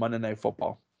Browns on Monday Night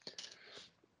Football.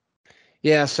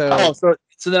 Yeah. So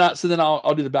then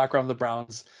I'll do the background of the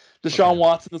Browns. Deshaun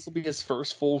Watson, this will be his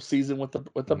first full season with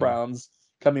the Browns,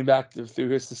 coming back through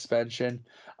his suspension.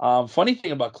 Funny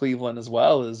thing about Cleveland as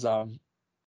well is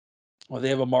they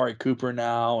have Amari Cooper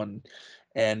now, and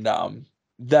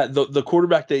that the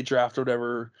quarterback they draft or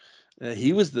whatever.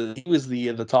 He was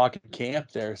the talk in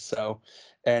camp there. So,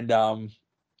 and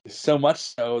so much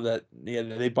so that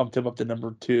they bumped him up to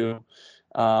number 2.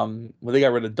 They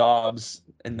got rid of Dobbs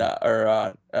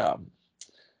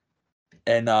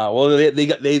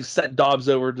they've sent Dobbs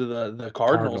over to the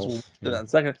Cardinals. We'll do that in a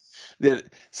second.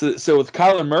 So with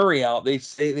Kyler Murray out, they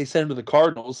sent him to the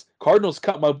Cardinals. Cardinals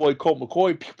cut my boy Colt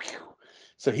McCoy. Pew, pew.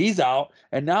 So he's out,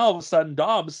 and now all of a sudden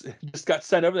Dobbs just got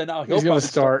sent over there. Now he's going to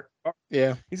start.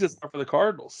 Yeah, he's going to start for the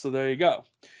Cardinals. So there you go.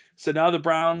 So now the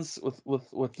Browns with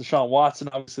Deshaun Watson,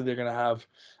 obviously they're going to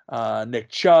have Nick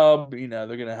Chubb. They're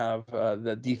going to have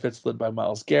the defense led by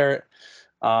Myles Garrett.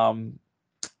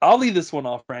 I'll leave this one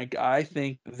off, Frank. I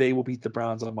think they will beat the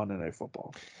Browns on Monday Night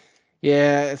Football.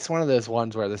 Yeah, it's one of those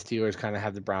ones where the Steelers kind of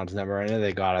have the Browns number. I know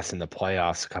they got us in the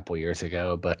playoffs a couple years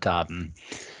ago, but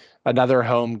another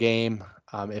home game.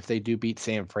 If they do beat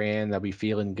San Fran, they'll be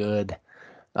feeling good.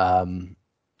 I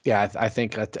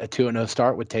think a 2-0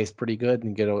 start would taste pretty good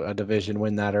and get a division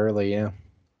win that early. Yeah.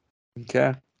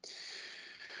 Okay.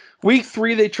 Week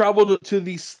 3, they traveled to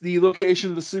the location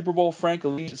of the Super Bowl, Frank,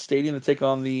 Allegiant Stadium, to take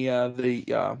on the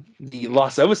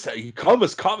Las. I was you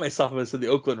almost caught myself. I said the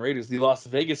Oakland Raiders, the Las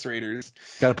Vegas Raiders.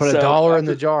 Got to put $1 in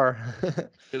the jar. Got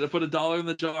to put $1 in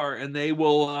the jar, and they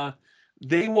will.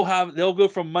 They'll go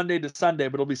from Monday to Sunday,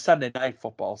 but it'll be Sunday Night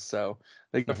Football. So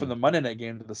they go from the Monday night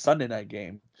game to the Sunday night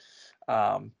game.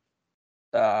 They'll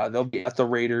be at the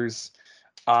Raiders.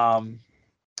 I'll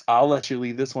let you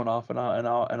leave this one off, and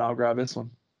I'll grab this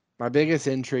one. My biggest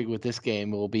intrigue with this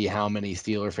game will be how many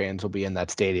Steeler fans will be in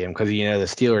that stadium, because the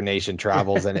Steeler Nation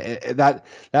travels, and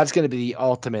that's going to be the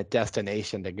ultimate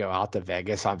destination to go out to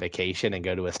Vegas on vacation and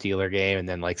go to a Steeler game and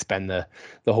then like spend the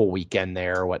whole weekend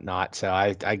there or whatnot. So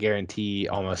I guarantee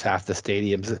almost half the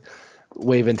stadium's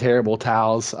waving terrible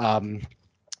towels.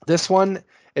 This one,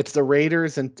 it's the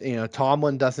Raiders, and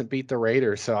Tomlin doesn't beat the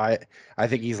Raiders, so I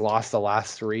think he's lost the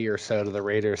last 3 or so to the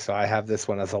Raiders. So I have this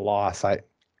one as a loss.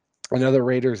 I know the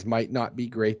Raiders might not be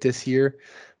great this year,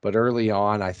 but early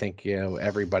on, I think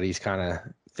everybody's kind of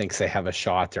thinks they have a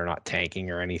shot. They're not tanking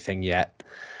or anything yet.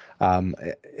 I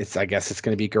guess it's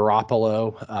going to be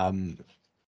Garoppolo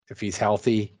if he's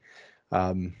healthy.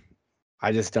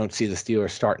 I just don't see the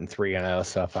Steelers starting 3-0.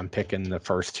 So if I'm picking the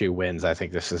first 2 wins, I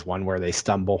think this is one where they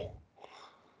stumble.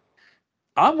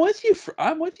 I'm with you,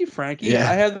 Frankie.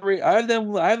 Yeah. I have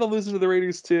them losing to the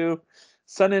Raiders too.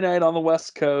 Sunday night on the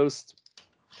West Coast.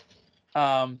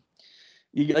 Like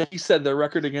you said, the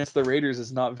record against the Raiders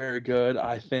is not very good.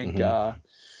 I think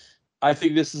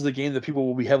this is a game that people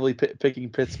will be heavily picking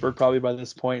Pittsburgh probably by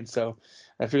this point. So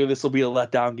I figure this will be a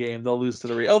letdown game. They'll lose to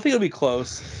the Raiders. I don't think it'll be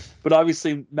close, but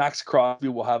obviously Max Crosby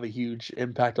will have a huge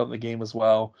impact on the game as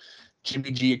well.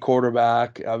 Jimmy G at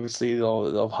quarterback. Obviously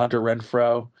they'll have Hunter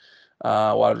Renfrow,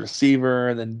 wide receiver,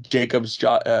 and then Jacobs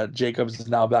is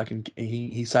now back, and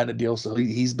he signed a deal, so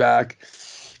he's back.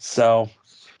 So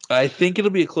I think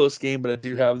it'll be a close game, but I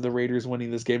do have the Raiders winning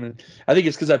this game, and I think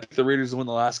it's because I picked the Raiders to win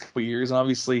the last couple of years, and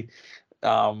obviously,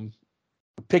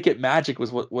 Pickett Magic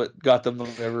was what got them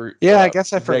whatever. Yeah, I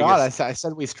guess I forgot. I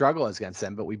said we struggle against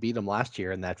them, but we beat them last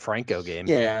year in that Franco game.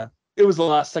 Yeah, it was the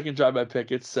last second drive by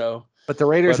Pickett. So, but the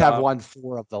Raiders have won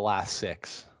 4 of the last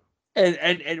 6.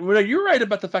 And you're right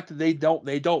about the fact that they don't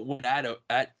win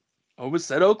at almost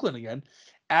said Oakland again,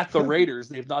 at the Raiders.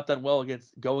 They've not done well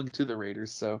against going to the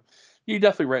Raiders. So you're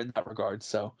definitely right in that regard.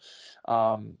 So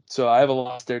so I have a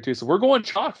loss there too. So we're going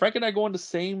chalk. Frank and I go in the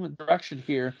same direction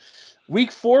here.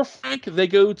 Week 4, Frank, they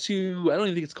go to, I don't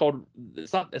even think it's called,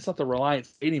 it's not the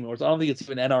Reliance anymore. I don't think it's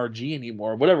even NRG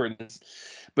anymore, whatever it is.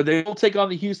 But they will take on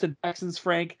the Houston Texans,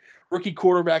 Frank. Rookie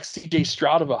quarterback C.J.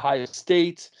 Stroud of Ohio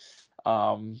State.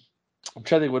 I'm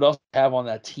trying to think what else they have on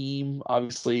that team.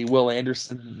 Obviously, Will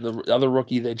Anderson, the other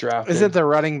rookie they drafted. Isn't the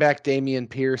running back Damian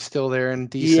Pierce still there in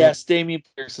DC? Yes, Damian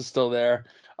Pierce is still there.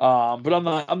 But I'm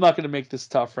not going to make this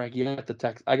tough, Frankie. I got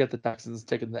the Texans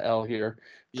taking the L here.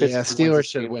 Yeah, Steelers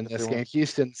should win this game.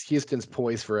 Houston's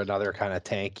poised for another kind of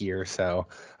tank year, so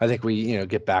I think we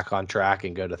get back on track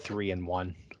and go to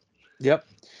 3-1. Yep.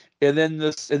 And then the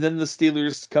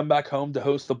Steelers come back home to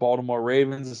host the Baltimore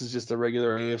Ravens. This is just a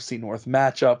regular AFC North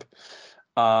matchup.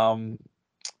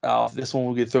 This one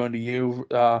will get thrown to you.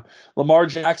 Lamar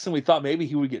Jackson, we thought maybe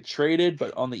he would get traded,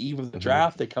 but on the eve of the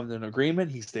draft, they come to an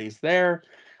agreement. He stays there.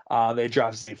 They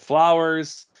draft Zay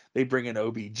Flowers. They bring in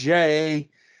OBJ.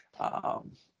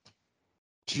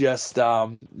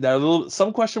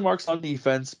 Some question marks on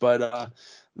defense, but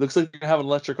looks like they're gonna have an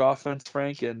electric offense,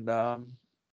 Frank. And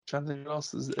trying to think what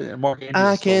else is Mark Andrews.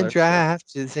 I can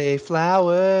draft Zay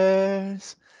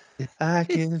Flowers. I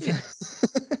can. So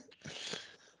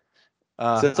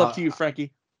it's up to you,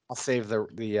 Frankie. I'll save the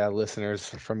listeners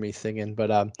from me singing,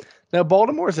 but no,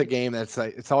 Baltimore's a game that's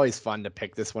like, it's always fun to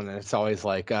pick this one, and it's always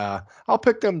like I'll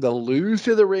pick them to lose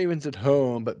to the Ravens at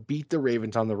home, but beat the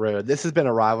Ravens on the road. This has been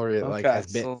a rivalry that has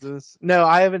been. No,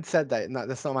 I haven't said that.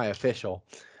 That's not my official,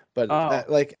 but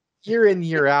that, year in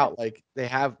year out,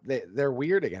 they're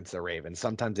weird against the Ravens.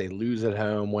 Sometimes they lose at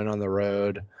home, win on the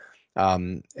road.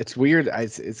 It's weird.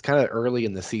 It's kind of early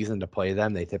in the season to play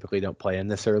them. They typically don't play in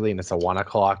this early, and it's a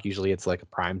 1:00. Usually it's like a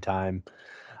prime time.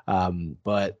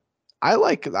 But I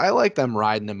like them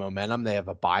riding the momentum. They have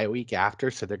a bye week after,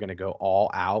 so they're going to go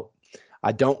all out.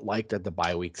 I don't like that the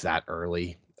bye week's that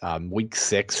early. Week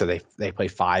 6, so they play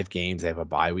 5 games. They have a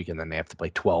bye week, and then they have to play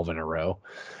 12 in a row.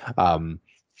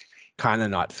 Kind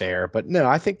of not fair, but no,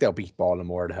 I think they'll beat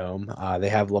Baltimore at home. They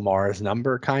have Lamar's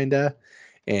number, kind of,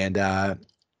 and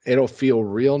it'll feel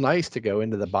real nice to go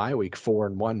into the bye week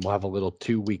 4-1. We'll have a little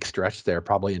 2-week stretch there,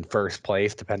 probably in first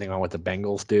place, depending on what the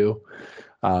Bengals do.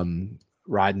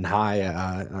 Riding high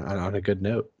on a good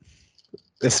note.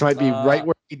 This might be right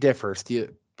where we differ.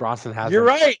 Bronson has. You're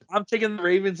right. I'm taking the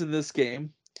Ravens in this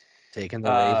game. Taking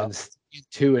the Ravens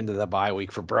 2 into the bye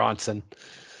week for Bronson.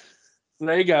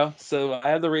 There you go. So I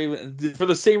have the Ravens for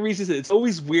the same reasons. It's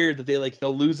always weird that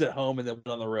they'll lose at home and then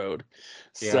win on the road.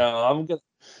 Yeah. So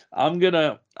I'm going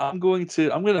to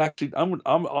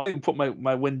put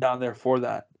my win down there for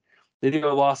that. They do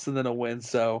a loss and then a win.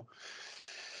 So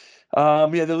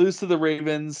they lose to the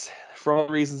Ravens for all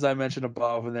the reasons I mentioned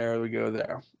above, and there we go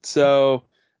there. So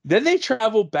then they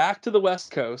travel back to the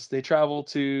West Coast. They travel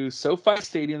to SoFi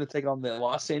Stadium to take on the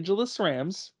Los Angeles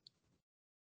Rams.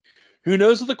 Who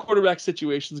knows what the quarterback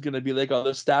situation is going to be like?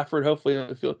 Although Stafford, hopefully,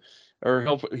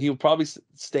 he'll probably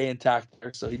stay intact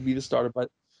there, so he'd be the starter. But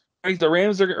I think the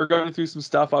Rams are going through some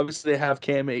stuff. Obviously, they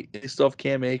still have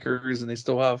Cam Akers, and they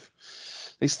still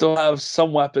have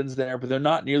some weapons there, but they're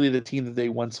not nearly the team that they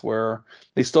once were.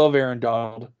 They still have Aaron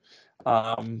Donald.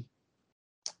 I'm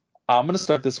going to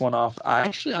start this one off. I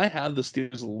have the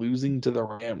Steelers losing to the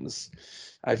Rams.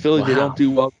 I feel like they don't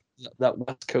do well that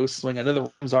West Coast swing. I know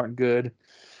the Rams aren't good.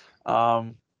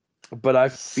 But I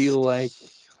feel like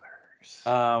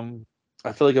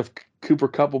if Cooper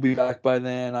Kupp will be back by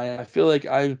then, I feel like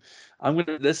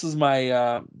this is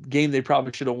my game they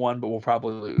probably should have won, but we'll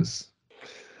probably lose.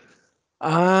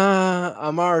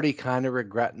 I'm already kind of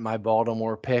regretting my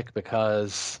Baltimore pick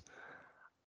because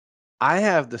I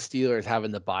have the Steelers having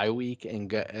the bye week and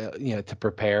to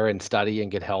prepare and study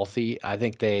and get healthy. I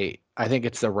think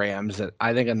it's the Rams.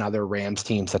 I think another Rams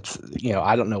team that's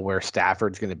I don't know where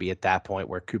Stafford's going to be at that point,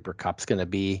 where Cooper Kupp's going to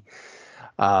be.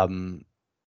 I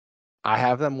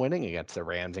have them winning against the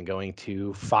Rams and going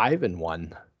to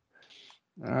 5-1.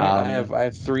 All right, I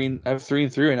have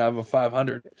 3-3, and I have a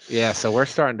 500. Yeah, so we're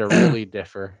starting to really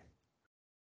differ.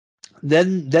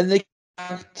 Then they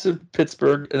back to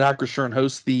Pittsburgh and Acrisure and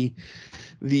host the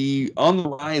on the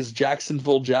rise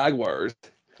Jacksonville Jaguars,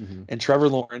 and Trevor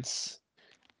Lawrence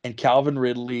and Calvin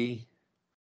Ridley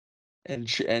and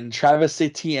Travis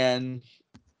Etienne.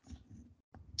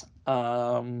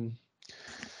 I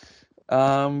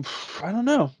don't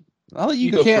know. I'll let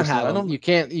you go can't first. Have them. You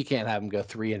can't have them go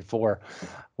 3-4.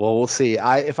 Well, we'll see.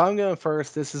 If I'm going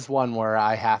first, this is one where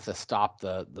I have to stop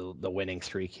the winning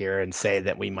streak here and say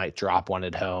that we might drop one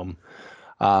at home.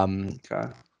 Okay.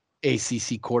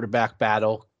 ACC quarterback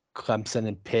battle, Clemson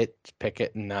and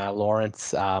Pickett and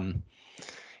Lawrence.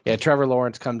 Trevor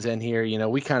Lawrence comes in here.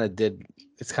 We kind of did.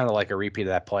 It's kind of like a repeat of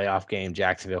that playoff game.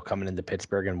 Jacksonville coming into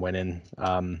Pittsburgh and winning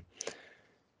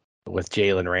with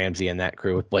Jalen Ramsey and that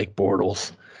crew with Blake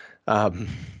Bortles.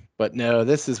 But no,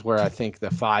 this is where I think the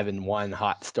 5-1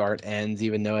 hot start ends,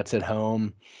 even though it's at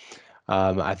home.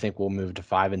 I think we'll move to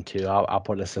 5-2. I'll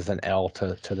put us as an L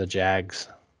to the Jags.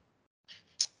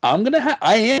 I am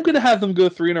gonna have them go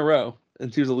 3 in a row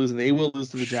and choose a losing. They will lose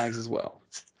to the Jags as well.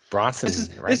 Bronson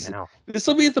now. This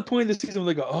will be at the point of the season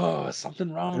where they go, oh,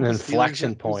 something wrong. An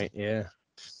inflection point, yeah.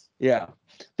 Yeah.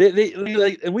 They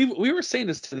like, and we were saying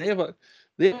this too. They have a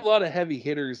lot of heavy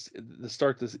hitters to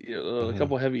start this. A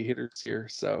couple of heavy hitters here.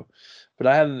 So, but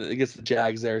I have them against the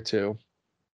Jags there too.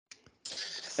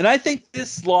 And I think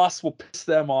this loss will piss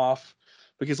them off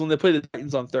because when they play the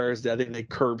Titans on Thursday, I think they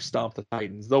curb stomp the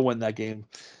Titans. They'll win that game.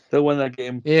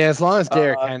 Yeah, as long as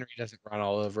Derrick Henry doesn't run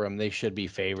all over them, they should be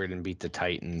favored and beat the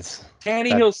Titans.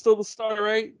 Tannehill's still the star,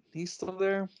 right? He's still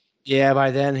there. Yeah,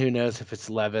 by then, who knows if it's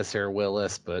Levis or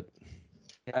Willis, but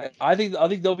yeah, I think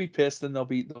they'll be pissed and they'll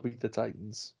beat the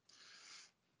Titans.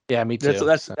 Yeah, me too.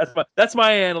 That's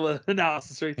my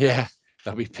analysis right there. Yeah,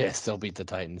 they'll be pissed. They'll beat the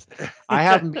Titans. I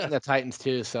haven't beaten the Titans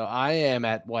too, so I am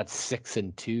at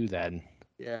 6-2 then.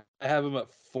 Yeah, I have them at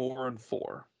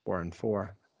 4-4. 4-4.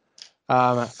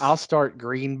 I'll start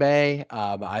Green Bay.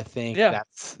 I think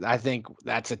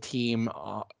that's a team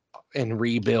in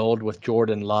rebuild with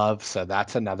Jordan Love, so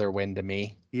that's another win to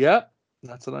me. Yep,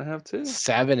 that's what I have too.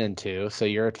 7-2, so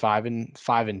you're at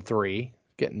 5-3,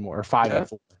 getting more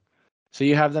 5-4. So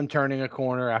you have them turning a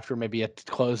corner after maybe a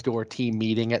closed door team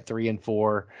meeting at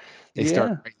 3-4. They start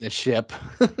writing the ship.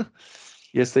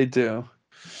 Yes, they do.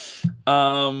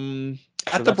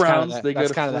 At the Browns,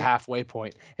 that's kind of the halfway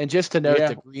point. And just to note,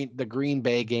 the Green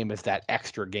Bay game is that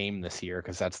extra game this year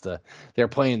because they're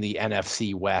playing the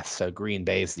NFC West, so Green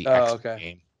Bay is the extra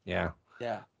game. Yeah.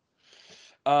 Yeah.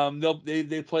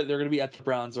 They play. They're going to be at the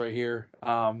Browns right here.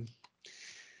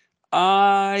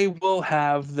 I will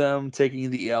have them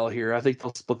taking the L here. I think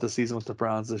they'll split the season with the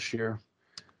Browns this year.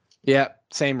 Yeah,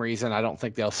 same reason. I don't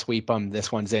think they'll sweep them.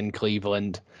 This one's in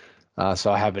Cleveland.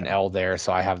 So I have an L there.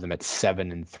 So I have them at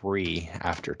 7-3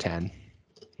 after 10.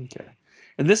 Okay.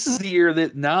 And this is the year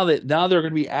that now they're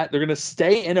going to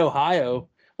stay in Ohio.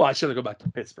 Well, I should go back to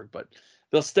Pittsburgh, but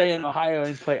they'll stay in Ohio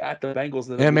and play at the Bengals.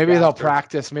 Maybe they'll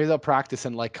practice. Maybe they'll practice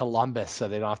in like Columbus, so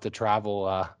they don't have to travel.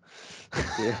 I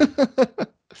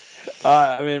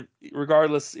mean,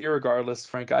 irregardless,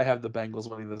 Frank, I have the Bengals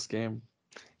winning this game.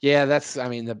 Yeah, the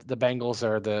Bengals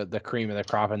are the cream of the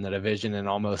crop in the division and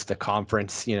almost the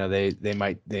conference.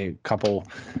 They couple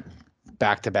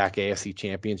back-to-back AFC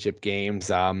championship games.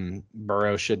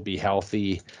 Burrow should be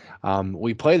healthy.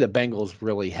 We play the Bengals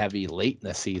really heavy late in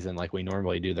the season like we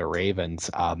normally do the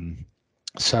Ravens.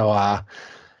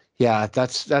 Yeah,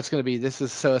 that's going to be, this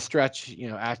is so a stretch,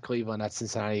 at Cleveland, at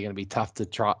Cincinnati, going to be tough to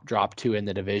drop 2 in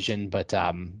the division, but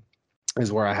is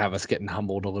where I have us getting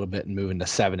humbled a little bit and moving to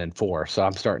 7-4. So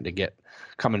I'm starting to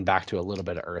coming back to a little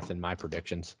bit of earth in my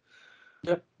predictions.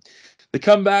 Yep. They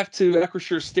come back to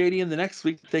Acrisure Stadium the next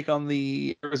week to take on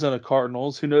the Arizona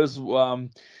Cardinals. Who knows?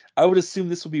 I would assume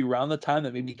this will be around the time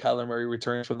that maybe Kyler Murray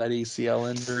returns from that ACL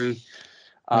injury.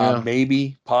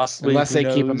 Maybe, possibly, unless they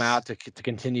keep him out to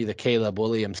continue the Caleb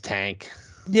Williams tank.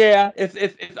 Yeah,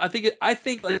 if I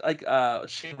think like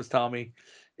Shane was telling me,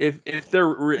 if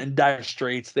they're in dire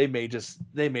straits, they may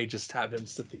just have him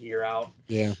sit the year out.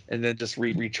 Yeah, and then just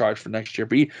recharge for next year.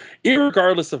 But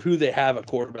irregardless of who they have at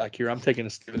quarterback here, I'm taking a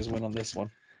Steelers win on this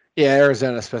one. Yeah,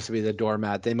 Arizona's supposed to be the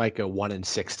doormat. They might go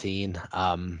 1-16.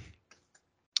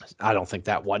 I don't think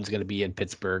that one's going to be in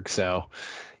Pittsburgh. So,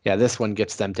 yeah, this one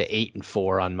gets them to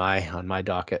 8-4 on my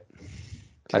docket.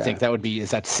 Okay. I think that would be, is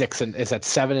that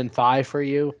 7-5 for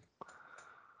you?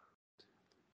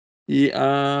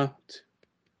 Yeah,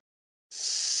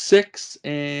 6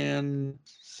 and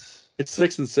it's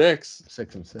 6-6.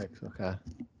 6-6. Okay.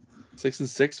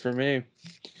 6-6 for me.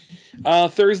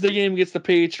 Thursday game against the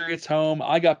Patriots home.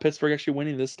 I got Pittsburgh actually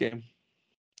winning this game.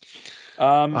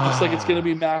 Looks like it's going to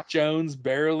be Mac Jones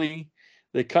barely.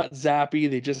 They cut Zappy.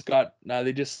 They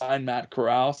just signed Matt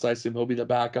Corral, so I assume he'll be the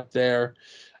backup there.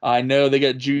 I know they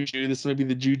got Juju. This might be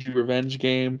the Juju revenge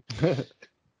game.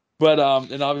 But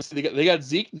and obviously they got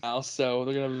Zeke now, so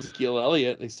they're gonna have Ezekiel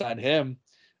Elliott. They signed him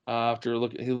after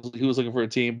he was looking for a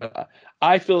team. But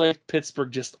I feel like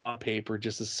Pittsburgh just on paper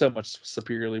just is so much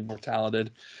superiorly more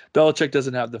talented. Belichick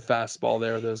doesn't have the fastball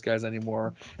there, those guys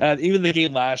anymore. And even the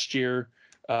game last year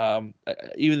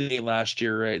Even the game last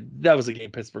year, right? That was a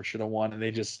game Pittsburgh should have won, and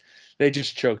they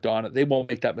just choked on it. They won't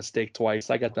make that mistake twice.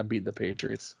 I got them beating the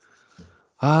Patriots.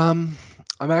 I'm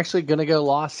actually gonna go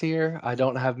loss here. I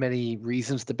don't have many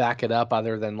reasons to back it up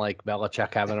other than like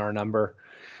Belichick having our number.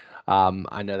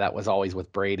 I know that was always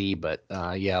with Brady, but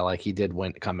yeah, like he did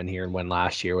come in here and win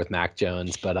last year with Mac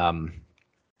Jones. But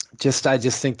I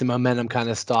just think the momentum kind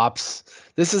of stops.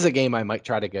 This is a game I might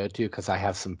try to go to because I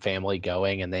have some family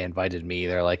going, and they invited me.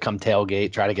 They're like, come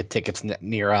tailgate, try to get tickets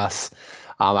near us.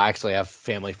 I actually have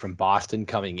family from Boston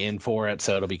coming in for it,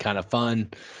 so it'll be kind of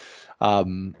fun.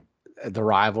 The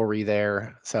rivalry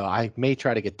there, so I may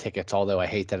try to get tickets. Although I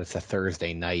hate that it's a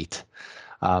Thursday night.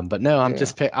 But no,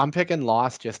 I'm picking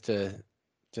loss just to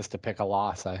pick a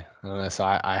loss. I don't know. So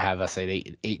I have us at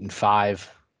 8-5.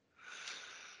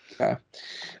 Okay.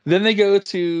 Then they go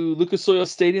to Lucas Oil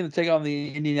Stadium to take on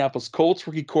the Indianapolis Colts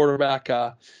rookie quarterback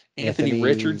Anthony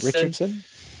Richardson.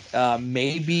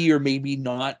 Maybe or maybe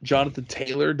not Jonathan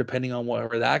Taylor, depending on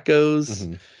wherever that goes.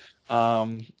 Mm-hmm.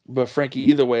 But Frankie,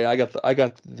 either way, I got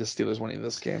the Steelers winning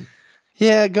this game.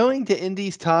 Yeah, going to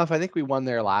Indy's tough. I think we won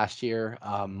there last year.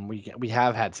 We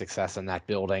have had success in that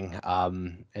building,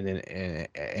 and in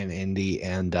Indy,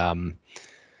 and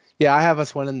yeah, I have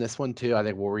us winning this one too. I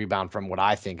think we'll rebound from what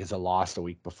I think is a loss the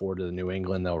week before to the New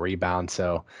England. They'll rebound.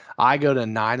 So I go to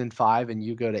 9-5, and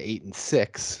you go to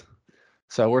 8-6.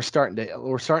 So we're starting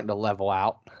to level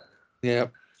out. Yeah.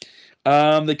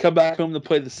 They come back home to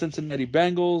play the Cincinnati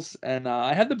Bengals, and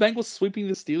I had the Bengals sweeping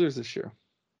the Steelers this year.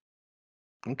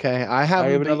 Okay, I have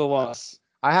another loss.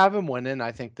 I have them winning.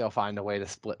 I think they'll find a way to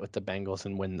split with the Bengals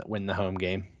and win the home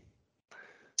game.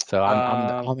 So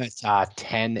I'm at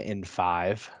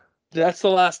 10-5. That's the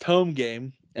last home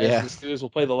game. Yeah. The Steelers will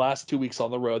play the last 2 weeks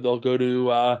on the road. They'll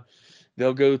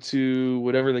go to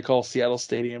whatever they call Seattle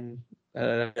Stadium.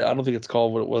 I don't think it's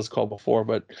called what it was called before,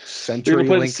 but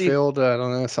CenturyLink Field. I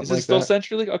don't know, something like that. Is it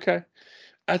still CenturyLink? Okay.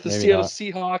 At the Maybe Seattle not.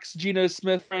 Seahawks, Geno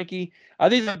Smith, Frankie. I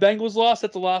think the Bengals lost.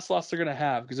 That's the last loss they're going to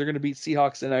have because they're going to beat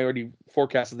Seahawks, and I already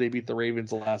forecasted they beat the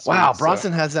Ravens the last week. Wow,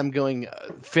 Bronson has them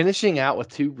finishing out with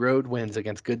 2 road wins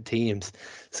against good teams.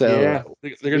 So yeah,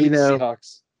 they're going to beat the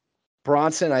Seahawks.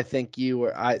 Bronson, I think you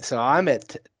were. So I'm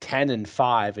at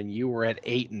 10-5, and you were at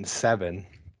 8-7.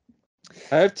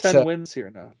 I have 10 wins here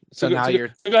now. So now go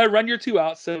ahead, run your 2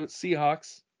 out. So it's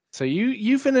Seahawks. So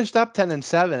you finished up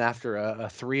 10-7 after a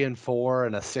 3-4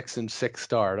 and a 6-6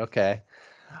 start. Okay,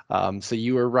 so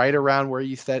you were right around where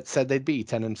you said they'd be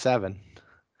 10-7.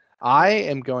 I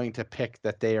am going to pick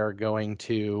that they are going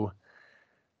to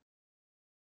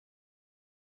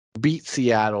beat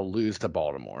Seattle, lose to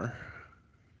Baltimore.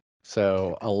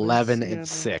 So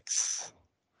 11-6.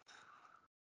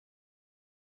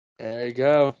 There you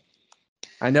go.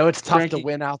 I know it's tough to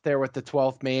win out there with the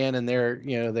 12th man, and they're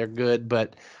good,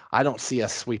 but I don't see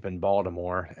us sweeping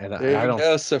Baltimore. And I don't.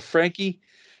 Go. So Frankie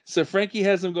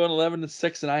has them going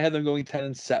 11-6, and I had them going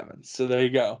 10-7. So there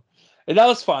you go. And that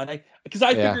was fine. Because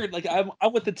I figured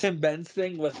I'm with the Tim Benz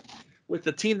thing with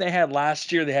the team they had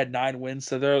last year. They had 9 wins,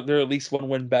 so they're at least 1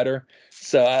 win better.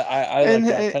 So I like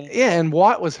that. Yeah, and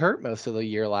Watt was hurt most of the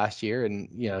year last year, and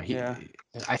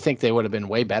I think they would have been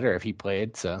way better if he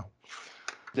played. So.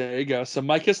 There you go. So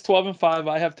Mike is 12-5.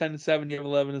 I have 10-7. You have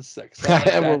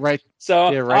 11-6. We're right. So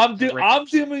I'm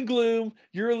doom and gloom.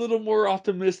 You're a little more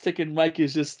optimistic, and Mike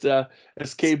is just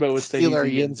as Cabo was saying.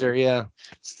 Steeler Yinzer, yeah.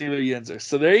 Steeler Yinzer.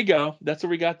 So there you go. That's what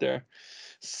we got there.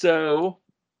 So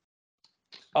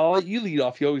I'll let you lead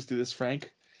off. You always do this,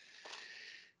 Frank.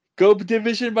 Go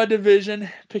division by division.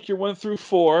 Pick your 1 through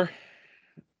 4,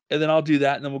 and then I'll do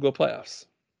that, and then we'll go playoffs.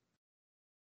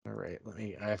 All right,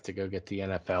 I have to go get the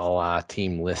NFL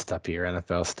team list up here,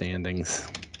 NFL standings.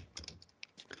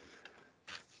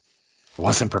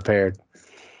 Wasn't prepared.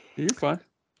 You're fine.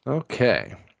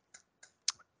 Okay.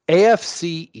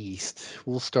 AFC East.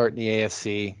 We'll start in the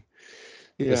AFC.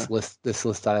 Yeah. This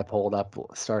list that I pulled up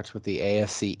starts with the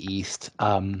AFC East.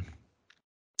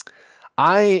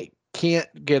 I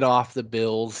can't get off the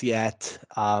Bills yet.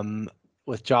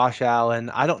 With Josh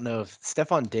Allen, I don't know if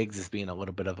Stephon Diggs is being a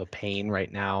little bit of a pain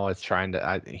right now. It's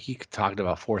he talked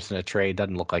about forcing a trade.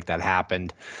 Doesn't look like that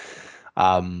happened.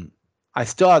 I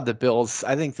still have the Bills.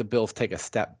 I think the Bills take a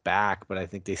step back, but I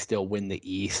think they still win the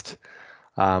East.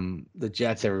 The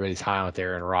Jets, everybody's high on with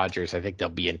Aaron Rodgers. I think they'll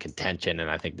be in contention, and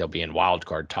I think they'll be in wild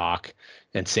card talk.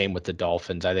 And same with the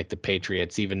Dolphins. I think the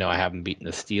Patriots, even though I haven't beaten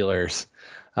the Steelers,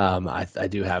 I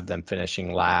do have them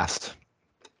finishing last.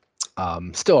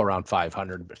 Still around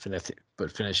 500,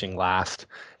 but finishing last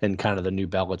in kind of the new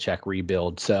Belichick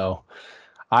rebuild. So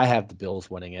I have the Bills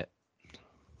winning it.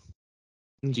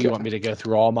 Okay. Do you want me to go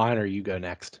through all mine, or you go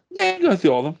next? Yeah, go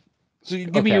through all of them. So you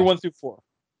give me your 1 through 4.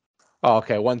 Oh,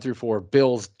 okay. 1 through 4.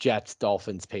 Bills, Jets,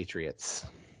 Dolphins, Patriots.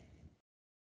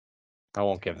 I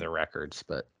won't give the records,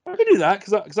 but I can do that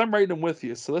because I'm writing them with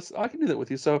you. So I can do that with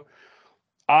you. So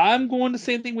I'm going the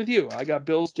same thing with you. I got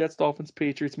Bills, Jets, Dolphins,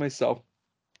 Patriots myself.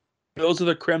 Those are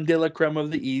the creme de la creme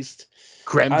of the East.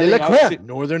 Creme de la creme,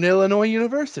 Northern Illinois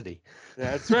University.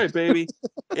 That's right, baby.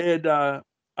 And I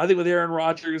think with Aaron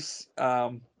Rodgers,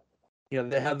 they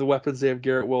have the weapons. They have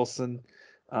Garrett Wilson.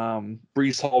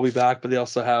 Brees Hall will be back, but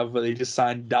they just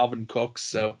signed Dalvin Cook,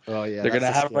 so they're going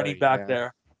to have a running back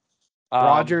there.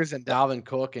 Rodgers and Dalvin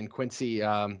Cook and Quincy,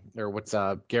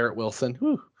 Garrett Wilson.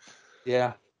 Whew.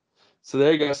 Yeah. So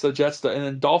there you go. So Jets, and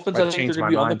then Dolphins, I think they're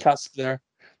going to be on the cusp there.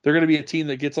 They're going to be a team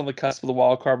that gets on the cusp of the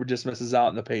wild card but just misses out,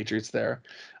 and the Patriots there.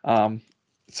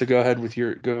 So go ahead with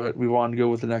we want to go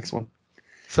with the next one.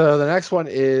 So the next one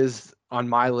is on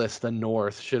my list, the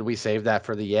North. Should we save that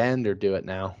for the end or do it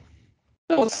now?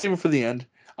 No, let's save it for the end.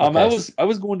 Okay. I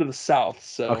was going to the South.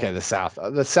 So okay, the South.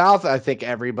 The South, I think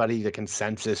the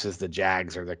consensus is the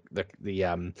Jags are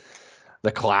the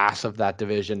class of that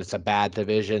division. It's a bad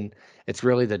division. It's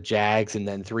really the Jags and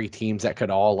then 3 teams that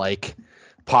could all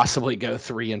possibly go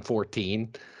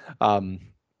 3-14.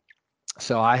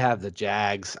 So I have the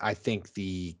Jags. I think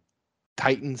the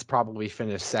Titans probably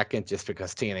finish second just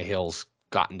because Tannehill's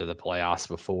gotten to the playoffs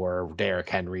before. Derrick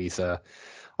Henry's a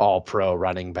all-pro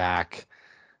running back.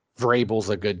 Vrabel's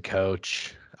a good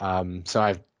coach. So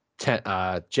I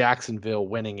have Jacksonville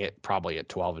winning it probably at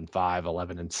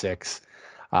 12-5,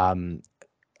 11-6.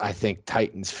 I think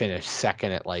Titans finish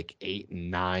second at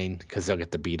 8-9 because they'll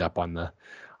get the beat up on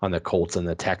the Colts and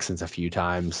the Texans a few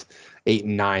times.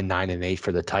 8-9, 9-8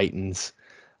 for the Titans.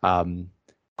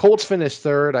 Colts finish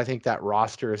third. I think that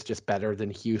roster is just better than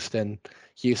Houston.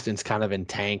 Houston's kind of in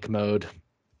tank mode.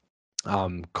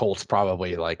 Colts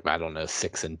probably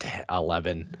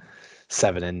 6-11,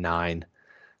 7-9.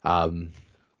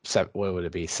 What would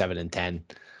it be? 7-10.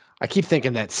 I keep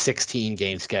thinking that 16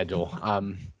 game schedule.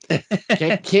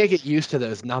 Can't get used to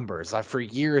those numbers. For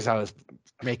years I was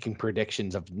making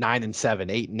predictions of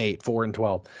 9-7, 8-8,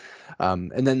 4-12.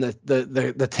 And then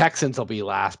the Texans will be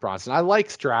last, Bronson. I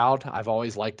like Stroud. I've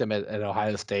always liked him at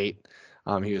Ohio State.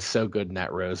 He was so good in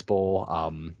that Rose Bowl.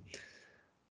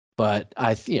 But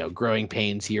growing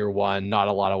pains year one, not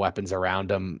a lot of weapons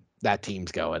around him. That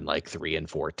team's going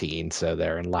 3-14, so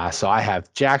they're in last. So I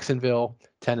have Jacksonville,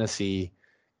 Tennessee,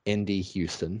 Indy,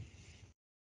 Houston.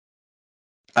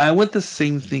 I went the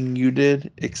same thing you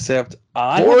did, except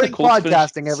boring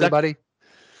podcasting, everybody.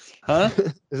 Huh?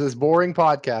 This is boring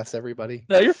podcast, everybody.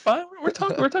 No, you're fine. We're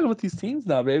talking about these teams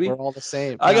now, baby. We're all the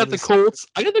same. I got the Colts.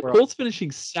 I got the Colts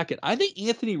finishing second. I think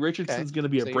Anthony Richardson's going to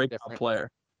be a breakout player.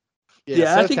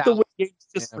 Yeah, so I think the win games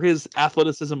just for his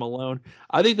athleticism alone.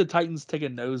 I think the Titans take a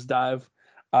nosedive.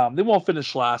 They won't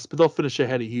finish last, but they'll finish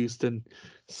ahead of Houston.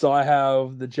 So I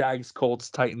have the Jags,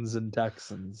 Colts, Titans, and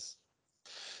Texans.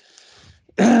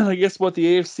 I guess the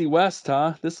AFC West,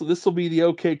 huh? This will be the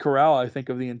OK Corral, I think,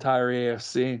 of the entire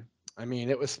AFC. I mean,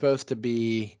 it was supposed to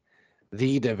be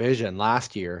the division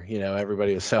last year.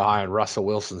 Everybody was so high on Russell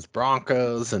Wilson's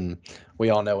Broncos, and we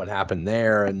all know what happened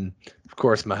there. And of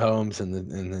course, Mahomes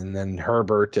and then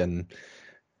Herbert, and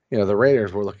the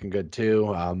Raiders were looking good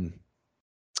too.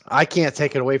 I can't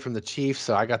take it away from the Chiefs,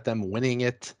 so I got them winning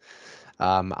it.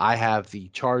 I have the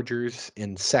Chargers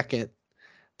in second,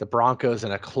 the Broncos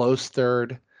in a close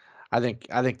third. I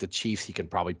think the Chiefs, you can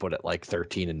probably put it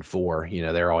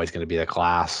 13-4. They're always going to be the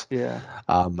class. Yeah.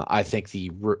 I think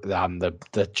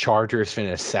the Chargers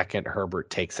finish second. Herbert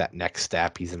takes that next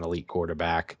step. He's an elite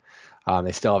quarterback.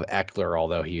 They still have Eckler,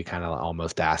 although he kind of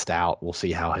almost asked out. We'll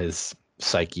see how his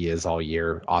psyche is all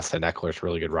year. Austin Eckler's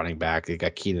really good running back. They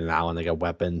got Keenan Allen. They got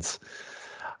weapons.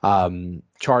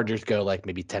 Chargers go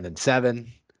maybe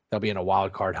 10-7. They'll be in a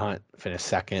wild card hunt. Finish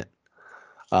second.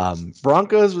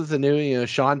 Broncos with the new,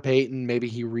 Sean Payton, maybe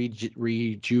he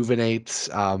rejuvenates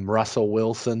Russell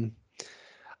Wilson.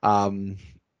 I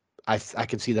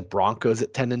can see the Broncos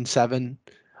at 10-7,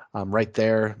 right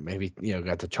there. Maybe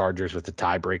got the Chargers with the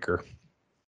tiebreaker,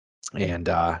 and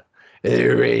the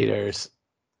Raiders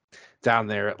down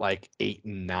there at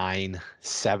 8-9,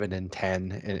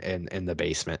 7-10 in the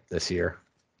basement this year.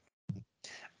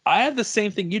 I have the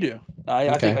same thing you do.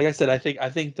 I think, like I said, I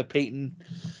think the Peyton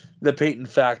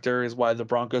factor is why the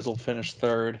Broncos will finish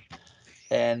third.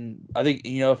 And I think,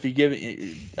 if you give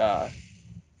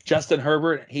Justin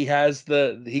Herbert, he got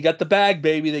the bag,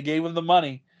 baby. They gave him the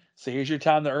money. So here's your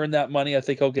time to earn that money. I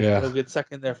think he'll get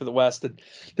second there for the West. And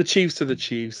the Chiefs are the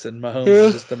Chiefs, and Mahomes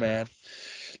is just the man.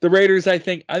 The Raiders, I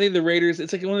think the Raiders,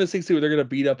 it's one of those things too where they're going to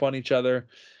beat up on each other.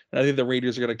 And I think the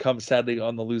Raiders are going to come sadly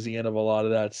on the losing end of a lot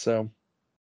of that. So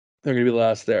they're going to be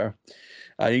last there.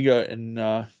 You go and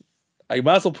I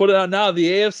might as well put it out now.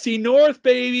 The AFC North,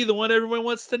 baby, the one everyone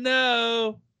wants to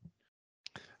know.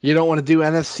 You don't want to do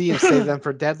NFC and save them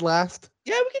for dead last?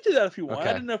 Yeah, we can do that if you want. Okay.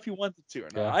 I didn't know if you wanted to or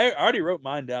not. Yeah. I already wrote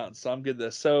mine down, so I'm good with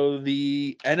this. So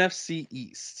the NFC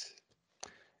East.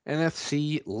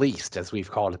 NFC least, as we've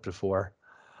called it before.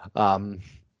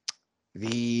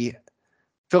 The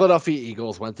Philadelphia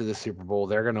Eagles went to the Super Bowl.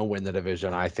 They're going to win the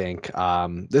division, I think.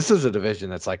 This is a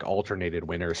division that's like alternated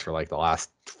winners for like the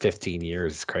last 15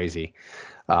 years. It's crazy.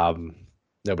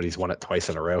 Nobody's won it twice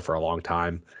in a row for a long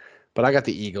time. But I got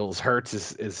the Eagles. Hurts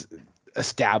is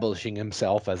establishing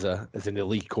himself as an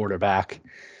elite quarterback.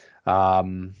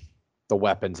 The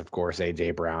weapons, of course,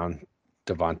 A.J. Brown,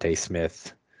 Devontae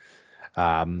Smith,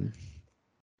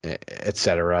 et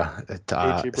cetera.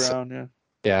 A.J. Brown,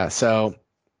 Yeah, so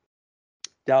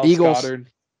Dallas Eagles, Goddard.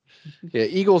 Yeah,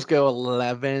 Eagles go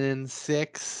 11-6,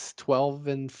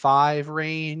 12-5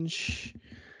 range.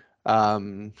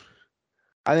 I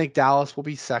think Dallas will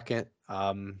be second.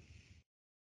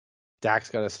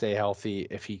 Dak's got to stay healthy.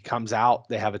 If he comes out,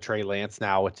 they have a Trey Lance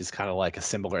now, which is kind of like a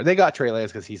similar. They got Trey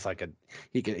Lance because he's like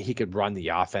he could run the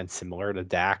offense similar to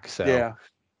Dak. So Yeah.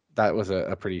 that was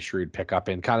a pretty shrewd pickup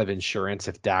and kind of insurance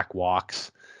if Dak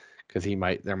walks, because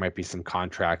there might be some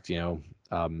contract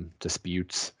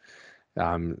disputes.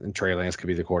 And Trey Lance could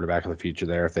be the quarterback of the future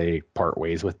there if they part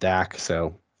ways with Dak.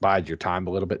 So bide your time a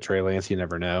little bit, Trey Lance. You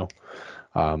never know.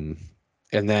 And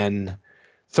then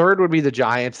third would be the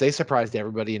Giants. They surprised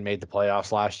everybody and made the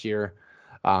playoffs last year.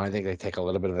 I think they take a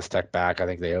little bit of a step back. I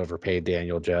think they overpaid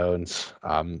Daniel Jones.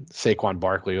 Saquon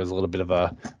Barkley was a little bit of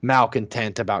a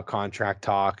malcontent about contract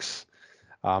talks.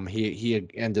 He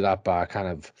ended up kind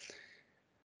of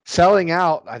selling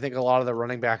out. I think a lot of the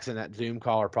running backs in that Zoom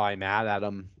call are probably mad at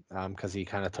him because he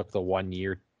kind of took the 1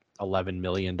 year, $11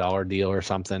 million deal or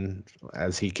something.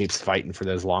 As he keeps fighting for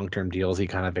those long-term deals, he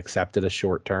kind of accepted a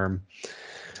short-term.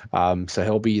 So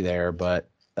he'll be there, but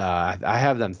I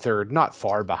have them third, not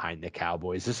far behind the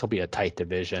Cowboys. This will be a tight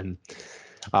division.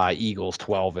 Eagles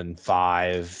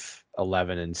 12-5,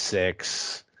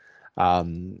 11-6.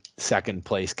 Second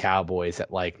place Cowboys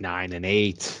at like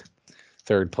 9-8.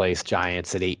 Third place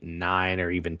Giants at 8-9, or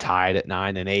even tied at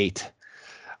 9-8.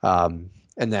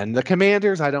 And then the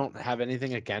Commanders, I don't have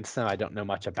anything against them. I don't know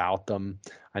much about them.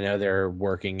 I know they're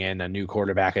working in a new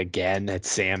quarterback again. It's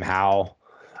Sam Howell.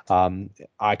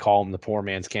 I call him the poor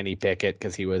man's Kenny Pickett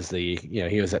because he was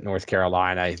he was at North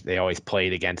Carolina. They always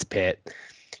played against Pitt.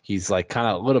 He's like kind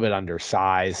of a little bit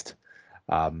undersized.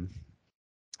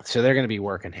 So they're going to be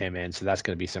working him in. So that's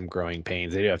going to be some growing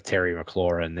pains. They do have Terry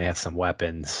McLaurin. They have some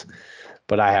weapons,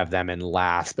 but I have them in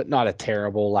last, but not a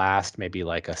terrible last, maybe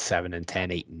like a 7-10,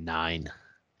 8-9.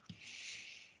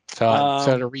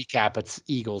 So to recap, it's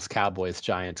Eagles, Cowboys,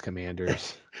 Giants,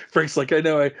 Commanders. Frank's like, I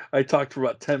know I talked for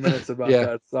about 10 minutes about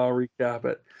that, so I'll recap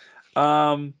it.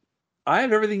 I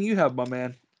have everything you have, my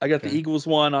man. I got the Eagles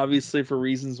one, obviously, for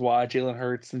reasons why. Jalen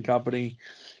Hurts and company.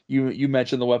 You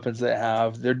mentioned the weapons they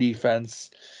have, their defense.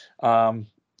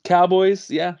 Cowboys,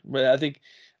 yeah. But I think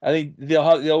they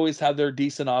always have their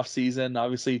decent offseason.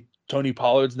 Obviously, Tony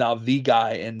Pollard's now the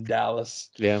guy in Dallas.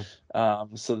 Yeah.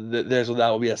 So that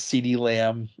will be a CeeDee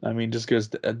Lamb. I mean, just goes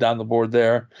down the board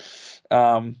there.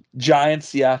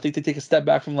 Giants, yeah, I think they take a step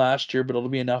back from last year, but it'll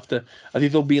be enough I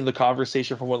think they'll be in the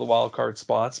conversation for one of the wild card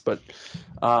spots. But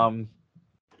I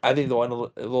think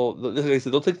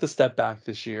they'll take the step back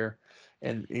this year,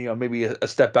 and maybe a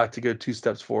step back to go 2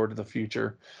 steps forward in the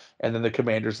future. And then the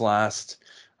Commanders last.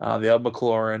 They have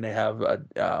McLaurin. They have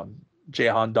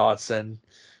Jahan Dotson.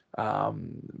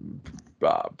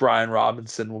 Brian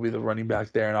Robinson will be the running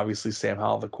back there, and obviously Sam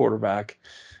Howell, the quarterback.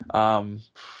 Trying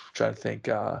to think.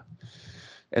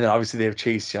 And then obviously they have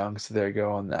Chase Young, so there you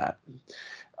go on that.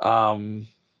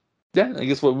 Yeah, I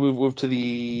guess we'll move to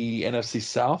the NFC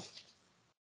South.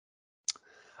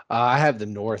 I have the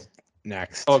North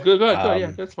next. Oh, good.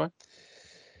 Yeah, that's fine.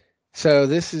 So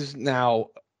this is now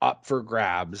up for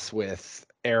grabs with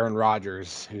Aaron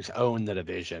Rodgers, who's owned the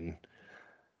division.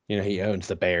 He owns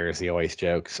the Bears. He always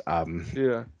jokes.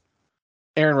 Yeah.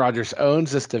 Aaron Rodgers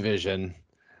owns this division,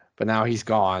 but now he's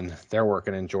gone. They're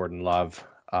working in Jordan Love.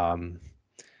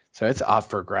 So it's up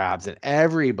for grabs, and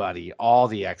all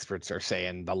the experts are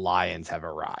saying the Lions have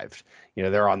arrived.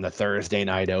 They're on the Thursday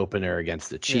night opener against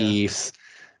the Chiefs. Yeah.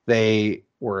 They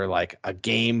were like a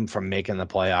game from making the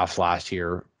playoffs last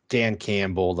year. Dan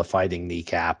Campbell, the Fighting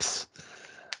Kneecaps.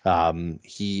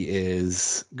 He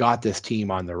is got this team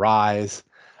on the rise.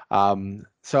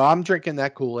 So I'm drinking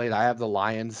that Kool-Aid. I have the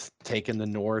Lions taking the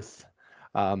North.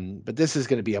 But this is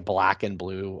going to be a black and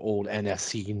blue old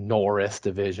NFC Norris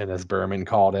division, as Berman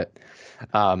called it.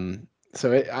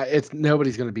 So it's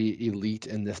nobody's going to be elite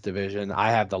in this division.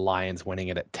 I have the Lions winning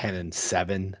it at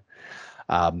 10-7.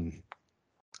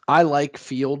 I like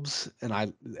Fields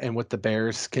and what the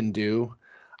Bears can do.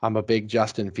 I'm a big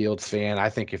Justin Fields fan. I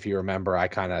think if you remember, I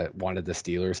kind of wanted the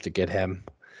Steelers to get him.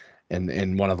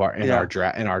 In one of our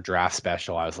our draft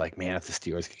special, I was like, man, if the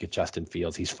Steelers could get Justin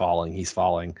Fields, he's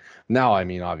falling. Now, I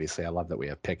mean, obviously, I love that we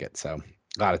have Pickett, so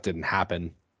glad it didn't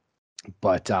happen.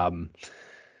 But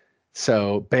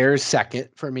so Bears second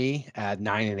for me at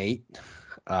 9-8.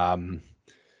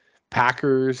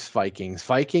 Packers, Vikings.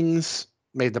 Vikings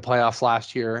made the playoffs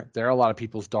last year. They're a lot of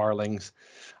people's darlings.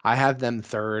 I have them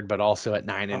third, but also at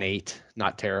 9-8.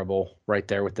 Not terrible, right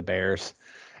there with the Bears.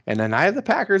 And then I have the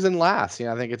Packers in last.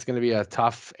 I think it's going to be a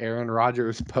tough Aaron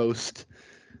Rodgers post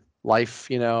life.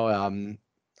 I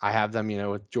have them,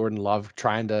 with Jordan Love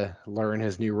trying to learn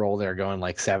his new role. They're going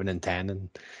like 7-10,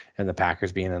 and the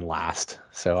Packers being in last.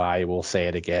 So I will say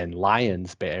it again: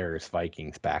 Lions, Bears,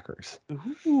 Vikings, Packers.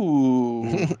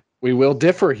 Ooh. We will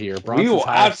differ here. We will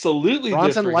absolutely.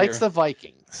 Bronson differ likes here. the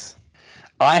Vikings.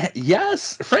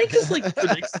 Yes, Frank is like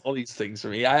predicts all these things for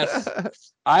me. I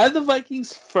have the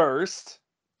Vikings first.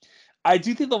 I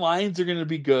do think the Lions are going to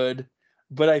be good,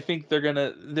 but I think they're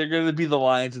gonna be the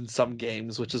Lions in some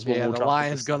games, which is what we'll drop.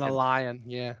 Lions gonna lion.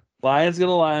 Yeah, Lions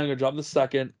gonna lion. I'm gonna drop the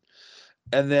second,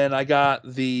 and then I got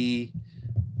the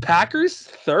Packers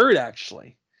third.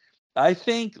 Actually, I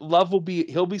think Love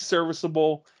he'll be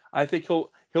serviceable. I think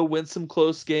he'll win some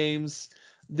close games.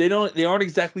 They aren't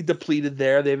exactly depleted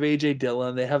there. They have AJ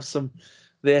Dillon. They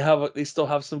still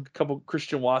have some couple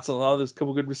Christian Watson. There's a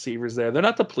couple good receivers there. They're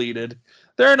not depleted.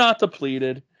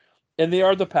 And they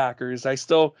are the Packers. They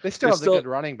still have the good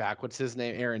running back. What's his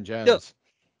name? Aaron Jones.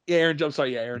 Yeah, Aaron Jones.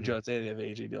 Sorry, yeah, Aaron Jones. They have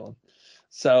AJ Dillon.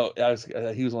 So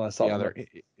he was one I saw.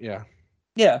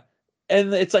 Yeah,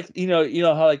 and it's like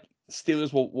how like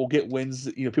Steelers will get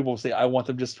wins. People will say I want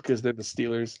them just because they're the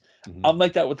Steelers. Mm-hmm. I'm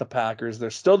like that with the Packers. They're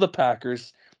still the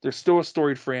Packers. They're still a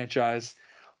storied franchise.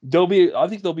 I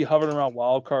think they'll be hovering around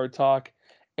wild card talk.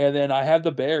 And then I have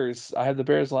the Bears. I have the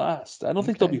Bears last. I don't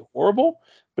think they'll be horrible,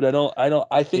 but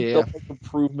I think they'll make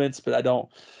improvements, but I don't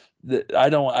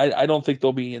think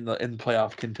they'll be in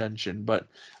playoff contention. But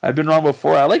I've been wrong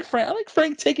before. I like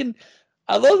Frank taking.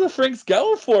 I love that Frank's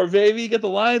going for it, baby. You get the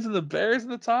Lions and the Bears in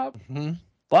the top. Mm-hmm.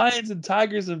 Lions and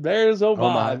Tigers and Bears. Oh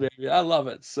my, baby. I love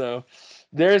it. So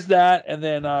there's that. And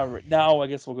then now I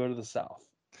guess we'll go to the South.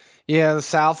 Yeah, the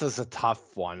South is a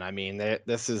tough one. I mean,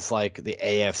 this is like the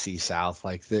AFC South.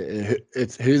 Like,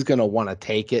 it's who's going to want to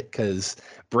take it, because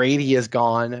Brady is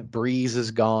gone, Breeze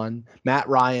is gone, Matt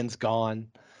Ryan's gone.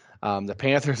 The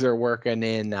Panthers are working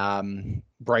in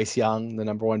Bryce Young, the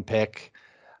number 1 pick.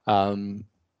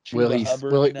 Will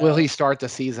he start the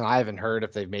season? I haven't heard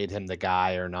if they've made him the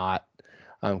guy or not,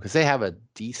 because they have a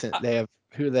decent. They have.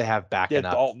 Who do they have backing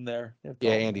up? Dalton there.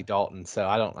 Andy Dalton. So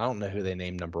I don't know who they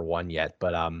named number 1 yet,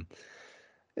 but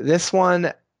this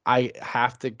one I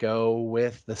have to go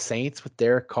with the Saints with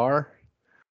Derek Carr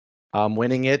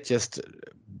winning it, just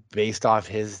based off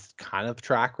his kind of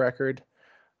track record.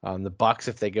 The Bucks,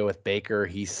 if they go with Baker,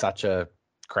 he's such a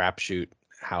crapshoot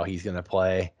how he's going to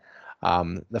play.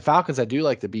 The Falcons, I do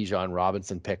like the Bijan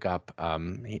Robinson pickup.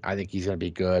 I think he's going to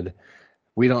be good.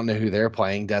 We don't know who they're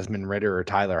playing, Desmond Ridder or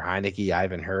Tyler Heineke. I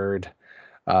haven't heard.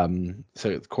 So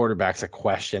the quarterback's a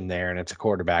question there, and it's a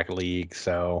quarterback league.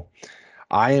 So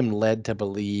I am led to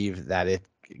believe that it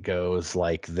goes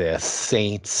like this: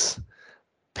 Saints,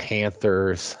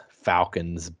 Panthers,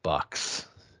 Falcons, Bucks.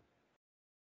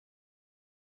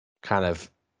 Kind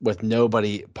of with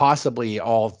nobody, possibly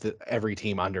every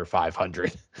team under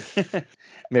 500.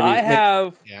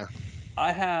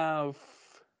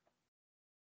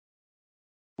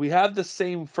 We have the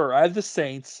same I have the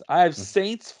Saints. I have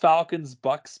Saints, Falcons,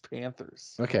 Bucks,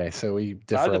 Panthers. Okay, so we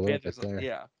differ a little bit there.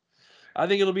 Yeah, I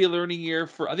think it'll be a learning year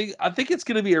for. I think it's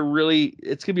going to be a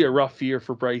rough year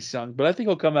for Bryce Young, but I think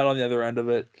he'll come out on the other end of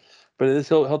it. But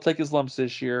he'll take his lumps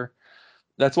this year.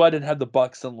 That's why I didn't have the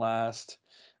Bucks in last.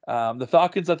 The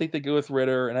Falcons, I think they go with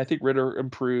Ridder, and I think Ridder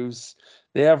improves.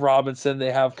 They have Robinson.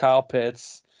 They have Kyle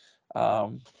Pitts.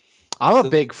 I'm a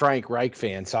big Frank Reich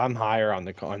fan, so I'm higher on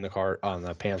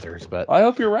the Panthers. But I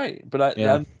hope you're right. But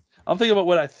I'm thinking about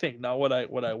what I think, not what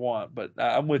I want. But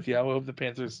I'm with you. I hope the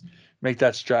Panthers make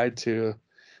that stride too.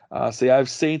 So I have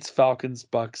Saints, Falcons,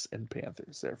 Bucks, and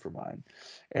Panthers there for mine.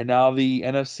 And now the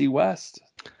NFC West.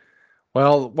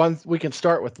 Well, we can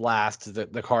start with last.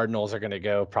 The Cardinals are going to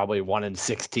go probably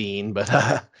 1-16,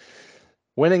 but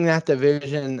winning that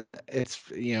division, it's,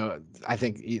 I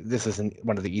think this isn't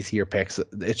one of the easier picks.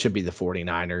 It should be the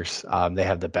 49ers. They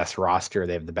have the best roster.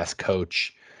 They have the best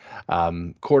coach.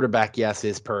 Quarterback, yes,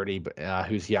 is Purdy,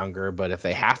 who's younger. But if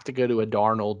they have to go to a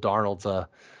Darnold's a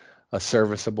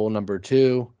serviceable number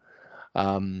 2.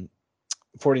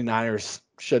 49ers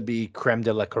should be creme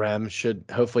de la creme.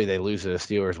 Hopefully they lose to the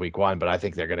Steelers week 1, but I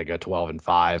think they're going to go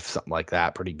 12-5, something like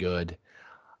that. Pretty good.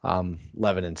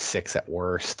 11-6 at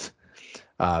worst.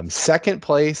 Second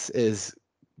place is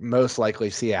most likely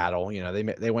Seattle.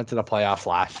 They went to the playoffs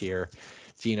last year.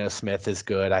 Geno Smith is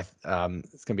good. It's going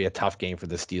to be a tough game for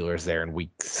the Steelers there in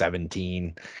week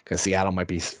 17 because Seattle might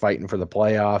be fighting for the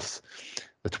playoffs,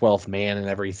 the 12th man and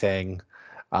everything.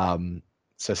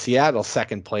 So Seattle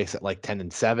second place at like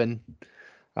 10-7.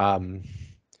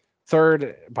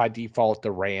 Third by default,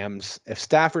 the Rams. If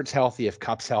Stafford's healthy, if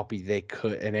Kupp's healthy, they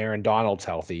could, and Aaron Donald's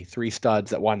healthy. 3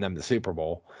 studs that won them the Super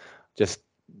Bowl just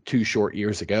 2 short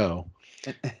years ago.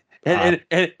 And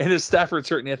if Stafford's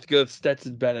hurt and you have to go with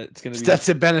Stetson Bennett, it's going to be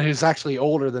Stetson Bennett, who's actually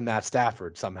older than Matt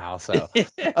Stafford somehow. So,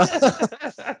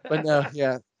 but no,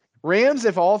 yeah, Rams.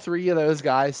 If all 3 of those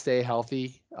guys stay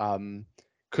healthy,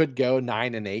 could go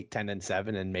 9-8,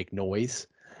 10-7, and make noise.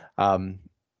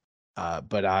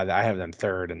 But I have them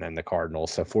third, and then the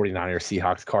Cardinals. So 49ers,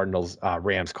 Seahawks, Cardinals,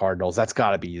 Rams, Cardinals. That's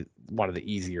got to be one of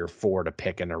the easier 4 to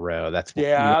pick in a row.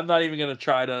 I'm not even going to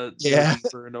try to. Yeah.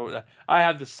 I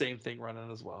have the same thing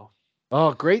running as well.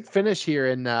 Oh, great finish here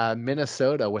in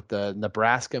Minnesota with the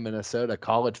Nebraska-Minnesota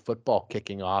college football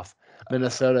kicking off.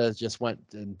 Minnesota just went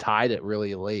and tied it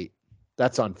really late.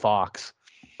 That's on Fox.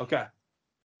 Okay.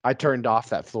 I turned off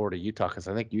that Florida-Utah because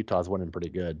I think Utah's winning pretty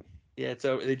good. Yeah,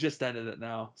 so they just ended it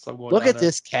now. So I'm going. Look at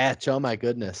this catch! Oh my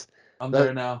goodness! I'm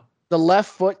there now. The left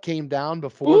foot came down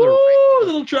before the right.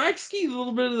 Little track ski, a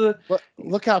little bit of the.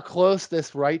 Look how close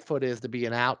this right foot is to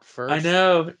being out first. I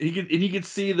know. You could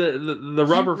see the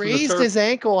rubber. He raised his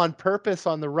ankle on purpose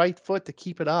on the right foot to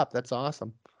keep it up. That's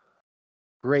awesome.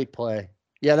 Great play.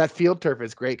 Yeah, that field turf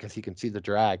is great because you can see the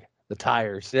drag, the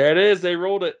tires. There it is. They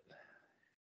rolled it.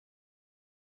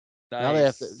 Nice. Now they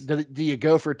have to. Do you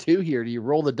go for 2 here? Do you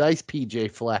roll the dice,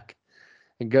 PJ Fleck,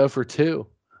 and go for 2,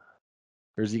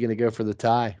 or is he going to go for the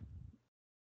tie?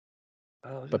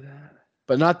 Oh, look at that.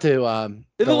 But not to.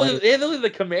 They look like the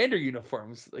Commander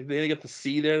uniforms. Like they get the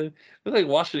C there. They look like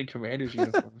Washington Commanders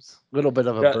uniforms. A little bit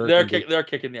of a. They're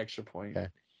kicking the extra point. Okay.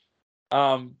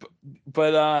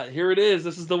 But here it is.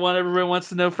 This is the one everybody wants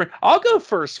to know. Frank, I'll go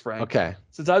first, Frank. Okay.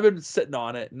 Since I've been sitting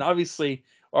on it, and obviously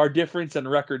our difference in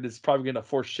record is probably going to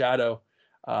foreshadow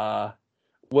where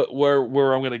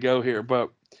I'm going to go here.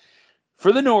 But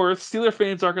for the North, Steeler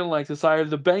fans aren't going to like this. I have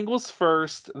the Bengals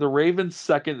first, the Ravens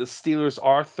second, the Steelers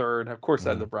are third. Of course, I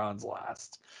have the Browns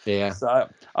last. Yeah. So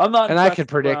I'm not. And I could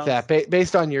predict that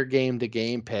based on your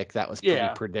game-to-game pick. That was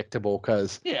pretty predictable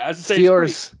because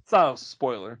Steelers. It's not a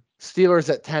spoiler.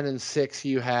 Steelers at 10-6.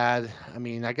 You had. I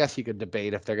mean, I guess you could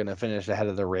debate if they're going to finish ahead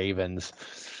of the Ravens.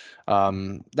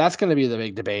 That's going to be the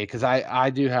big debate because I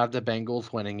do have the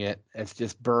Bengals winning it. It's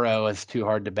just Burrow is too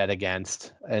hard to bet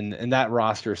against, and that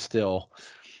roster still,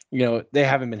 they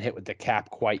haven't been hit with the cap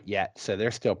quite yet, so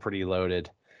they're still pretty loaded.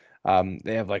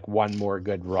 They have like one more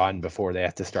good run before they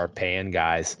have to start paying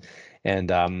guys, and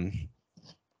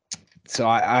so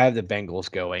I have the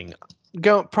Bengals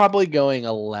probably going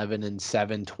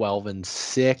 11-7,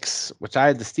 12-6, which I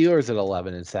had the Steelers at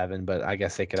 11-7, but I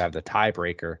guess they could have the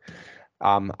tiebreaker.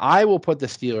 I will put the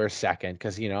Steelers second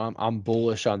because I'm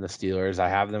bullish on the Steelers. I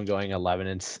have them going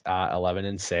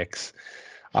 11-6.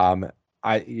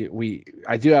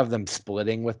 I do have them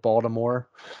splitting with Baltimore,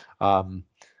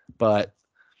 but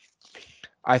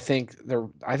I think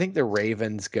the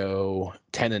Ravens go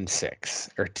 10-6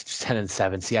 or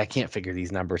 10-7. See, I can't figure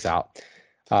these numbers out.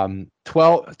 12-5.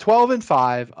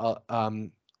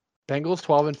 Bengals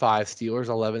 12-5. Steelers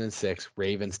 11-6.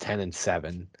 Ravens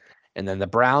 10-7. And then the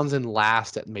Browns in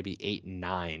last at maybe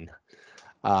 8-9.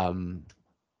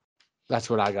 That's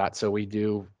what I got. So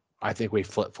I think we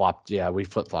flip-flopped. Yeah, we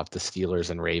flip-flopped the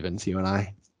Steelers and Ravens, you and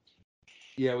I.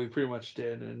 Yeah, we pretty much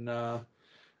did. And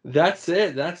that's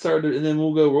it. That's our, and then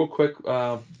we'll go real quick. We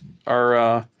already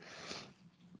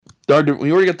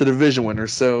got the division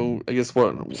winners. So I guess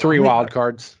what? 3 wild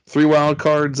cards. 3 wild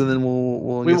cards. And then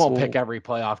we won't pick every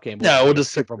playoff game. No, we'll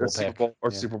just Super Bowl pick.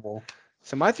 Super Bowl.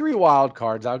 So my 3 wild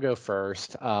cards, I'll go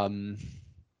first. I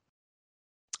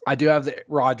do have the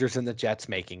Rodgers and the Jets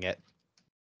making it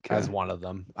as one of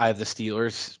them. I have the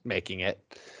Steelers making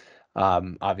it,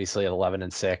 obviously at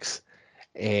 11-6.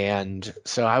 And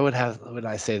so I would have, what would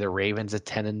I say, the Ravens at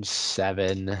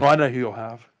 10-7. Well, I know who you'll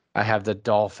have. I have the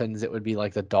Dolphins. It would be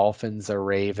like the Dolphins, the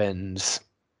Ravens,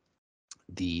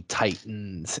 the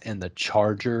Titans and the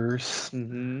Chargers.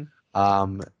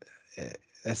 Mm-hmm.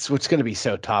 It's what's going to be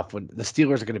so tough when the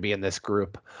Steelers are going to be in this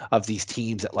group of these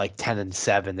teams at like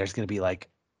 10-7. There's going to be like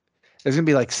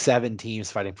 7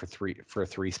 teams fighting for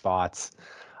three spots.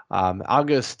 I'll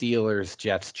go Steelers,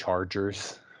 Jets,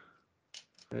 Chargers.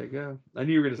 There you go. I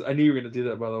knew you were gonna do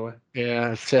that, by the way.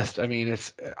 Yeah, it's just, I mean,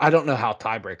 I don't know how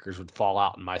tiebreakers would fall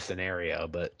out in my scenario,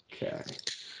 but Okay.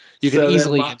 you could So then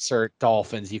easily insert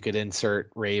Dolphins, you could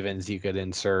insert Ravens, you could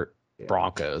insert Yeah.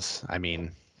 Broncos. I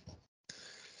mean,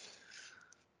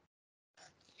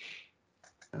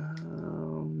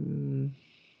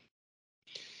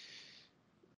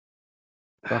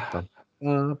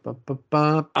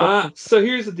 So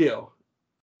here's the deal.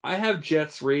 I have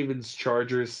Jets, Ravens,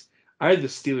 Chargers. I have the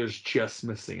Steelers just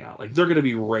missing out. Like, they're going to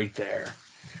be right there.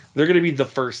 They're going to be the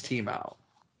first team out.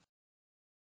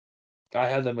 I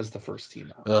have them as the first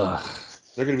team out.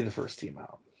 They're going to be the first team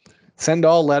out. Send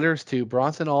all letters to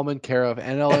Bronson Allman, care of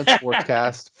NLN Sports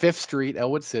Cast, 5th Street,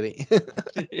 Elwood City.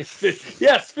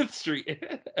 Yes, 5th Street.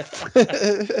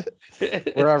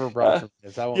 Wherever Bronson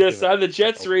is. Yes, I have the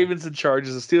Jets, Ravens, and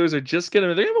Chargers. The Steelers are just going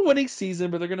to – they're going to have a winning season,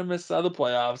 but they're going to miss out of the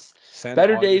playoffs.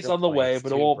 Better days on the way,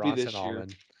 but it won't be this year.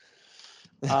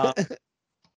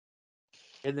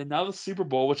 And then now the Super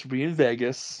Bowl, which will be in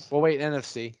Vegas. Well, wait,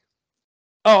 NFC.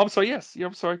 Oh, I'm sorry. Yes. Yeah,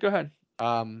 I'm sorry. Go ahead.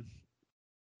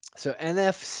 So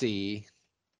NFC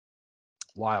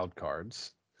wild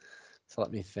cards. So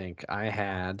let me think. I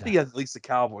think at least the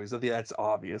Cowboys. I think that's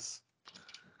obvious.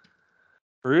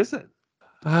 Or is it?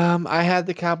 I had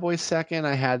the Cowboys second.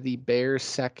 I had the Bears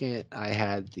second. I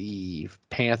had the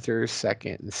Panthers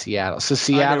second, and Seattle. So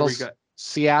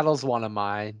Seattle's one of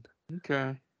mine.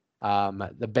 Okay.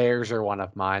 The Bears are one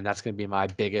of mine. That's going to be my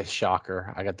biggest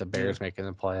shocker. I got the Bears making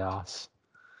the playoffs.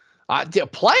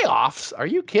 Playoffs? Are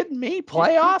you kidding me?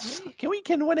 Playoffs? We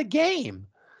can win a game.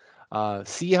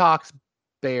 Seahawks,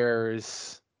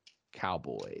 Bears,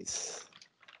 Cowboys.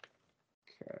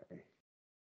 Okay.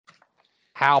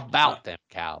 How about them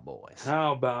Cowboys?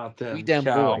 How about them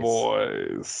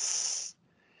Cowboys?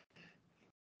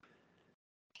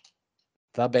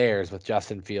 The Bears with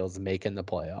Justin Fields making the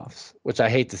playoffs, which I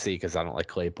hate to see because I don't like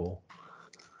Claypool.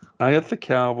 I got the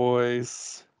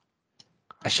Cowboys.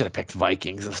 I should have picked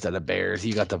Vikings instead of Bears.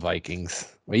 You got the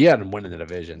Vikings. Well, you had them winning the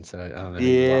division, so I don't know.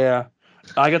 Yeah.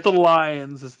 I got the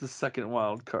Lions as the second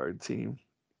wild card team.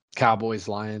 Cowboys,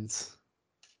 Lions.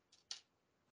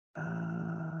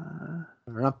 I'm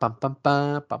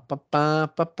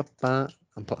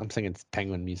singing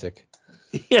Penguin music.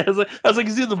 Yeah, I was like,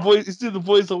 he's doing the boys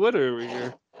the winner over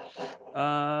here.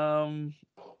 I'm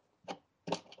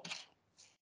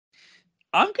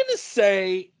gonna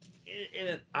say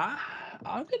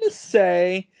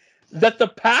that the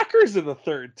Packers are the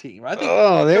third team. I think.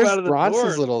 Oh, there's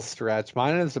Bronson's little stretch.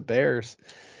 Mine is the Bears.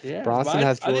 Yeah, Bronson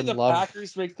has Jordan Love. I think the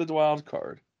Packers make the wild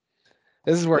card.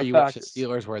 This is where you wish the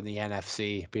Steelers were in the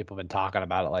NFC. People have been talking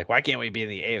about it, like, why can't we be in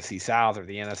the AFC South or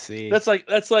the NFC? That's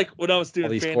like when I was doing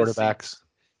all these fantasy. Quarterbacks.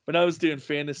 When I was doing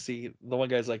fantasy, the one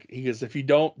guy's like, he goes, if you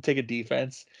don't take a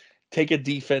defense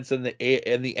in the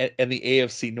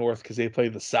AFC North because they play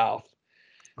the South,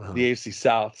 the AFC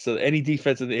South. So any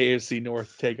defense in the AFC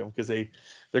North, take them because they're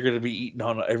going to be eating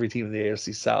on every team in the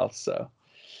AFC South. So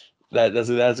that was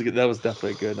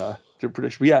definitely a good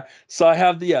prediction. But yeah, so I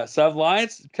have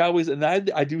Lions, Cowboys, and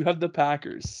I do have the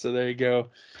Packers. So there you go.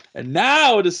 And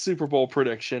now it is Super Bowl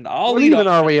prediction. What even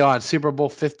are we on? Super Bowl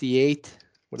 58?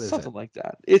 What is something like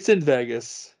that? It's in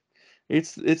Vegas.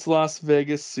 It's Las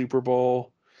Vegas Super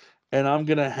Bowl, and I'm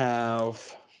gonna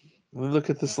have. Let me look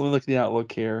at this. Let me look at the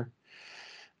outlook here.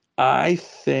 I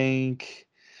think.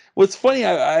 What's funny,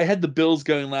 I had the Bills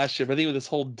going last year, but I think with this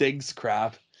whole Diggs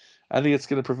crap, I think it's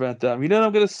gonna prevent them. You know what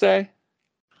I'm gonna say?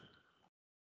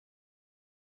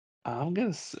 I'm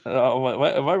gonna.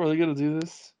 Am I really gonna do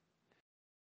this?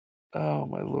 Oh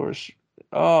my lord!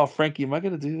 Oh, Frankie, am I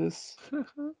gonna do this?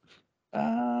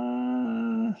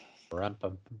 Dun,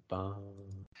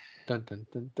 dun,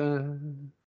 dun,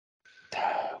 dun.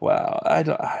 Wow, I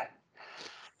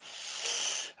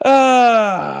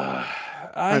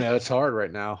know it's hard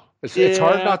right now. It's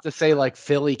hard not to say like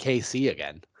Philly KC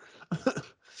again.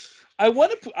 I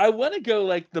want to go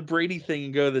like the Brady thing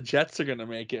and go the Jets are going to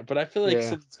make it, but I feel like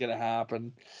something's going to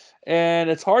happen, and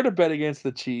it's hard to bet against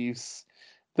the Chiefs.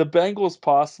 The Bengals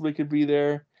possibly could be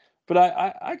there, but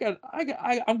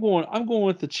I'm going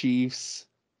with the Chiefs,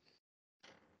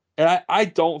 and I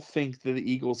don't think that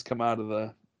the Eagles come out of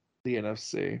the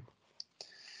NFC.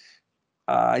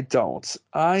 I don't.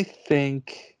 I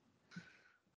think.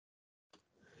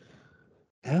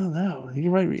 I don't know. You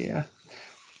might be. Yeah.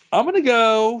 I'm gonna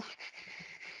go.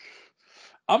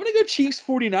 I'm gonna go Chiefs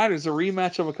 49ers, a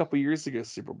rematch of a couple years ago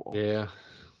Super Bowl. Yeah.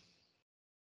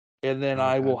 And then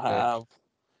I will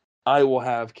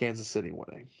have Kansas City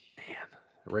winning. Man,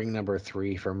 ring number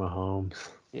 3 for Mahomes.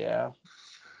 Yeah.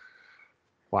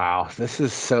 Wow, this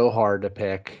is so hard to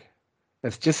pick.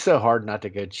 It's just so hard not to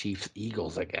go Chiefs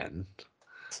Eagles again.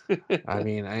 I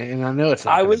mean, I know it's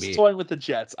not. I gonna was be. toying with the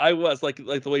Jets. I was like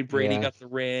the way Brady Yeah. got the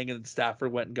ring and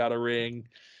Stafford went and got a ring.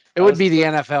 It would be the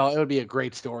NFL. It would be a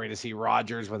great story to see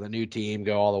Rodgers with a new team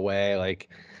go all the way. Like,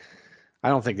 I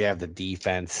don't think they have the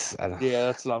defense. Yeah,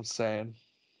 that's what I'm saying.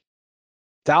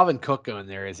 Dalvin Cook going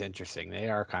there is interesting. They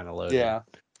are kind of loaded. Yeah.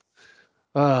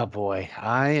 Oh boy,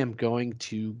 I am going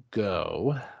to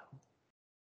go.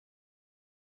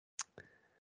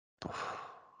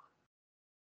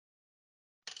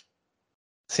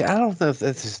 See, I don't know if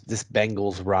this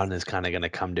Bengals run is kind of going to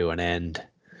come to an end.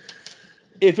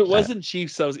 If it wasn't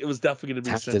Chiefs, it was definitely going to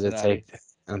be Tempted Cincinnati.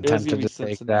 I'm tempted to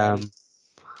take them.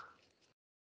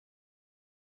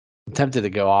 I'm tempted to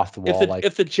go off the wall.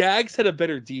 If the Jags had a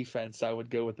better defense, I would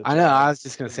go with the Jags. I know. I was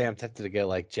just going to say I'm tempted to go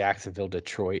like Jacksonville,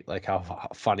 Detroit. Like, how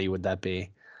funny would that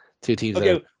be? Two teams.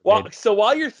 Okay. So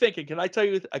while you're thinking, can I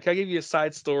give you a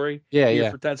side story? Yeah.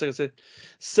 For 10 seconds.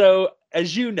 So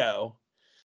as you know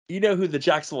who the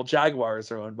Jacksonville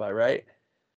Jaguars are owned by, right?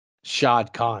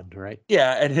 Shad Khan, right?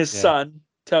 Yeah, and his son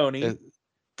Tony.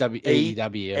 AEW.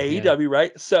 AEW,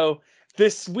 right? So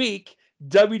this week,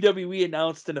 WWE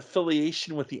announced an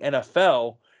affiliation with the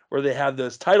NFL where they have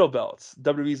those title belts.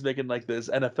 WWE's making like those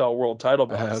NFL World Title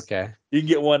belts. Okay. You can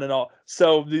get one and all.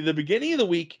 So the beginning of the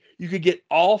week, you could get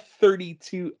all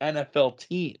 32 NFL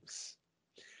teams.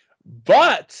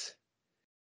 But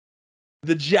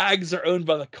the Jags are owned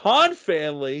by the Khan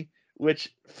family,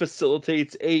 which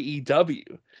facilitates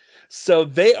AEW. So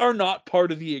they are not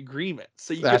part of the agreement.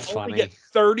 So you can only get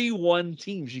 31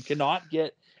 teams. You cannot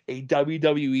get a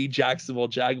WWE Jacksonville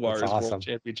Jaguars World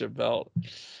Championship belt.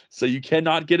 So you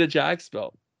cannot get a Jags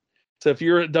belt. So if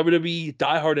you're a WWE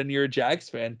diehard and you're a Jags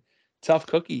fan, tough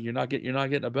cookie. You're not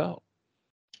getting a belt.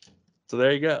 So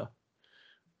there you go.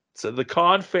 So the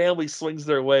Khan family swings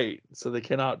their weight. So they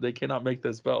cannot make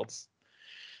those belts.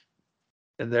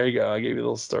 And there you go. I gave you a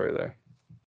little story there.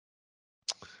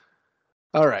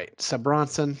 All right. So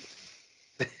Bronson.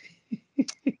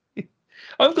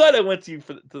 I'm glad I went to you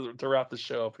to wrap the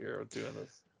show up here with doing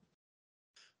this.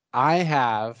 I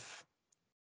have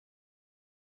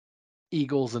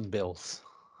Eagles and Bills.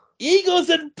 Eagles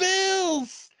and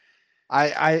Bills. I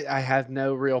have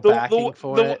no real backing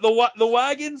for it.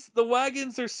 The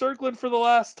wagons are circling for the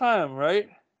last time, right?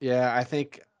 Yeah, I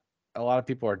think a lot of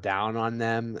people are down on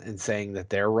them and saying that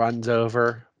their run's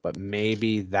over, but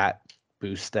maybe that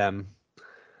boosts them.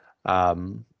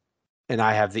 And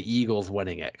I have the Eagles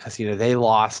winning it because they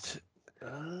lost.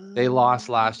 They lost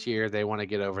last year. They want to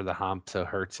get over the hump. So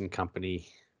Hurts and company.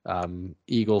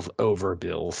 Eagles over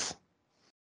Bills.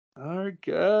 There we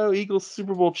go. Eagles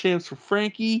Super Bowl champs for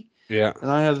Frankie. Yeah. And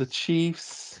I have the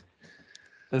Chiefs.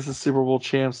 This is Super Bowl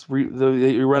champs.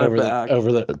 You run it back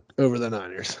over the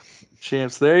Niners.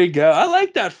 Champs. There you go. I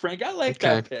like that, Frank. I like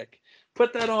that pick.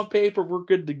 Put that on paper. We're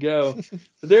good to go.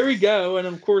 So there we go. And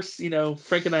of course,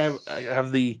 Frank and I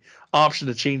have the option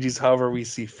to change these however we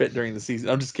see fit during the season.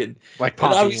 I'm just kidding. Like,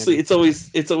 obviously, it's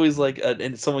always like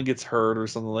and someone gets hurt or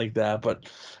something like that. But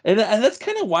and that's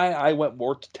kind of why I went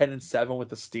more to 10-7 with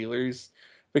the Steelers,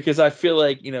 because I feel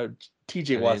like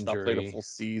TJ Watt's not played a full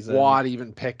season. Watt,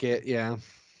 even Pickett, yeah,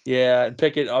 and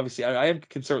Pickett. Obviously, I am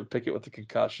concerned with Pickett with the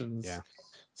concussions. Yeah.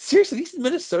 Seriously, these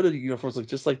Minnesota uniforms look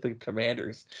just like the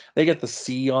Commanders. They got the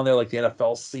C on there, like the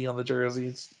NFL C on the jersey.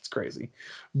 It's crazy,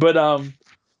 but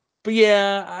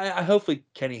yeah, I hopefully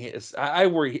Kenny hits. I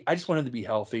worry. I just want him to be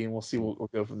healthy, and we'll see. We'll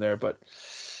go from there. But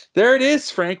there it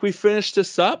is, Frank. We finished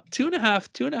this up.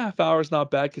 2.5 hours, not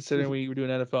bad considering we were doing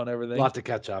NFL and everything. A lot to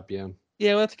catch up, yeah.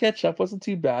 Yeah, we'll have to catch up. Wasn't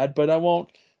too bad, but I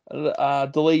won't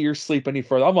delay your sleep any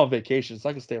further. I'm on vacation, so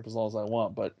I can stay up as long as I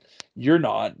want, but you're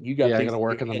not. You got I got to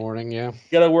work in the morning, yeah. You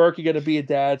got to work. You got to be a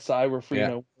dad, so I work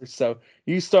for, so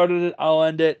you started it. I'll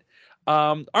end it.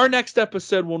 Our next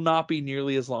episode will not be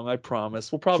nearly as long, I promise.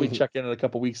 We'll probably check in a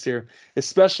couple weeks here,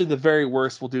 especially the very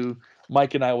worst.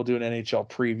 Mike and I will do an NHL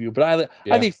preview, but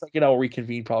I think Frank and I will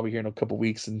reconvene probably here in a couple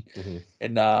weeks, and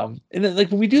then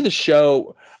like when we do the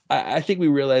show, I think we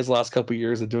realized the last couple of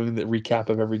years that doing the recap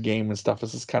of every game and stuff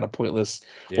is just kind of pointless.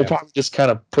 Yeah. We'll probably just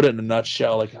kind of put it in a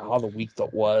nutshell, like how the week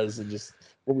that was, and just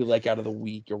what we like out of the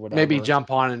week or whatever. Maybe jump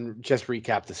on and just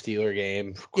recap the Steeler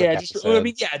game.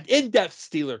 In-depth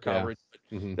Steeler coverage.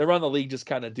 They run the league, just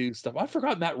kind of do stuff. I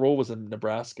forgot Matt Rule was in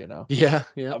Nebraska now. Yeah.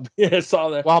 Yeah, I saw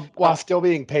that. While still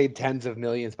being paid tens of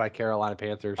millions by Carolina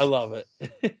Panthers. I love it.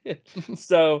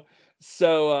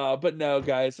 But no,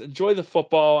 guys, enjoy the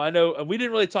football. I know, and we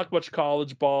didn't really talk much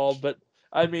college ball, but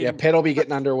I mean, Pitt will be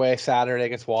getting underway Saturday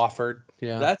against Wofford.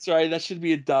 Yeah, that's right. That should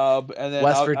be a dub. And then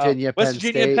West Virginia,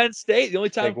 Penn State. The only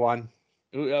time big one.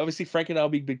 Obviously, Frank and I'll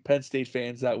be big Penn State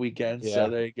fans that weekend. Yeah. So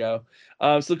there you go.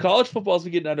 So college football's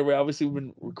been getting underway. Obviously, we've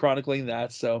been chronicling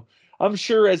that. So I'm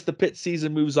sure as the Pitt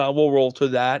season moves on, we'll roll to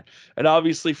that. And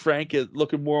obviously, Frank is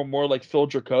looking more and more like Phil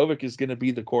Dracovic is going to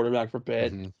be the quarterback for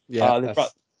Pitt. Mm-hmm.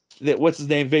 Yeah. What's his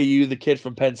name? Vu, the kid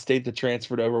from Penn State that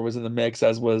transferred over, was in the mix,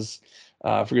 as was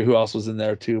I forget who else was in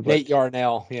there too. But Nate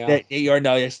Yarnell. Yeah. Nate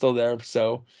Yarnell, yeah, still there.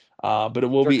 So, but it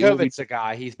will Dracovic's the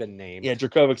guy. He's been named. Yeah,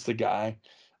 Dracovic's the guy.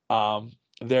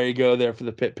 There you go there for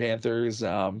the Pitt Panthers.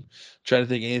 Trying to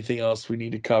think anything else we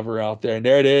need to cover out there. And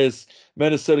there it is.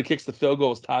 Minnesota kicks the field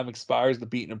goal as time expires to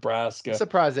beat Nebraska. I'm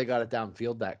surprised they got it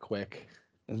downfield that quick.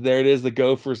 And there it is. The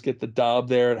Gophers get the dub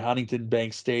there at Huntington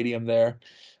Bank Stadium there.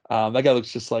 That guy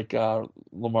looks just like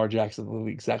Lamar Jackson,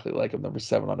 exactly like him, number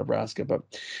 7 on Nebraska. But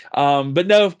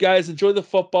no, guys, enjoy the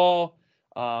football.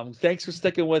 Thanks for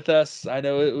sticking with us. I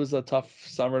know it was a tough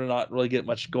summer to not really get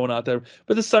much going out there,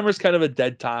 but the summer's kind of a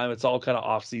dead time. It's all kind of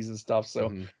off-season stuff.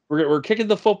 So we're kicking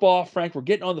the football, Frank. We're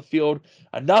getting on the field.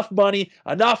 Enough money.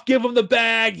 Enough. Give him the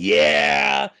bag.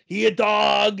 Yeah, he a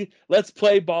dog. Let's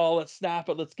play ball. Let's snap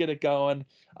it. Let's get it going.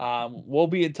 We'll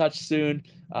be in touch soon.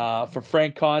 For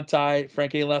Frank Conti.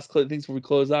 Frank, any last things before we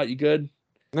close out? You good?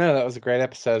 No, that was a great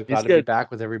episode. Glad to be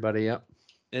back with everybody. Yep.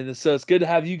 And so it's good to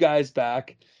have you guys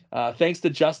back. Thanks to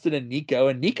Justin and Nico.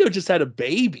 And Nico just had a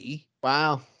baby.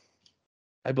 Wow.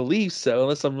 I believe so,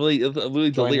 unless I'm really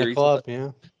delirious. Club, yeah.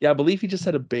 Yeah, I believe he just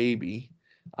had a baby.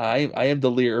 I am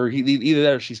delirious. Or either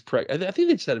that or she's pregnant. I think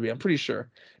they just had a baby. I'm pretty sure.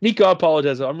 Nico, I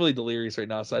apologize. I'm really delirious right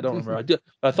now, so I don't remember.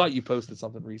 I thought you posted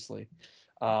something recently.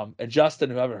 And Justin,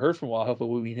 who I haven't heard from a while,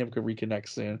 hopefully we and him could reconnect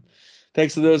soon.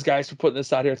 Thanks to those guys for putting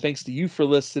this out here. Thanks to you for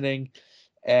listening.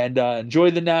 And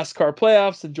enjoy the NASCAR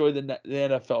playoffs, enjoy the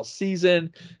NFL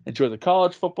season, enjoy the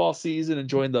college football season,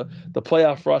 enjoying the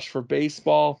playoff rush for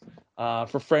baseball.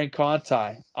 For Frank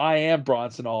Conti, I am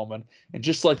Bronson Allman, and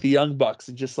just like the Young Bucks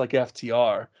and just like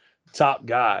FTR, top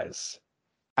guys.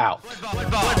 Out.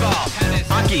 Football, tennis,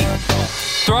 hockey.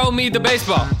 Throw me the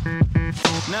baseball.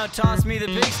 Now toss me the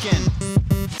pigskin.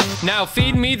 Now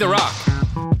feed me the rock.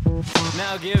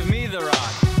 Now give me